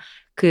세면대에다가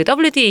그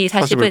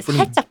WD-40을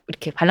살짝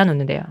이렇게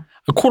발라놓는데요.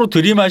 코로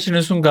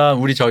들이마시는 순간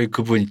저희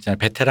그분 있잖아요.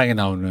 베테랑에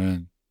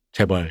나오는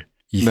재벌.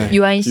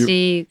 유한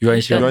씨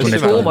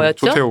조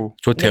뭐였죠?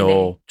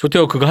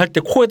 조태호 그거 할 때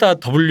코에다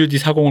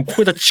WD-40을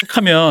코에다 칙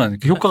하면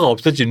그 효과가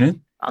없어지는.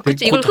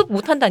 그렇죠. 이걸 흡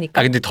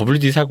못한다니까. 근데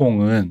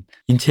WD-40은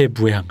인체에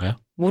무해한가요?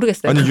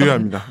 모르겠어요. 아니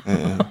유해합니다.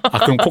 네.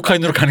 그럼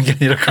코카인으로 가는 게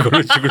아니라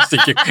그걸로 죽을 수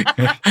있게.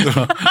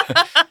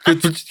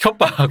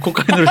 협박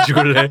코카인으로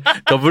죽을래?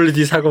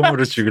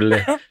 WD-40으로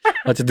죽을래?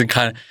 어쨌든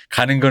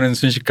가는 거는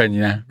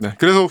순식간이야. 네.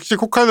 그래서 혹시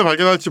코카인을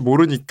발견할지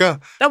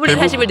모르니까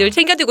WD-40을 늘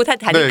챙겨두고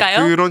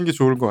다닐까요? 네, 그런 게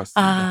좋을 것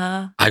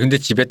같습니다. 근데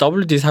집에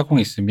WD-40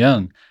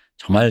 있으면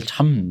정말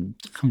참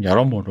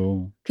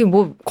여러모로.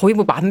 그 거의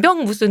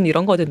만병 무슨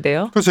이런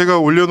거던데요. 그 제가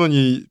올려놓은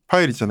이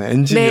파일 있잖아요.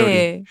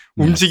 엔지니어링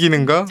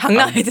움직이는가?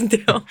 장난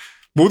아니던데요.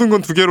 모든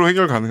건 2개로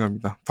해결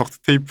가능합니다. 덕트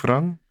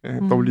테이프랑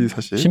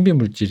WD-40. 신비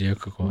물질이에요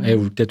그거. 애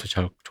울 때도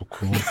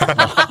좋고.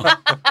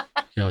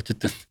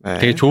 어쨌든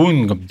되게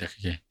좋은 겁니다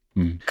그게.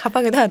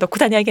 가방에다 넣고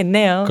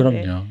다녀야겠네요.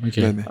 그럼요.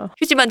 이게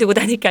휴지만 들고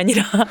다닐 게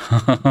아니라.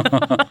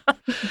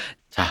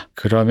 자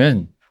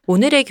그러면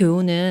오늘의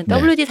교훈은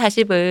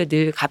WD-40을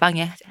늘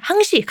가방에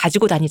항시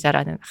가지고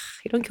다니자라는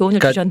이런 교훈을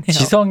주셨네요.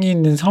 지성이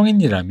있는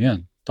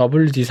성인이라면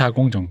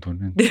WD-40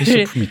 정도는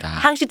필수품이다.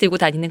 항시 들고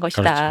다니는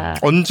것이다. 그렇죠.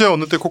 언제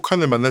어느 때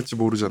코카인을 만날지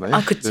모르잖아요.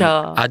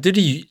 그렇죠.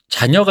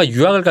 자녀가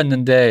유학을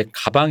갔는데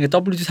가방에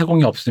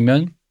WD-40이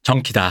없으면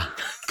정키다.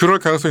 그럴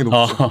가능성이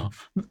높죠.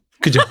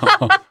 그죠?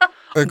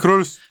 네,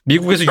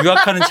 미국에서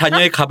유학하는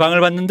자녀의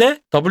가방을 봤는데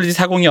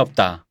WD-40이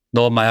없다.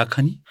 너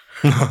마약하니?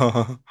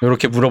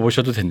 이렇게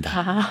물어보셔도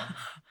된다.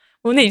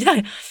 오늘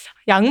이상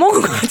약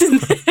먹은 것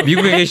같은데.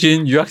 미국에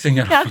계신 유학생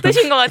여러분. 약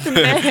드신 것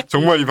같은데.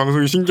 정말 이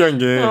방송이 신기한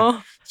게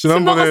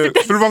지난번에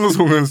술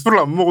방송은 술을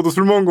안 먹어도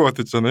술 먹은 것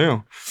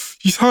같았잖아요.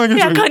 이상하게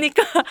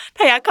약하니까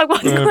다 약하고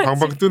하는 것 같아요.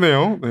 방방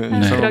뜨네요.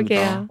 네,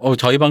 그러게요.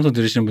 저희 방송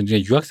들으시는 분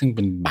중에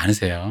유학생분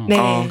많으세요.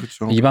 네.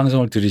 그렇죠. 이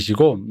방송을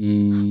들으시고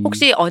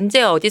혹시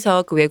언제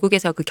어디서 그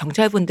외국에서 그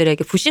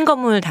경찰분들에게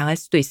부신검문을 당할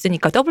수도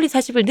있으니까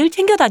W40을 늘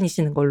챙겨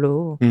다니시는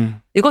걸로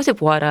이것을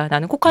보아라.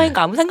 나는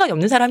코카인과 아무 상관이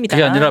없는 사람이다.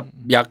 그게 아니라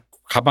약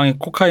가방에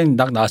코카인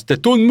딱 나왔을 때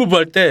돈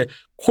무브할 때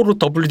코로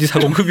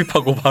WD-40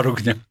 흡입하고 바로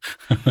그냥.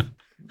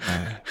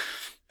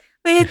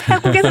 왜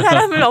타국에서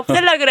사람을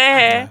없앨라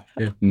그래.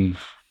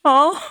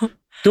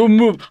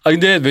 돈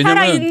근데 왜냐면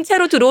살아있는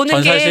채로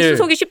들어오는 게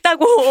수속이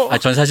쉽다고.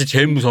 전 사실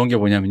제일 무서운 게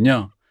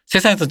뭐냐면요.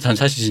 세상에서 전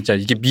사실 진짜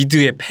이게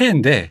미드의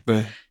폐해인데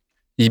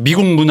이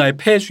미국 문화의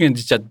폐해 중에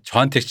진짜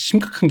저한테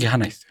심각한 게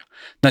하나 있어요.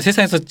 난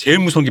세상에서 제일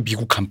무서운 게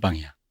미국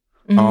감방이야.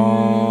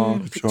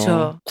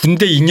 그렇죠.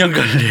 군대 2년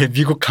갈래,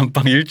 미국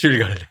감방 일주일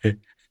갈래.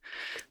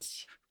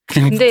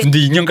 그냥 군대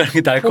 2년 가는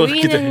게 나을 것 같기도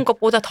해. 보이는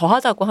것보다 더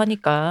하자고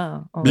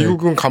하니까.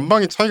 미국은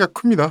감방의 차이가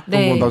큽니다.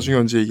 뭐 나중에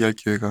언제 얘기할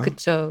기회가.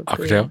 그렇죠.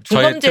 그래요?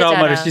 저의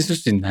트라우마를 씻을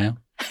수 있나요?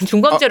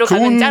 중범죄로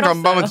가면 좋은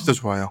감방은 진짜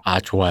좋아요.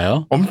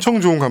 좋아요? 엄청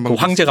좋은 감방.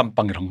 황제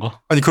감방 이런 거?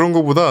 아니 그런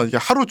거보다 이게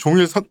하루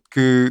종일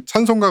그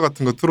찬송가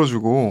같은 거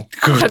틀어주고.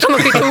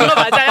 잠깐만 그게 좋은 거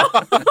맞아요?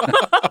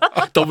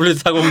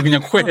 WD-40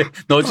 그냥 코에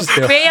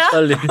넣어주세요. 왜요?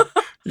 빨리.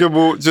 이게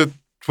뭐 이제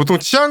보통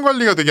치안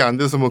관리가 되게 안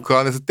돼서 뭐 그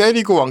안에서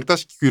때리고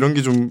왕따시키고 이런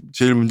게 좀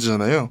제일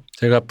문제잖아요.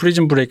 제가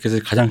프리즌 브레이크에서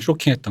가장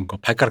쇼킹했던 거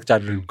발가락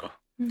자르는 거.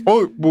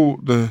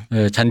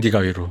 네, 잔디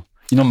가위로.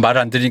 이놈 말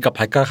안 들으니까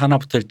발가락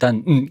하나부터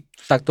일단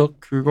싹둑.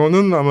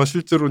 그거는 아마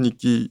실제로는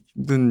있기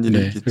힘든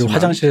일이겠지만. 그리고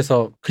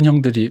화장실에서 큰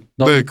형들이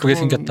너 예쁘게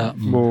생겼다.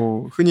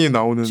 뭐 흔히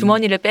나오는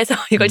주머니를 빼서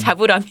이걸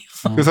잡으라며.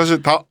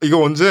 사실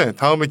이거 언제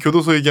다음에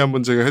교도소 얘기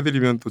한번 제가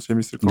해드리면 또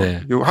재밌을 것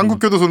같아요. 한국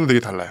교도소는 되게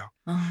달라요.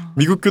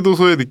 미국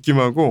교도소의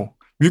느낌하고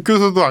미국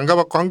교도소도 안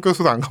가봤고 한국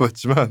교도소도 안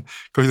가봤지만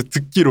거기서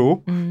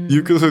듣기로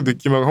미국 교도소의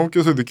느낌하고 한국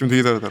교도소의 느낌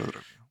되게 다르더라고요.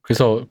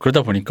 그래서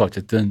그러다 보니까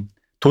어쨌든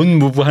돈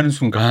무브하는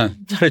순간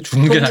차라리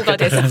죽는 게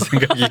낫겠다는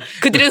생각이.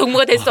 그들의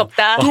동무가 될 수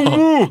없다.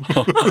 동무!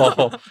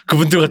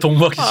 그분들과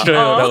동무하기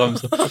싫어요. 라고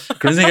하면서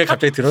그런 생각이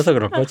갑자기 들어서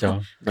그런 거죠.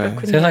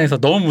 세상에서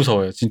너무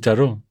무서워요.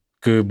 진짜로.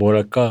 그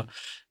뭐랄까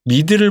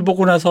미드를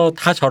보고 나서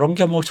다 저런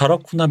게 뭐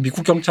저렇구나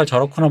미국 경찰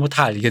저렇구나 뭐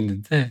다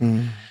알겠는데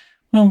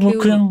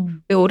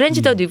그냥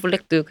오렌지 더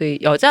뉴블랙도 그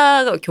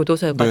여자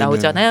교도소가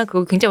나오잖아요.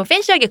 그거 굉장히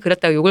패시하게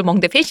그렸다고 욕을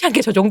먹는데 패시한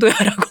게 저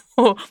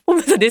정도야라고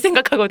보면서 늘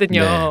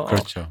생각하거든요. 네,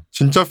 그렇죠.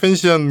 진짜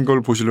팬시한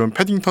걸 보시려면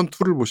패딩턴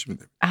 2를 보시면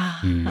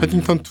됩니다.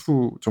 패딩턴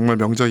 2 정말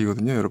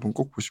명작이거든요. 여러분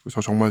꼭 보시고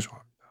저 정말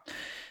좋아합니다.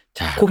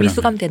 자, 곰이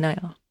수감되나요?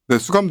 네,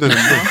 수감되는데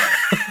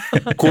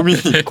곰이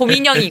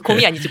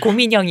아니지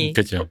곰인형이.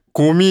 그렇죠.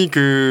 곰이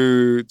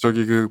그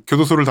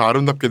교도소를 다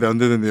아름답게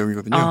만드는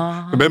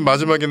내용이거든요. 맨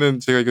마지막에는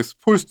제가 이게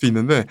스포일 수도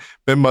있는데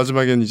맨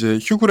마지막에는 이제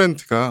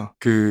휴그랜트가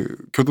그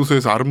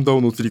교도소에서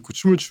아름다운 옷을 입고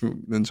춤을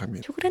추는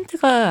장면.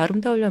 휴그랜트가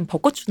아름다우려면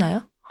벚꽃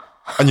추나요?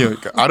 아니요,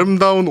 그러니까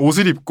아름다운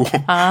옷을 입고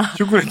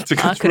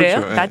휴그랜트가 춤을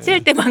그래요? 춰요.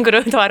 나치일 때만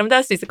그러면 더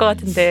아름다울 수 있을 것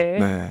같은데.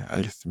 네,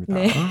 알겠습니다.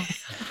 네.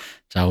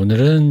 자,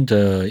 오늘은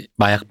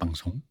마약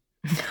방송.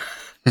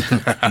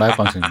 마약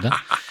방송입니다.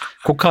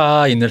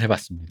 코카인을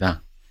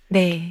해봤습니다.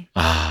 네.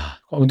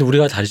 근데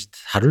우리가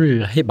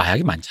다룰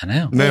마약이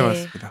많잖아요. 네,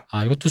 맞습니다.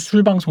 이것도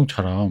술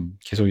방송처럼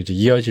계속 이제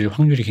이어질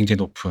확률이 굉장히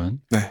높은.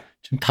 네.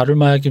 지금 다룰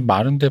마약이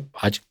많은데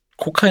아직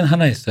코카인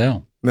하나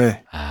있어요.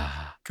 네.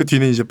 그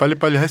뒤는 이제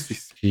빨리빨리 할 수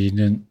있어요.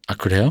 뒤는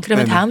그래요?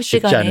 그러면 다음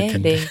시간에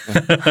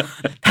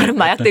다른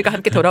마약들과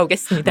함께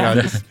돌아오겠습니다.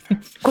 네,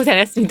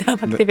 고생하셨습니다.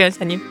 박대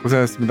변호사님.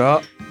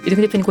 고생하셨습니다.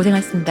 이동근 대표님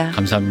고생하셨습니다.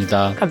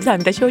 감사합니다.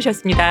 감사합니다.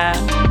 쉬우셨습니다.